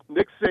kids.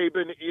 Nick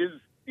Saban is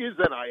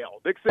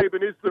NIL. Nick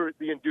Saban is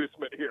the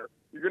inducement here.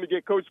 You're going to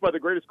get coached by the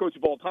greatest coach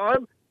of all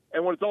time.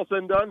 and when it's all said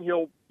and done,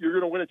 you're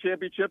going to win a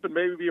championship and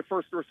maybe be a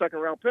first or second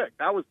round pick.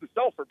 That was the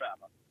sell for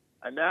Bama.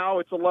 And now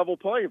it's a level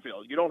playing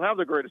field. You don't have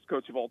the greatest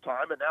coach of all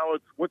time, and now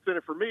it's what's in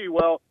it for me?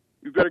 Well,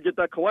 you better get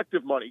that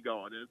collective money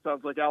going. And it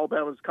sounds like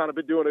Alabama's kind of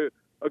been doing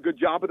a good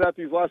job of that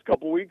these last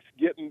couple of weeks,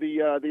 getting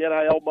the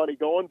NIL money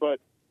going. But,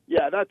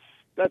 yeah, that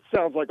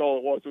sounds like all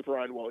it was with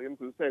Ryan Williams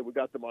is, hey, we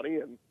got the money,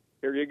 and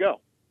here you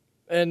go.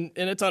 And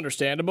it's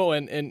understandable,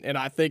 and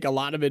I think a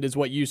lot of it is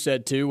what you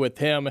said, too, with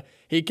him.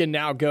 He can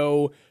now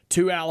go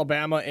to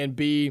Alabama and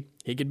he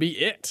can be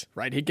it,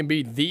 right? He can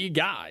be the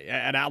guy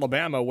at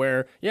Alabama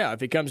where, yeah, if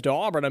he comes to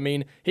Auburn, I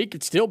mean, he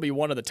could still be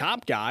one of the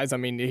top guys. I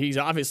mean, he's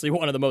obviously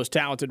one of the most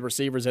talented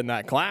receivers in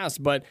that class,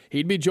 but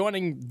he'd be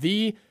joining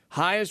the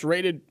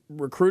highest-rated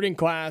recruiting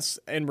class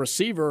and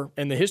receiver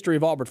in the history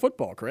of Auburn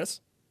football,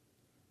 Chris.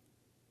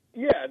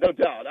 Yeah, no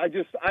doubt. I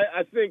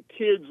think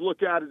kids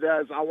look at it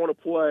as I want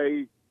to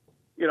play –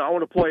 I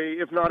want to play,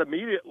 if not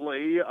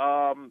immediately,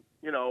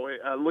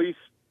 at least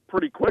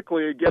pretty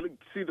quickly,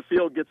 see the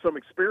field, get some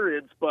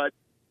experience. But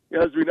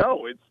as we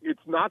know, it's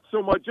not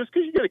so much just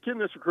because you get a kid in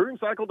this recruiting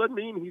cycle doesn't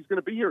mean he's going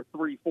to be here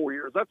 3-4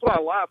 years. That's why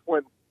I laugh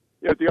when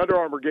at the Under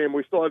Armour game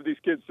we still have these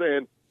kids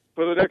saying,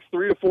 for the next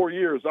 3 to 4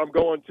 years I'm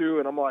going to,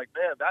 and I'm like,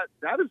 man,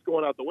 that is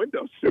going out the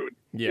window soon.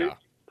 Yeah.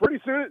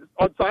 Pretty soon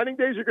on signing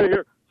days you're going to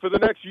hear, for the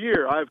next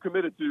year, I have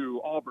committed to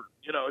Auburn.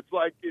 It's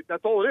like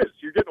that's all it is.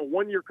 You're getting a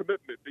 1-year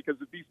commitment because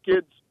if these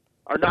kids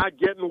are not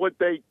getting what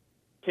they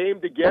came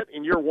to get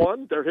in year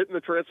one, they're hitting the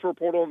transfer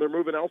portal and they're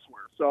moving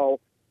elsewhere. So,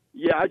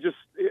 yeah,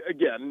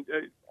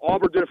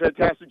 Auburn did a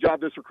fantastic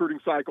job this recruiting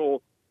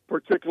cycle,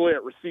 particularly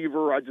at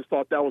receiver. I just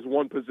thought that was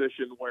one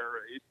position where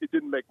it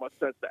didn't make much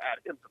sense to add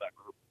him to that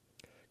group.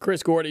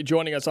 Chris Gordy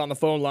joining us on the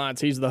phone lines.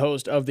 He's the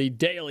host of the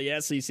daily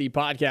SEC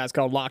podcast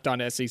called Locked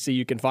On SEC.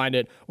 You can find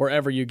it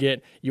wherever you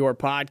get your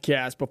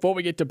podcast. Before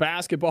we get to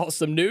basketball,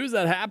 some news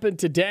that happened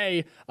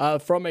today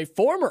from a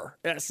former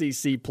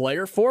SEC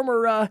player,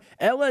 former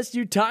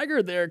LSU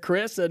Tiger there,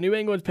 Chris. New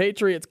England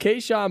Patriots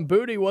Kayshon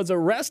Boutte was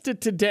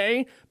arrested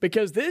today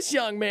because this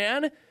young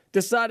man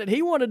decided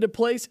he wanted to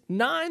place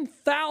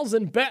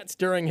 9,000 bets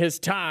during his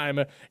time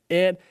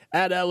at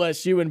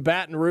LSU in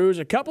Baton Rouge.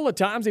 A couple of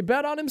times he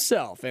bet on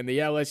himself and the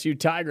LSU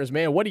Tigers.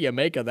 Man, what do you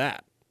make of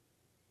that?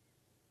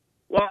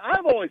 Well,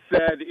 I've always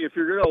said if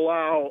you're going to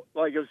allow,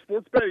 if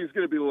sports betting is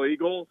going to be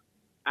legal,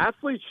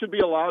 athletes should be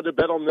allowed to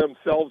bet on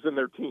themselves and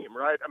their team,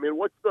 right? I mean,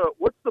 what's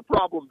the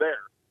problem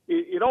there?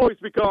 It always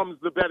becomes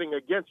the betting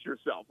against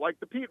yourself. Like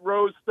the Pete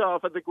Rose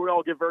stuff, I think we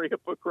all get very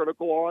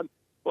hypocritical on.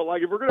 But,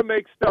 if we're going to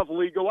make stuff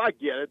legal, I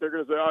get it. They're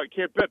going to say, oh, you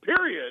can't bet,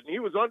 period. And he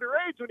was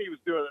underage when he was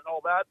doing it and all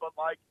that. But,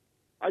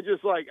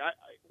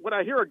 when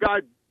I hear a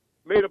guy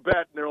made a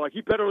bet and they're like,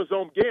 he bet on his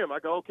own game, I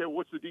go, okay, well,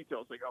 what's the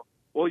details? They go,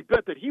 well, he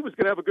bet that he was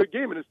going to have a good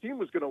game and his team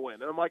was going to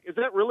win. And I'm like, is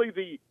that really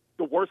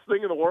the worst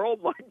thing in the world?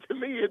 To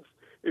me, it's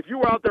if you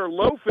were out there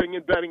loafing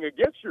and betting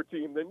against your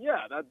team, then,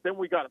 yeah, then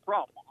we got a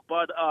problem.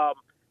 But,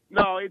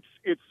 no,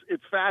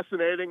 it's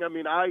fascinating. I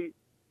mean,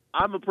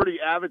 I'm a pretty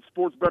avid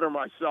sports bettor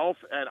myself,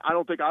 and I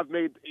don't think I've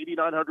made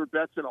 8,900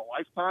 bets in a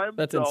lifetime.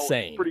 That's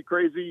insane. It's pretty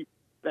crazy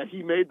that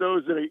he made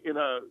those in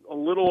a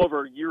little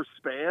over a year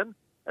span.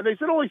 And they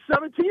said only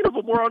 17 of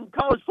them were on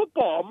college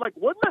football. I'm like,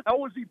 what in the hell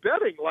was he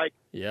betting?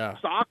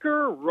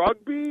 Soccer,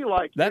 rugby,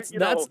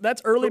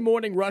 that's early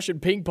morning Russian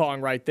ping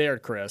pong right there,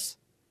 Chris.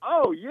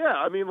 Oh yeah,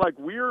 I mean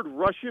weird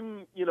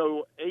Russian,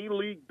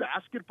 A-League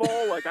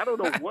basketball. I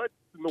don't know what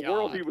in the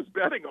world he was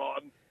betting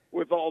on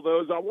with all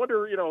those. I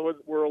wonder,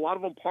 were a lot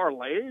of them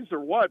parlays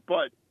or what?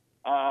 But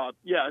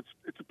yeah,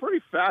 it's a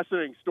pretty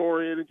fascinating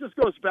story, and it just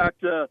goes back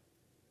to,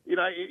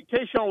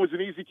 Kayshon was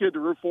an easy kid to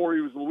root for.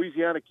 He was a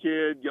Louisiana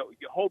kid. You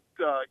hoped,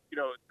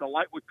 the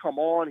light would come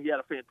on. He had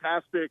a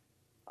fantastic,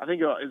 I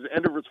think, his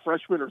end of his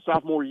freshman or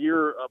sophomore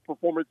year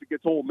performance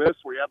against Ole Miss,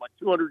 where he had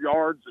 200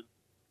 yards, and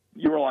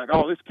you were like,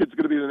 oh, this kid's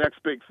going to be the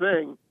next big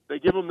thing. They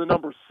give him the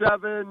number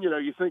 7.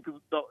 You think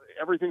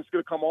everything's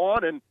going to come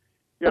on, and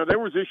there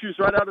was issues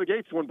right out of the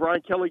gates when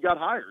Brian Kelly got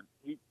hired.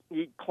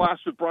 He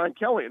clashed with Brian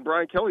Kelly, and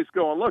Brian Kelly's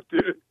going, look,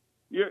 dude,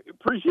 you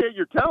appreciate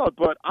your talent,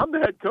 but I'm the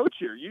head coach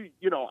here.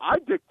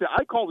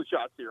 I call the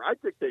shots here. I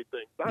dictate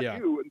things, not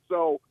you. And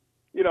so,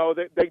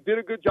 they did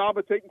a good job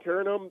of taking care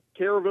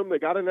of him. They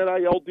got an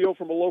NIL deal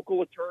from a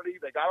local attorney.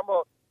 They got him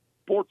a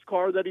sports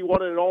car that he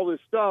wanted and all this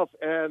stuff.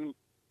 And,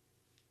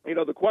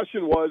 the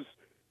question was,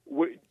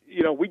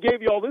 we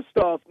gave you all this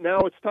stuff. Now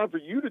it's time for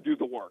you to do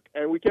the work.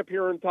 And we kept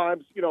hearing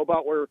times,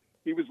 about where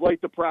he was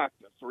late to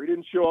practice or he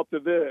didn't show up to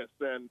this.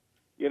 And,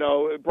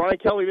 Brian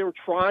Kelly, they were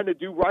trying to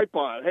do right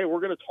by it. Hey, we're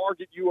going to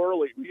target you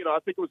early. I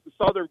think it was the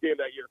Southern game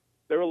that year.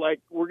 They were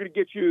like, we're going to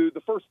get you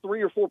the first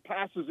 3 or 4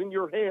 passes in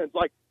your hands.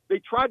 They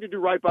tried to do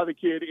right by the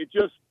kid. It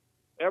just,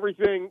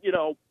 everything,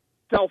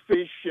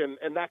 selfish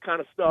and that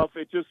kind of stuff.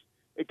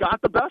 It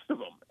got the best of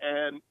him.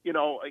 And,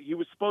 he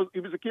was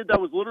a kid that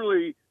was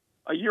literally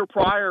a year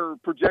prior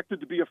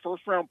projected to be a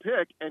first-round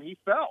pick, and he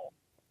fell.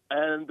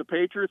 And the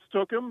Patriots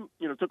took him,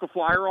 took a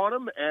flyer on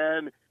him,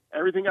 and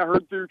everything I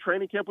heard through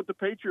training camp with the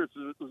Patriots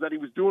was that he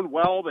was doing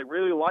well. They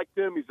really liked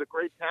him. He's a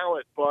great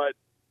talent. But,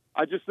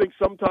 I just think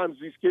sometimes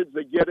these kids,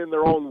 they get in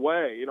their own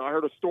way. You know, I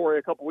heard a story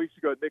a couple weeks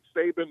ago. Nick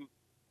Saban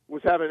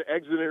was having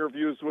exit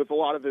interviews with a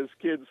lot of his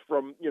kids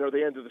from, you know,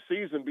 the end of the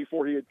season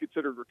before he had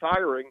considered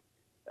retiring.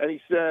 And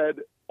he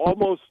said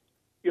almost,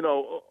 you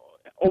know,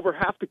 over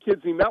half the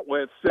kids he met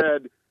with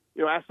said,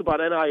 you know, asked about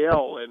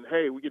NIL and,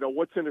 hey, you know,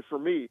 what's in it for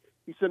me?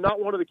 He said, not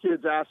one of the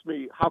kids asked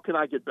me, how can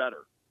I get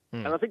better?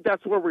 And I think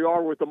that's where we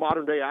are with the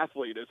modern day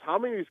athlete is how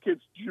many of these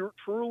kids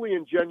truly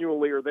and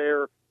genuinely are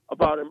there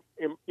about him,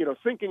 you know,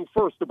 thinking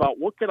first about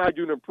what can I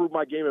do to improve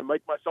my game and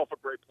make myself a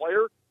great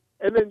player.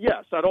 And then,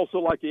 yes, I'd also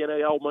like the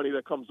NIL money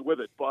that comes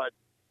with it. But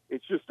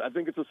it's just, I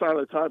think it's a sign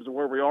of the times of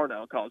where we are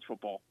now in college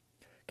football.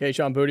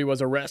 Kayshon Boutte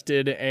was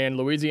arrested, and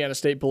Louisiana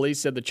State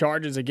Police said the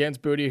charges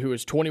against Boutte, who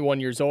is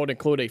 21 years old,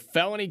 include a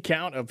felony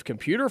count of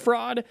computer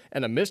fraud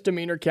and a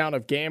misdemeanor count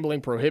of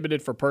gambling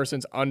prohibited for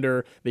persons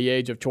under the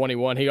age of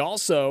 21. He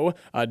also,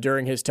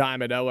 during his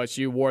time at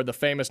LSU, wore the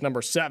famous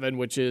number 7,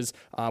 which is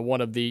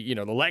one of the, you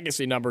know, the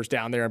legacy numbers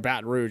down there in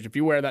Baton Rouge. If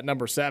you wear that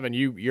number 7,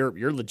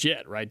 you're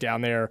legit right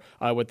down there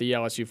with the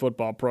LSU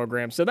football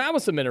program. So that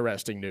was some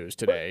interesting news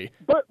today.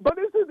 But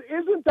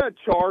isn't that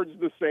charge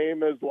the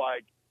same as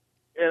like?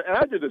 And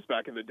I did this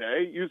back in the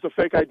day. Use a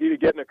fake ID to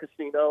get in a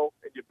casino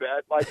and you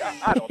bet. Like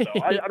I don't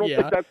know. I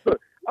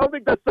don't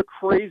think that's the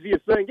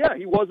craziest thing. Yeah,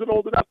 he wasn't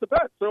old enough to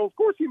bet, so of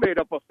course he made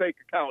up a fake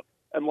account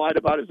and lied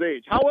about his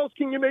age. How else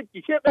can you make?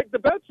 You can't make the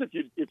bets if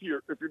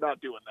you're not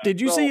doing that. Did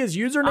you see his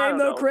username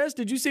though, Chris?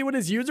 Did you see what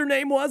his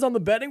username was on the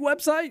betting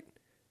website?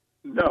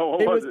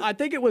 No, I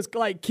think it was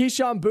like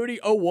Kayshon Boutte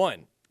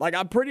 01. Like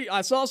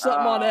I saw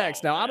something on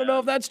X. Now I don't know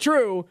if that's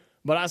true.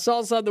 But I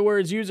saw something where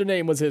his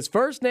username was his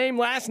first name,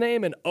 last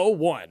name, and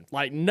 01.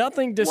 Like,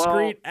 nothing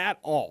discreet at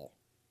all.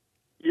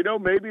 You know,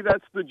 maybe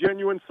that's the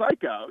genuine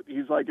psych out.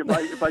 He's like,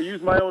 if I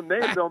use my own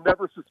name, they'll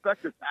never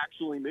suspect it's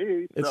actually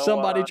me. It's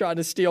somebody trying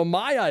to steal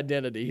my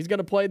identity. He's going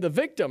to play the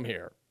victim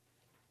here.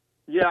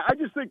 Yeah, I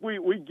just think we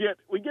get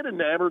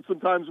enamored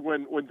sometimes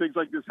when things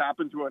like this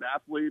happen to an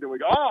athlete, and we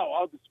go, oh,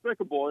 how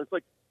despicable. And it's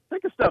like,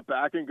 take a step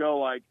back and go,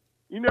 like,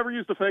 you never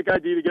used a fake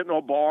ID to get into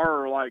a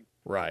bar or like,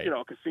 right, you know,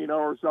 a casino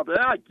or something.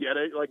 I get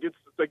it. Like it's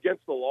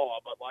against the law,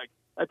 but like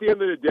at the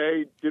end of the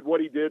day, did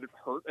what he did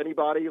hurt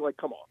anybody? Like,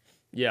 come on.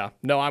 Yeah,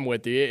 no, I'm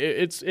with you.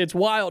 It's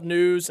wild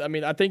news. I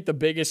mean, I think the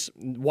biggest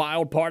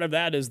wild part of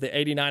that is the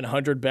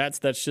 8,900 bets.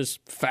 That's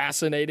just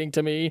fascinating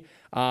to me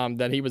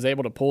that he was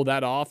able to pull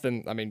that off.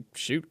 And, I mean,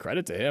 shoot,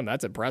 credit to him.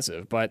 That's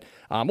impressive. But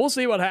we'll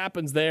see what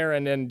happens there.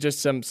 And then just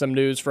some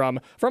news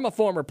from a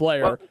former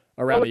player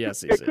around the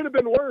SEC. It could have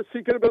been worse.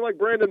 He could have been like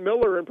Brandon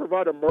Miller and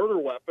provide a murder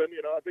weapon.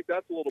 You know, I think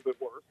that's a little bit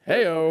worse.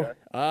 Hey-o.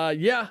 Okay.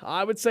 Yeah,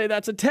 I would say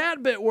that's a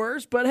tad bit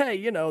worse. But, hey,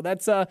 you know,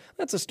 that's a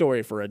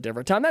story for a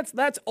different time.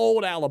 That's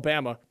old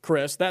Alabama,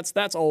 Chris.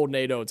 That's old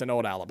Nate Oates and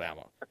old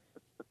Alabama.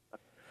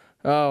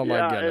 Oh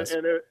my goodness!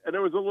 And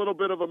there was a little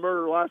bit of a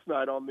murder last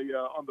night on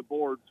the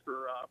boards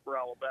for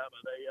Alabama.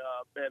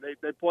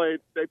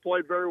 They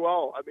played very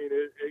well. I mean,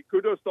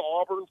 kudos to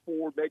Auburn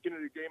for making it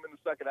a game in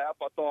the second half.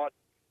 I thought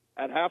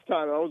at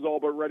halftime I was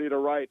all but ready to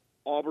write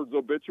Auburn's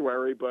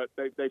obituary, but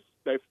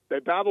they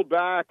battled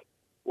back.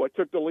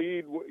 Took the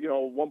lead,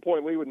 1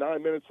 point lead with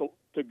 9 minutes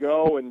to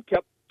go, and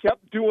kept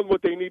doing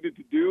what they needed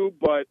to do,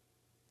 but.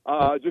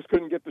 Just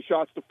couldn't get the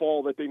shots to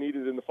fall that they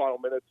needed in the final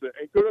minutes.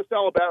 And kudos to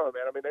Alabama,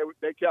 man. I mean,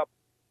 they kept,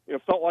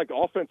 felt like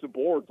offensive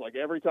boards. Like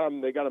every time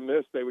they got a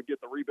miss, they would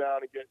get the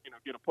rebound and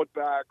get a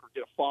putback or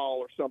get a foul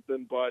or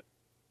something. But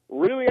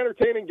really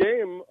entertaining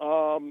game,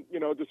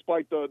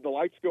 despite the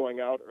lights going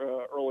out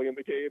early in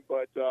the game.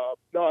 But no,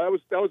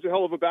 that was a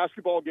hell of a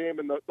basketball game,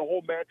 and the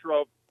whole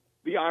mantra of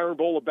the Iron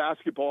Bowl of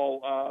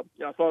basketball,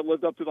 I thought it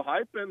lived up to the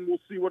hype, and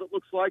we'll see what it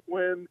looks like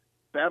when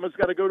Bama's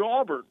got to go to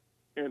Auburn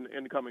in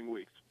the coming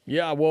weeks.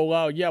 Yeah, well,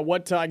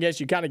 I guess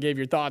you kind of gave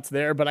your thoughts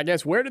there, but I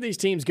guess where do these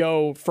teams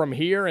go from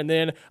here? And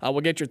then we'll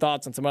get your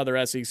thoughts on some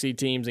other SEC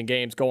teams and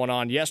games going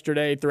on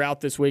yesterday,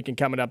 throughout this week, and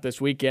coming up this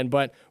weekend.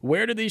 But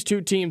where do these two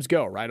teams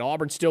go, right?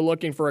 Auburn's still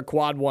looking for a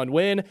quad one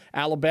win.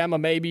 Alabama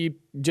maybe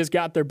just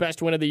got their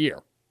best win of the year.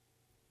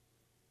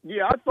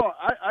 Yeah,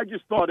 I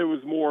just thought it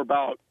was more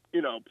about,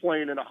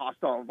 playing in a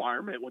hostile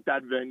environment with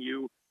that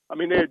venue. I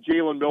mean, they had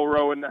Jalen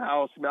Milroe in the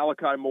house,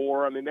 Malachi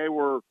Moore. I mean, they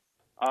were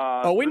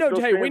we know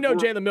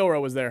Jalen Milroe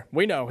was there.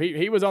 We know.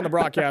 He was on the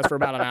broadcast for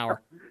about an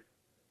hour.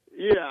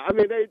 Yeah, I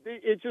mean,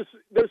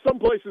 there's some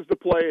places to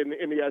play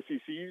in the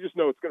SEC. You just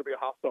know it's going to be a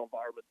hostile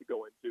environment to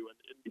go into,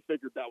 and you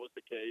figured that was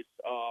the case.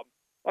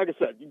 Like I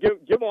said, you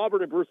give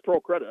Auburn and Bruce Pearl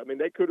credit. I mean,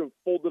 they could have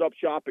folded up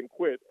shop and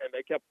quit, and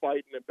they kept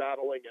fighting and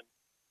battling. And,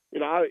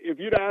 if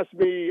you'd asked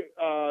me,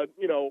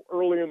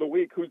 early in the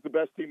week who's the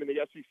best team in the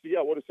SEC,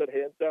 I would have said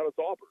hands down it's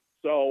Auburn.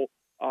 So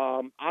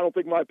I don't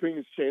think my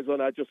opinion's changed on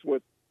that just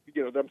with,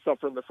 them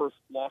suffering the first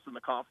loss in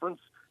the conference.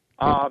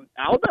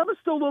 Alabama's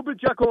still a little bit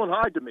Jekyll and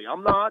Hyde to me.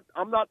 I'm not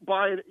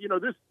buying,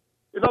 this,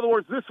 in other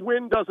words, this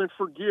win doesn't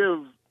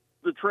forgive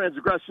the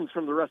transgressions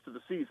from the rest of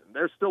the season.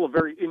 They're still a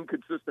very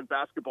inconsistent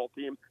basketball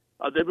team.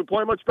 They've been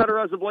playing much better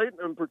as of late,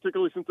 and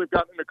particularly since they've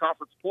gotten into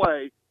conference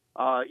play,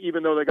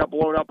 even though they got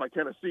blown out by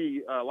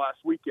Tennessee last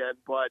weekend.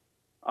 But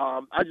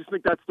I just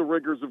think that's the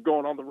rigors of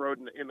going on the road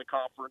in the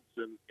conference,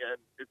 and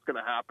it's going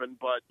to happen.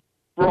 But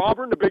for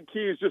Auburn, the big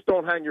key is just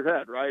don't hang your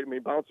head, right? I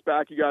mean, bounce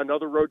back. You got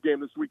another road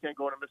game this weekend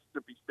going to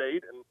Mississippi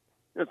State, and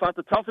it's not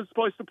the toughest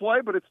place to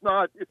play, but it's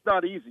not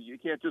easy. You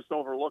can't just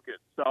overlook it.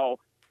 So,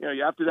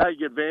 after that,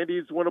 you get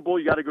Vandy's winnable.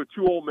 You got to go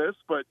to Ole Miss,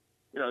 but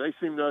they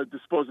seem to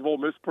dispose of Ole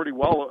Miss pretty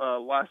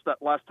well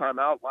last time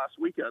out last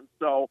weekend.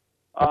 So,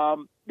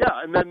 and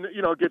then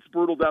it gets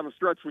brutal down the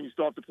stretch when you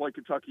still have to play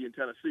Kentucky and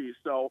Tennessee.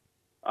 So,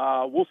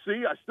 we'll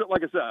see. I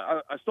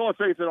still have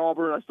faith in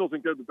Auburn. I still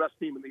think they're the best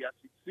team in the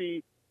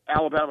SEC.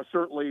 Alabama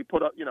certainly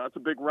put up, it's a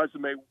big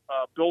resume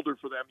builder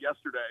for them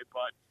yesterday,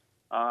 but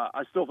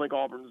I still think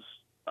Auburn's,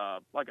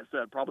 like I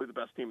said, probably the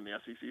best team in the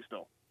SEC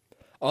still.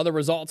 Other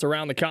results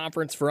around the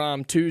conference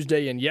from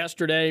Tuesday and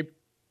yesterday.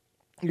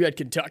 You had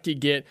Kentucky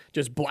get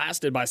just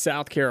blasted by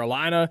South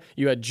Carolina.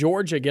 You had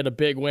Georgia get a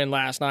big win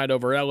last night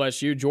over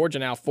LSU. Georgia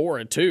now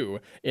 4-2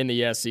 in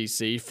the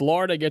SEC.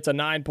 Florida gets a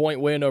 9-point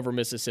win over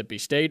Mississippi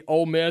State.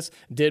 Ole Miss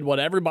did what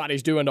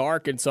everybody's doing to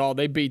Arkansas.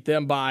 They beat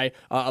them by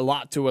a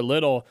lot to a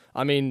little.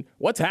 I mean,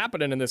 what's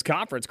happening in this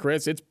conference,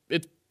 Chris?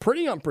 It's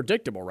pretty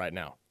unpredictable right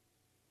now.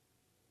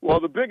 Well,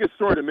 the biggest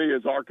story to me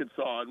is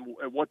Arkansas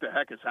and what the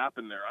heck has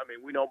happened there. I mean,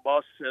 we know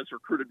Muss has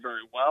recruited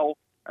very well.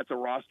 That's a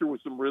roster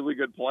with some really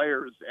good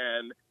players,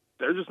 and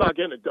they're just not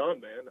getting it done,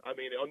 man. I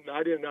mean,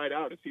 night in, night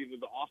out, it's either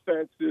the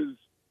offense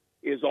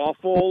is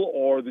awful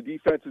or the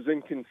defense is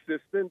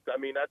inconsistent. I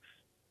mean,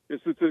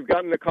 since they've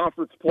gotten to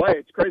conference play,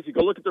 it's crazy.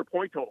 Go look at their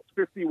point totals: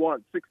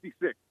 51,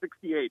 66,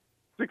 68,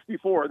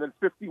 64, and then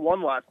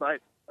 51 last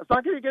night. That's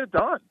not going to get it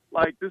done.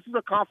 Like, this is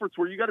a conference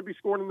where you got to be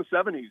scoring in the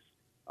 70s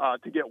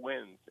to get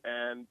wins,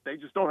 and they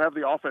just don't have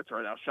the offense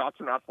right now. Shots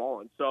are not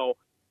falling. So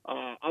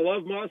I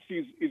love Muss.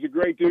 He's a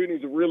great dude. And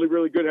he's a really,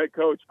 really good head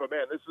coach. But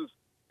man,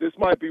 this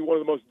might be one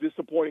of the most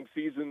disappointing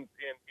seasons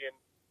in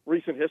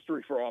recent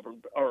history for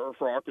Auburn or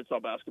for Arkansas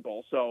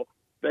basketball. So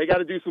they got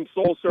to do some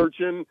soul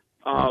searching.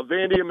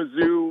 Vandy and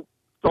Mizzou,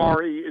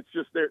 sorry, it's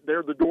just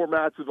they're the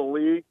doormats of the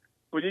league.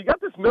 But you got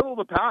this middle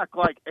of the pack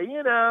like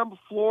A&M,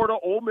 Florida,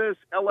 Ole Miss,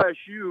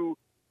 LSU.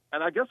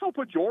 And I guess I'll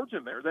put Georgia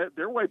in there.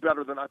 They're way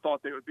better than I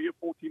thought they would be at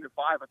 14-5.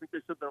 I think they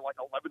said they're like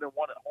 11-1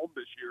 at home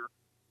this year.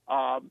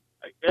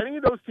 Any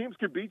of those teams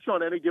could beat you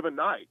on any given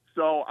night.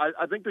 So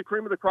I think the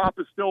cream of the crop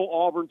is still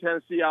Auburn,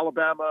 Tennessee,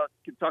 Alabama,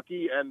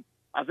 Kentucky, and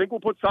I think we'll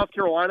put South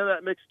Carolina in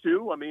that mix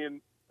too. I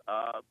mean,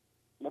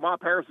 Lamont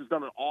Paris has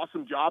done an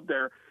awesome job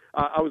there.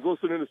 I was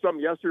listening to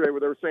something yesterday where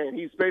they were saying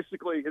he's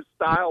basically his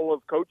style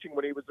of coaching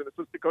when he was an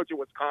assistant coach in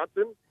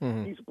Wisconsin.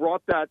 Mm-hmm. He's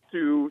brought that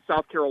to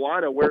South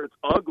Carolina where it's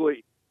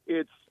ugly.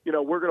 It's,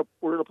 we're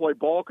gonna play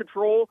ball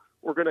control.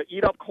 We're gonna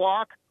eat up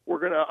clock. We're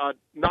gonna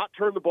not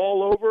turn the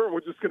ball over. And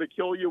we're just gonna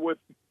kill you with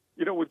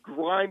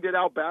grinded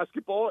out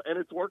basketball, and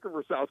it's working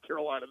for South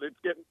Carolina. They're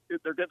getting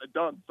it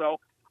done. So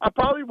I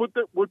probably would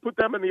put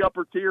them in the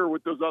upper tier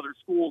with those other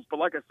schools. But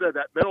like I said,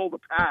 that middle of the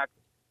pack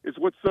is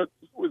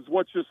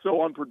what's just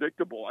so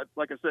unpredictable.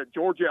 Like I said,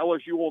 Georgia,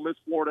 LSU, Ole Miss,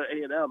 Florida,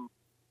 A&M.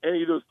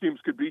 Any of those teams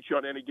could beat you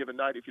on any given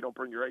night if you don't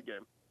bring your A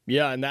game.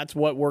 Yeah, and that's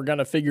what we're going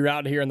to figure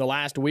out here in the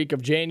last week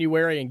of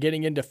January and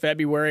getting into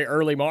February,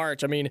 early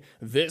March. I mean,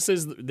 this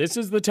is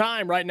the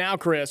time right now,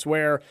 Chris,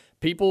 where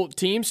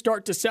teams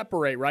start to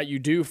separate, right?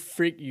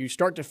 You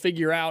start to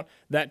figure out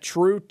that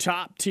true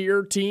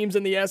top-tier teams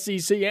in the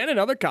SEC and in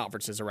other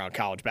conferences around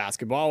college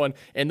basketball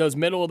and those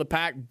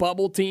middle-of-the-pack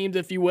bubble teams,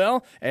 if you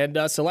will. And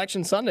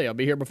Selection Sunday will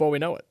be here before we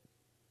know it.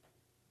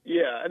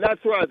 Yeah, and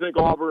that's where I think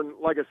Auburn,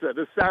 like I said,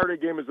 this Saturday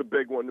game is a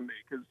big one to me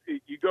because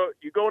you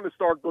go into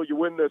Starkville, you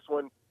win this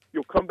one,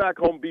 you'll come back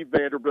home, beat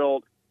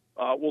Vanderbilt.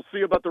 We'll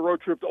see about the road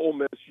trip to Ole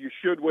Miss. You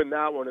should win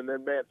that one, and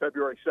then man,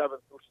 February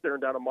 7th, we're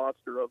staring down a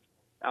monster of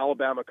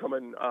Alabama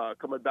coming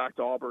back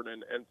to Auburn,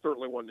 and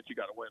certainly one that you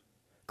got to win.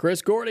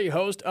 Chris Gordy,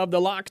 host of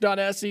the Locked On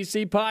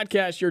SEC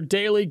podcast, your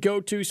daily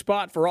go-to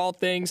spot for all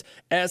things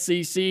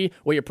SEC.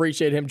 We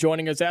appreciate him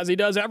joining us as he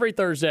does every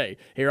Thursday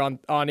here on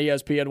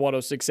ESPN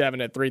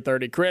 106.7 at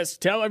 3:30. Chris,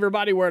 tell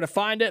everybody where to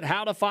find it,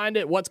 how to find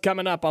it, what's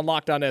coming up on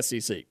Locked On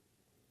SEC.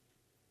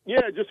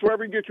 Yeah, just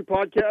wherever you get your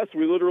podcasts.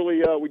 We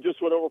literally we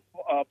just went over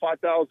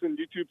 5,000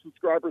 YouTube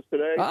subscribers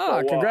today. So,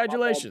 I'm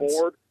congratulations. on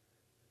board.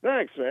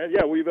 Thanks, man.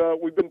 Yeah, we've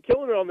been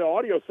killing it on the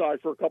audio side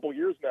for a couple of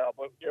years now,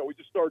 but we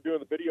just started doing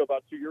the video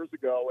about 2 years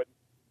ago and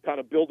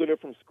kind of building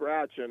it from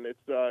scratch, and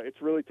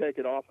it's really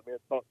taken off. I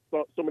mean,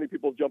 so many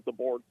people have jumped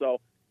aboard. So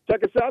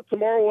check us out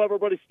tomorrow. We'll have our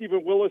buddy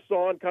Stephen Willis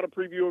on, kind of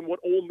previewing what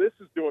Ole Miss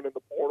is doing in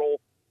the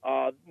portal.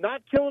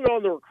 Not killing it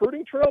on the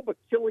recruiting trail, but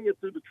killing it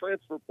through the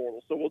transfer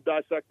portal. So we'll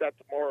dissect that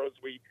tomorrow as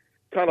we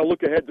kind of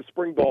look ahead to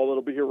spring ball.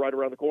 That'll be here right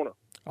around the corner.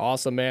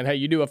 Awesome, man. Hey,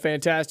 you do a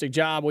fantastic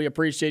job. We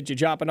appreciate you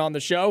jumping on the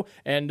show,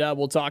 and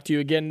we'll talk to you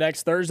again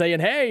next Thursday.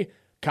 And, hey,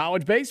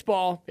 college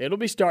baseball, it'll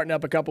be starting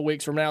up a couple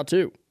weeks from now,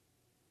 too.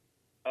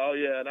 Oh,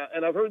 yeah,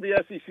 and I've heard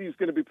the SEC is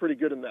going to be pretty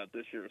good in that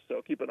this year,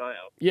 so keep an eye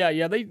out.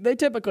 Yeah, they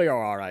typically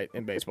are all right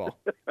in baseball.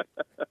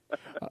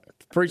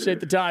 Appreciate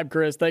the time,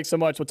 Chris. Thanks so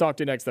much. We'll talk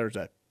to you next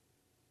Thursday.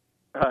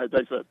 All right,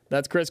 thanks, man.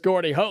 That's Chris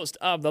Gordy, host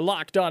of the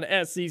Locked On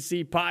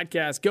SEC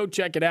podcast. Go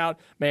check it out.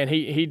 Man,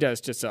 he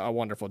does just a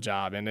wonderful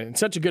job and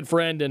such a good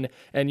friend.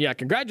 And yeah,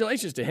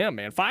 congratulations to him,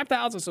 man.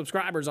 5,000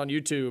 subscribers on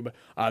YouTube.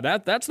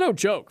 That's no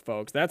joke,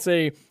 folks. That's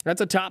a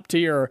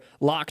top-tier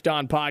Locked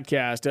On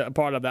podcast,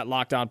 part of that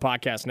Locked On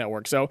Podcast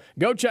Network. So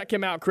go check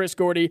him out, Chris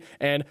Gordy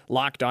and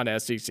Locked On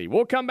SEC.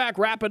 We'll come back,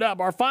 wrap it up,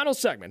 our final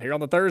segment here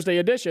on the Thursday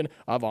edition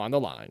of On the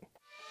Line.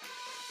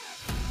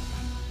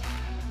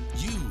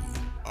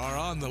 Are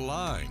on the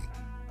line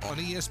on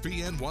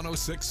ESPN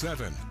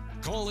 106.7.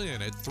 Call in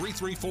at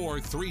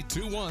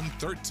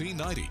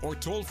 334-321-1390 or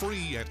toll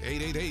free at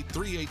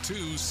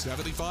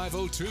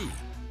 888-382-7502.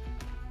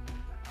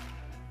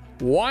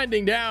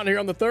 Winding down here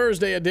on the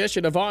Thursday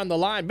edition of On the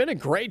Line. Been a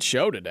great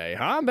show today,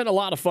 huh? Been a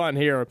lot of fun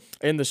here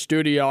in the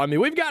studio. I mean,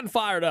 we've gotten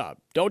fired up.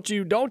 Don't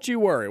you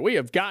worry. We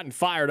have gotten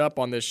fired up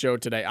on this show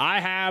today. I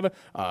have,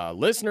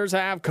 listeners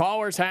have,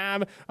 callers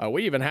have.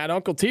 We even had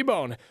Uncle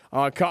T-Bone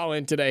call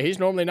in today. He's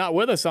normally not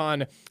with us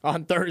on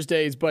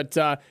Thursdays, but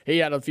he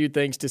had a few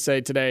things to say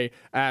today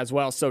as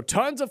well. So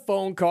tons of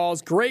phone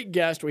calls. Great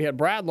guest. We had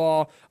Brad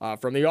Law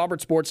from the Auburn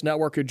Sports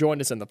Network who joined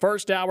us in the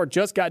first hour.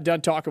 Just got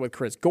done talking with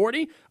Chris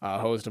Gordy,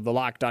 host of the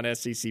Locked On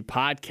SEC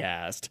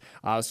podcast.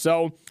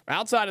 So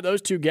outside of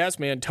those two guests,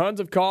 man, tons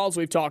of calls.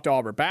 We've talked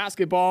Auburn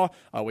basketball.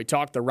 We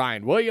talked the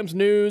Ryan Williams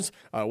news.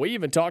 We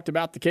even talked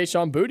about the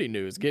Kayshon Boutte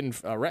news, getting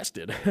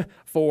arrested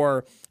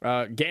for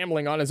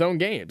gambling on his own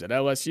games at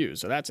LSU.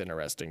 So that's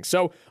interesting.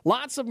 So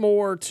lots of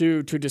more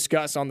to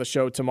discuss on the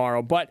show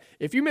tomorrow. But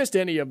if you missed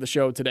any of the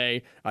show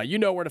today, you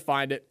know where to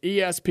find it,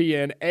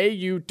 ESPNAU.com,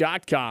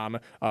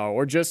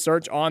 or just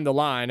search On the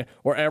Line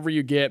wherever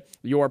you get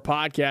your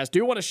podcast.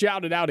 Do want to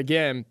shout it out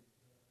again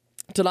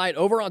tonight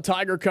over on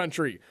Tiger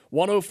Country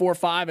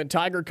 104.5 and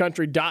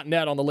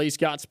tigercountry.net on the Lee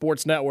Scott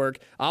Sports Network.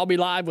 I'll be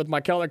live with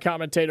my color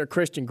commentator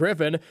Christian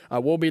Griffin.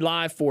 We'll be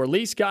live for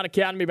Lee Scott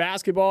Academy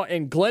basketball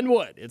in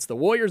Glenwood. It's the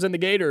Warriors and the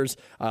Gators,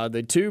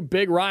 the two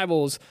big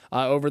rivals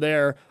over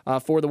there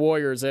for the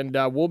Warriors, and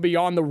we'll be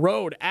on the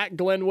road at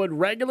Glenwood.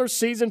 Regular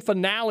season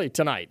finale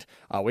tonight.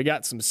 We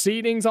got some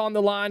seedings on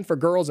the line for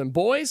girls and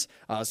boys,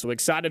 so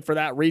excited for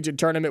that. Region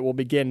tournament will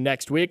begin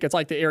next week. It's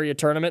like the area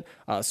tournament,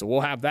 so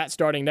we'll have that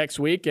starting next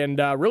week.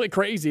 And really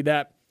crazy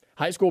that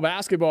high school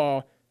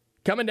basketball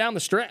coming down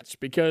the stretch,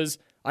 because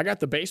I got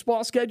the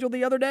baseball schedule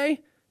the other day.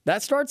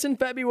 That starts in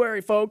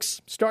February,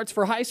 folks. Starts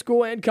for high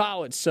school and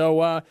college.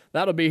 So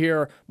that'll be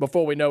here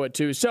before we know it,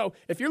 too. So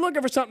if you're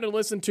looking for something to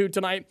listen to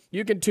tonight,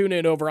 you can tune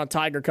in over on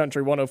Tiger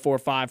Country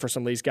 104.5 for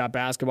some Lee Scott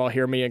basketball.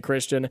 Hear me and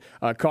Christian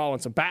calling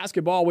some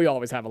basketball. We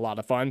always have a lot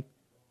of fun.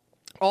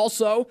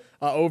 Also,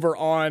 over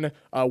on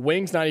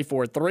Wings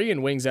 94.3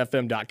 and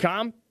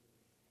wingsfm.com.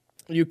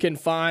 You can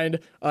find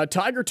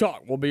Tiger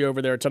Talk will be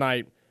over there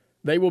tonight.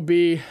 They'll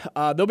be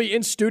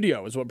in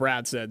studio, is what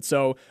Brad said.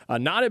 So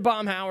not at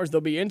Baumhauer's.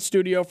 They'll be in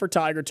studio for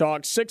Tiger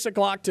Talk, 6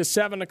 o'clock to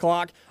 7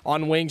 o'clock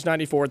on Wings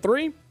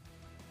 94.3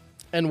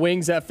 and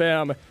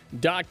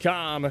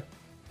wingsfm.com.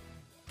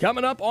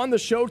 Coming up on the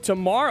show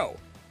tomorrow,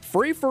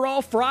 Free for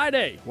All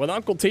Friday with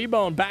Uncle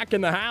T-Bone back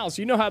in the house.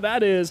 You know how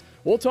that is.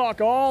 We'll talk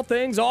all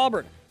things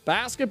Auburn.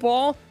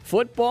 Basketball,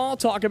 football,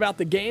 talk about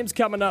the games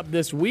coming up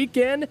this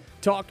weekend,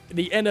 talk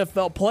the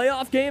NFL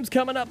playoff games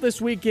coming up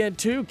this weekend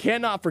too.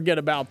 Cannot forget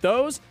about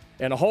those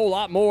and a whole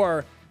lot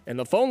more. And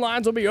the phone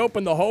lines will be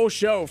open the whole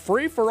show.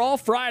 Free for All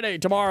Friday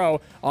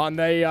tomorrow on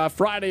the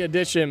Friday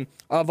edition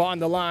of On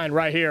the Line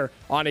right here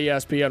on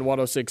ESPN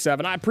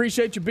 106.7. I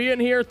appreciate you being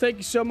here. Thank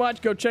you so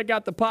much. Go check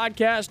out the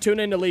podcast. Tune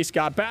in to Lee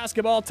Scott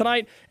basketball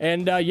tonight.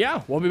 And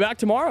we'll be back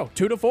tomorrow,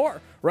 2 to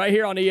 4, right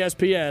here on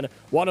ESPN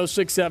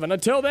 106.7.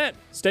 Until then,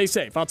 stay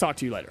safe. I'll talk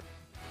to you later.